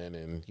nice pen,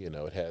 and,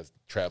 it has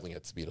Traveling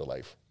at the Speed of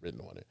Life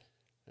written on it.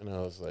 And I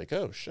was like,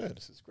 oh, shit,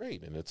 this is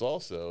great. And it's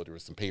also, there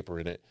was some paper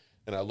in it,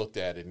 and I looked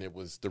at it, and it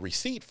was the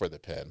receipt for the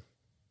pen.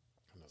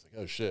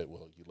 Oh shit,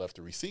 well, you left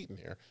a receipt in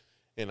there.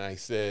 And they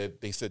said,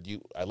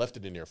 I left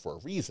it in there for a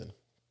reason.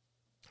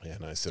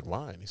 And I said,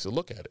 why? And he said,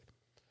 look at it.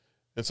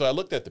 And so I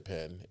looked at the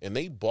pen, and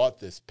they bought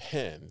this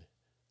pen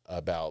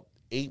about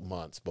 8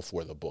 months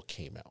before the book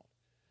came out.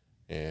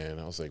 And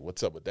I was like,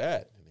 what's up with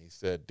that? And he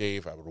said,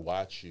 Dave, I would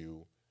watch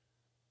you,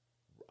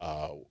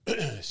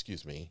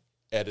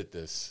 edit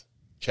this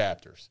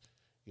chapters,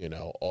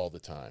 all the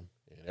time.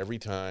 And every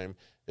time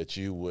that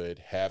you would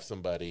have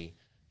somebody,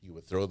 you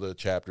would throw the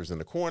chapters in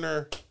the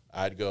corner,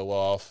 I'd go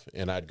off,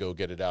 and I'd go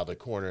get it out of the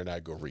corner, and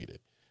I'd go read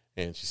it.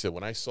 And she said,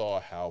 when I saw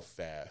how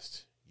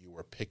fast you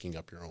were picking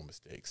up your own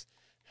mistakes,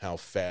 how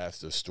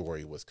fast the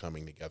story was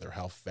coming together,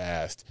 how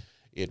fast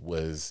it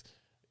was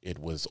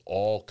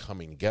all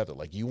coming together.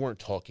 Like, you weren't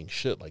talking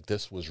shit. Like,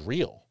 this was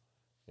real.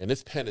 And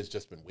this pen has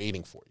just been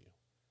waiting for you.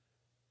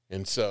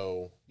 And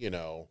so, and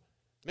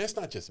that's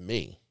not just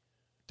me.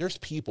 There's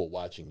people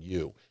watching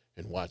you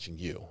and watching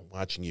you and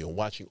watching you and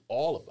watching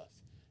all of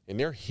us. And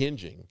they're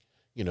hinging,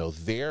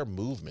 their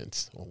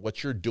movements on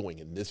what you're doing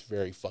in this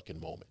very fucking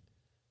moment.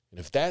 And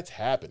if that's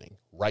happening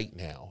right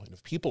now, and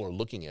if people are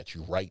looking at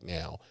you right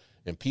now,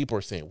 and people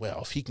are saying,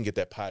 well, if he can get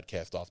that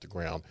podcast off the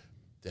ground,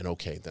 then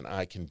okay, then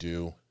I can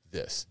do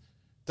this.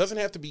 Doesn't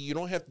have to be,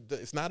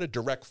 it's not a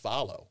direct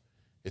follow.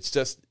 It's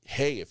just,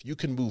 hey, if you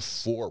can move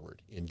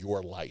forward in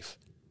your life,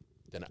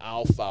 then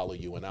I'll follow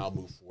you and I'll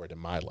move forward in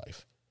my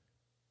life.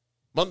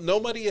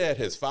 Nobody that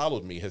has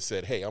followed me has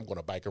said, hey, I'm going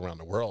to bike around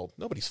the world.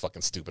 Nobody's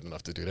fucking stupid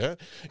enough to do that.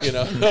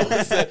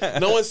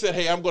 No one said,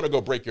 hey, I'm going to go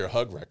break your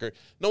hug record.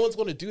 No one's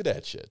going to do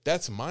that shit.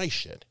 That's my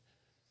shit.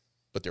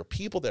 But there are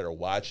people that are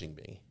watching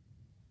me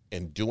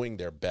and doing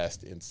their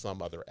best in some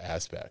other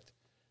aspect.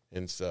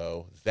 And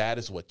so that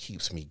is what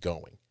keeps me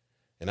going.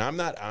 And I'm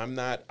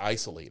not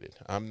isolated.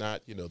 I'm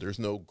not, there's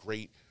no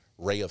great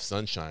ray of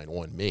sunshine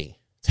on me.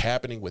 It's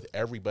happening with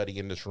everybody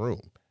in this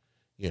room,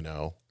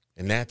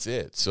 and that's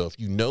it. So if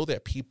you know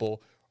that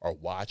people are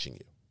watching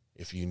you,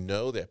 if you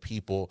know that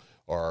people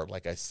are,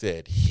 like I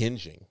said,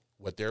 hinging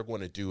what they're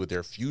going to do with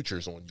their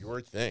futures on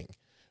your thing,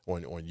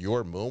 on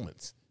your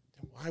moments,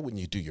 then why wouldn't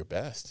you do your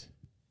best?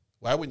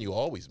 Why wouldn't you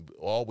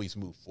always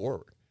move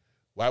forward?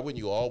 Why wouldn't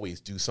you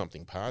always do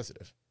something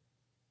positive?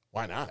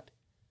 Why not?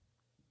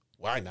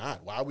 Why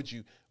not? Why would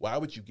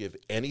you give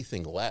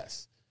anything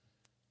less?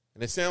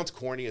 And it sounds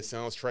corny. It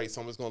sounds trite.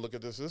 Someone's going to look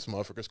at this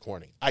motherfucker's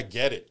corny. I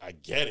get it.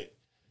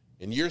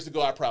 And years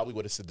ago, I probably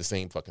would have said the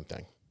same fucking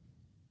thing.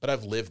 But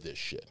I've lived this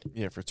shit.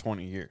 Yeah, for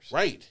 20 years.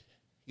 Right.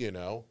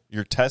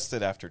 You're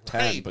tested after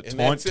 10, right. but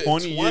And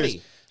 20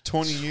 years.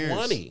 20 years.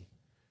 20.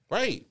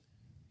 Right.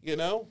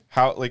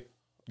 How, like,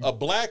 a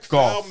black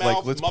golf,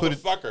 foul-mouthed let's put it-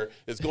 motherfucker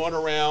is going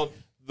around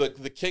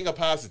the king of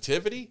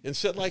positivity and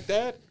shit like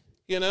that.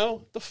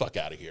 The fuck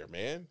out of here,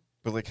 man.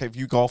 But, like, have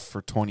you golfed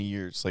for 20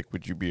 years? Like,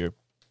 would you be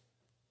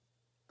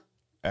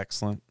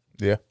excellent?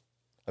 Yeah.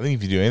 I think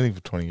if you do anything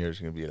for 20 years,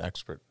 you're going to be an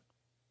expert.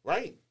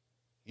 Right.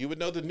 You would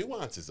know the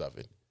nuances of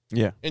it.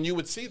 Yeah. And you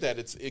would see that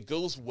it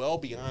goes well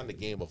beyond the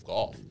game of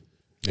golf.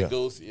 Yeah.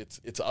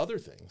 It's other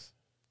things,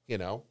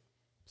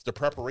 It's the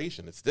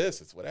preparation. It's this.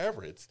 It's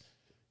whatever. It's,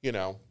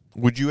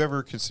 Would you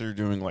ever consider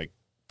doing, like,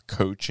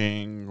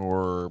 coaching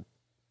or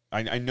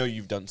I know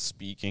you've done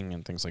speaking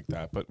and things like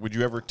that, but would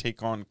you ever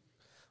take on,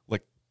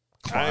 like,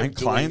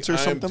 clients or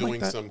something like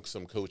that? I'm doing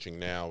some coaching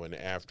now, and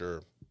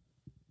after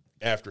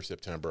after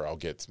September, I'll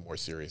get more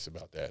serious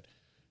about that.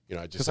 You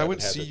know, I just Because I would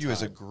haven't see had the you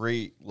as a time.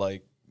 great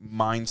like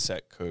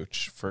mindset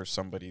coach for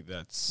somebody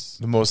that's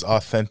The most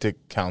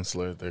authentic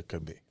counselor there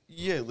could be.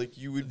 like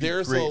you would be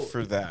There's great a-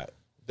 for that.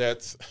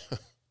 That's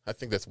I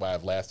think that's why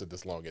I've lasted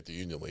this long at the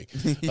Union League,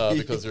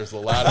 because there's a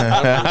lot of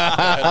members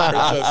that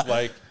are just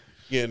like,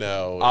 you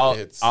know,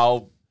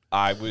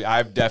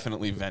 I've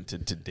definitely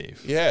vented to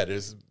Dave. yeah,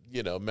 there's,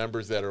 you know,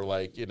 members that are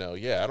like, you know,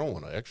 yeah, I don't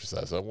want to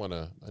exercise. I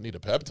need a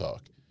pep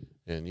talk,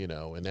 and, you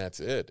know, and that's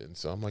it. And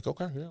so I'm like,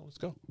 okay, yeah, let's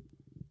go.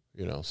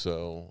 You know,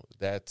 so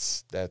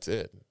that's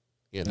it.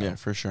 You know, Yeah,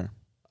 for sure.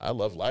 I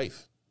love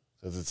life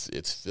because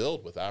it's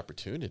filled with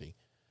opportunity.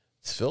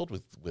 It's filled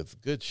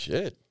with good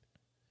shit,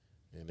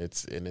 and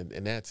that's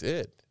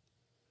it.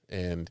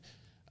 And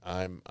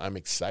I'm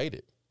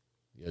excited,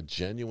 you know,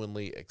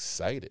 genuinely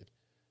excited.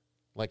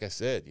 Like I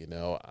said, you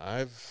know,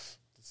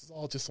 this is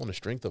all just on the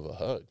strength of a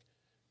hug.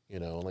 You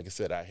know, like I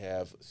said, I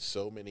have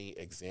so many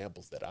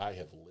examples that I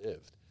have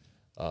lived,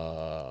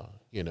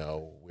 you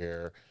know,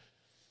 where,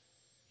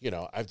 you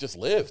know, I've just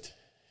lived.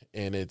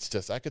 And it's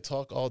just, I could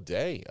talk all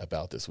day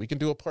about this. We can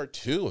do a part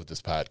 2 of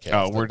this podcast.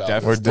 Oh, we're about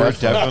definitely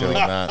this. doing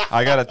that.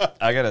 I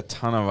got a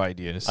ton of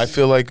ideas. I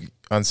feel like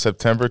on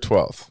September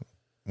 12th,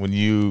 when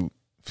you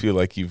feel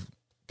like you've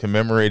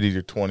commemorated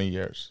your 20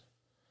 years,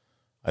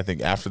 I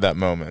think after that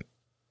moment,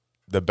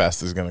 the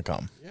best is going to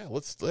come. Yeah,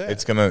 let's. You're going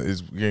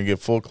to get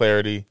full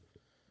clarity.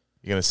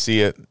 You're going to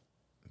see it.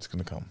 It's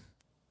going to come.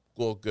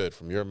 Well, good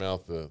from your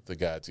mouth to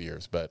God's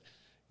ears. But,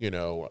 you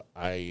know,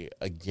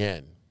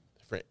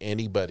 for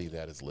anybody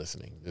that is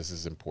listening, this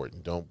is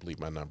important. Don't bleep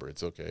my number.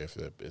 It's okay if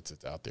it's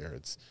out there.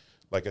 It's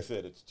like I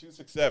said, it's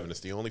 267. It's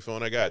the only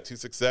phone I got.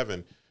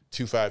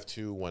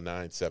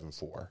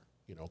 267-252-1974.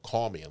 You know,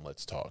 call me and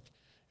let's talk.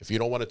 If you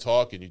don't want to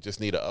talk and you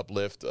just need an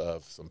uplift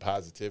of some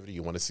positivity,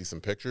 you want to see some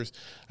pictures,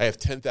 I have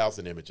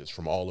 10,000 images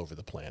from all over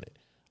the planet.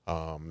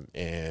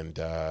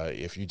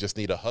 If you just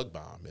need a hug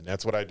bomb, and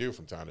that's what I do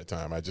from time to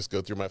time, I just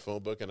go through my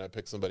phone book and I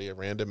pick somebody at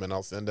random and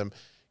I'll send them,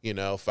 you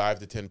know, 5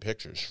 to 10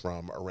 pictures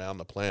from around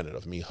the planet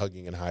of me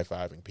hugging and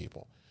high-fiving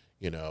people.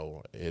 You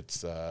know,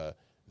 it's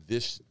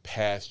this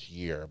past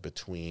year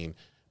between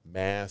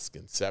mask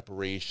and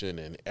separation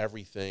and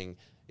everything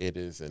it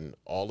is, and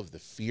all of the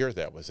fear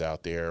that was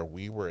out there,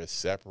 we were as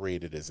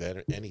separated as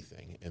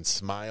anything. And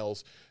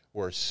smiles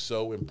were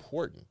so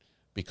important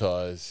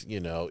because,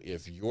 you know,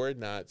 if you're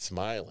not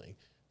smiling,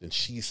 then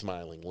she's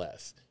smiling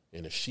less.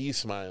 And if she's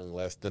smiling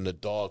less, then the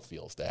dog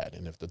feels that.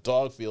 And if the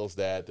dog feels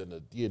that,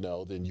 then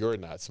then you're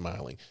not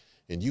smiling.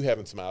 And you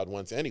haven't smiled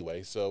once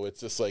anyway, so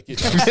it's just like, you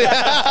know,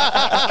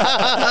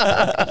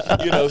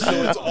 you know,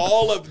 so it's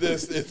all of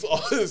this, it's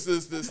all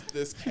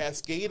this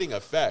cascading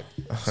effect.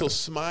 So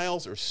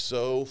smiles are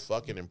so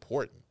fucking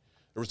important.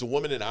 There was a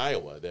woman in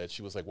Iowa that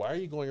she was like, why are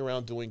you going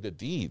around doing good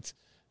deeds?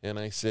 And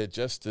I said,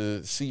 just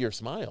to see your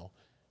smile.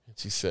 And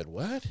she said,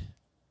 what?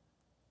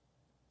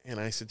 And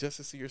I said, just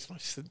to see your smile.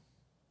 She said,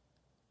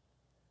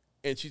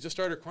 and she just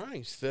started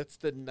crying. She said, that's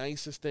the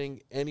nicest thing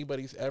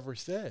anybody's ever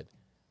said.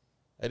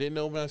 I didn't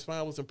know my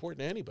smile was important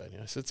to anybody.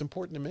 I said, it's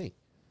important to me.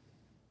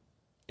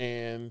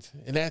 And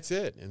that's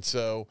it. And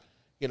so,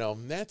 you know,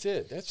 that's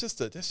it. That's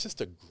just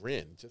a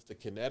grin, just the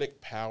kinetic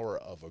power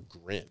of a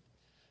grin.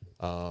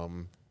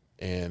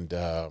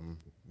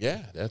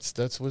 Yeah,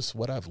 that's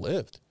what I've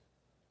lived.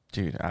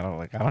 Dude, I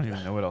don't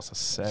even know what else to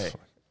say.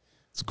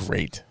 It's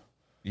great.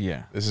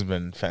 Yeah. This has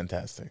been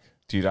fantastic.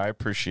 Dude, I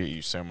appreciate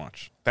you so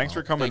much. Thanks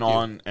for coming thank you.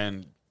 on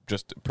and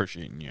just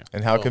appreciating you.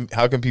 And how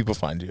can people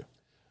find you?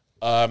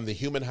 The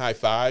Human High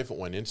Five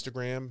on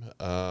Instagram,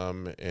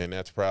 and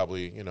that's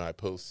probably, you know, I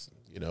post,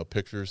 you know,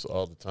 pictures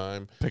all the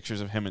time.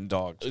 Pictures of him and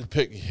dogs.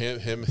 Pick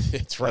him.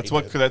 It's right.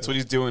 That's what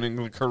he's doing in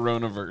the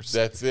coronavirus.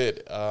 That's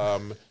it.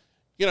 You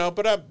know,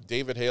 but I'm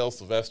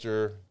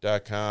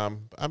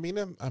DavidHaleSylvester.com. I mean,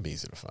 I'm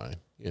easy to find,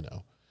 you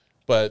know.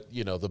 But,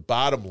 you know, the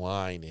bottom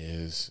line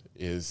is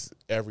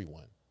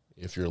everyone,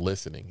 if you're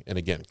listening, and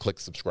again, click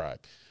subscribe,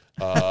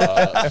 you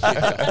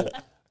know,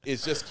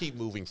 is just keep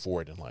moving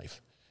forward in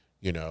life.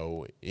 You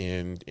know,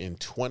 in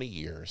 20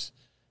 years,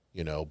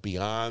 you know,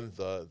 beyond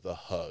the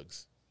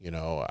hugs, you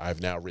know,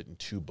 I've now written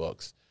 2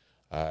 books.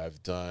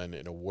 I've done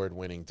an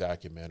award-winning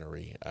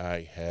documentary.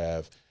 I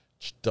have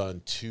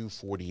done 2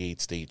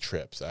 48-state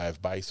trips.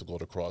 I've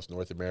bicycled across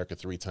North America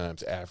 3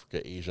 times,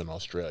 Africa, Asia, and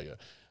Australia.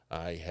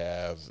 I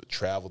have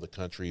traveled to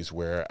countries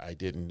where I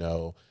didn't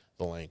know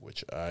the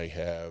language.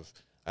 I've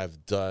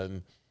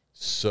done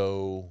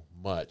so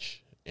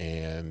much,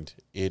 and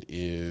it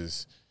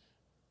is...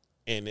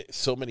 And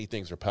so many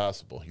things are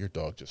possible. Your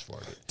dog just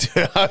farted.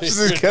 I was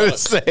just going to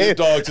say Your it.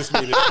 dog just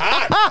made it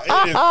hot.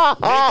 Make it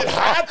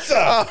hot,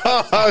 son.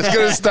 I was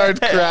going to start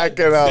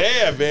cracking up.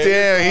 Damn, man.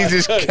 Damn, he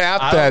just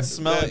capped I don't that.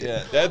 smell it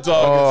yet. That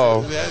dog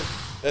Oh.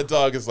 that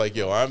dog is like,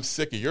 yo, I'm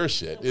sick of your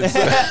shit. That-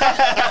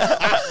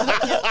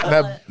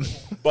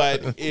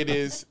 But it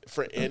is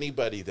for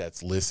anybody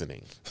that's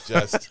listening,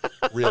 just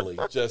really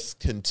just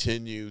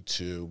continue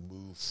to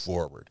move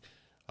forward.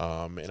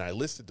 And I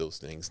listed those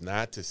things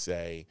not to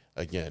say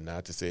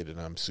that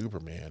I'm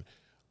Superman,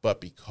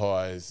 but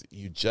because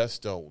you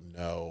just don't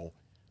know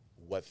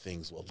what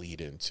things will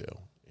lead into.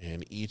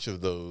 And each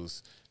of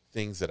those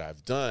things that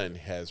I've done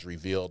has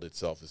revealed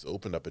itself, has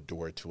opened up a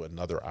door to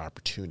another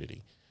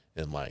opportunity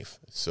in life.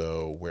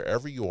 So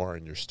wherever you are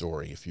in your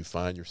story, if you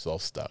find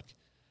yourself stuck,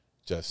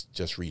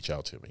 just reach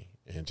out to me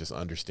and just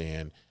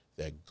understand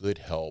that good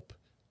help,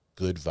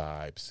 good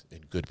vibes,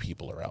 and good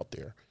people are out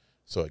there.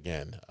 So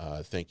again,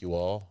 thank you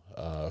all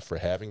for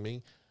having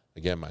me.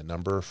 Again, my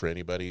number for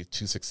anybody,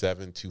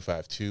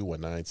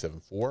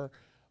 267-252-1974.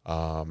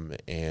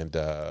 And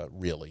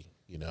really,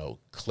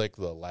 click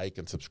the like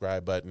and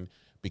subscribe button,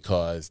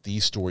 because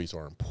these stories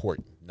are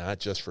important, not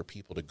just for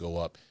people to go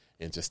up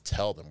and just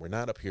tell them. We're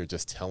not up here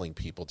just telling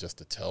people just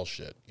to tell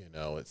shit.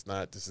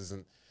 This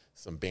isn't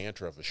some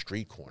banter of a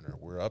street corner.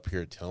 We're up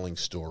here telling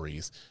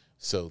stories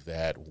so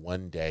that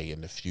one day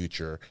in the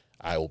future,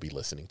 I will be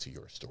listening to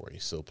your story.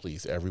 So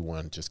please,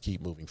 everyone, just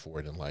keep moving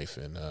forward in life,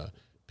 and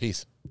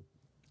peace.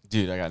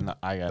 Dude, I got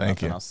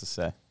nothing else to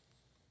say.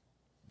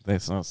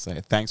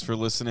 Thanks for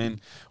listening.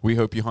 We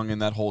hope you hung in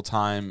that whole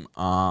time.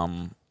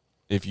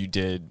 If you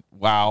did,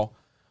 wow.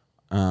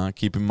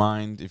 Keep in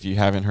mind, if you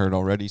haven't heard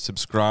already,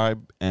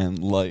 subscribe and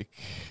like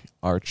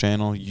our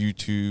channel,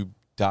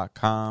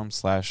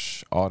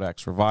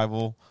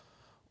 youtube.com/AudXRevival,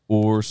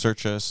 or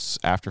search us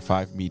After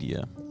 5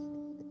 Media.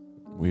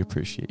 We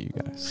appreciate you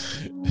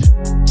guys.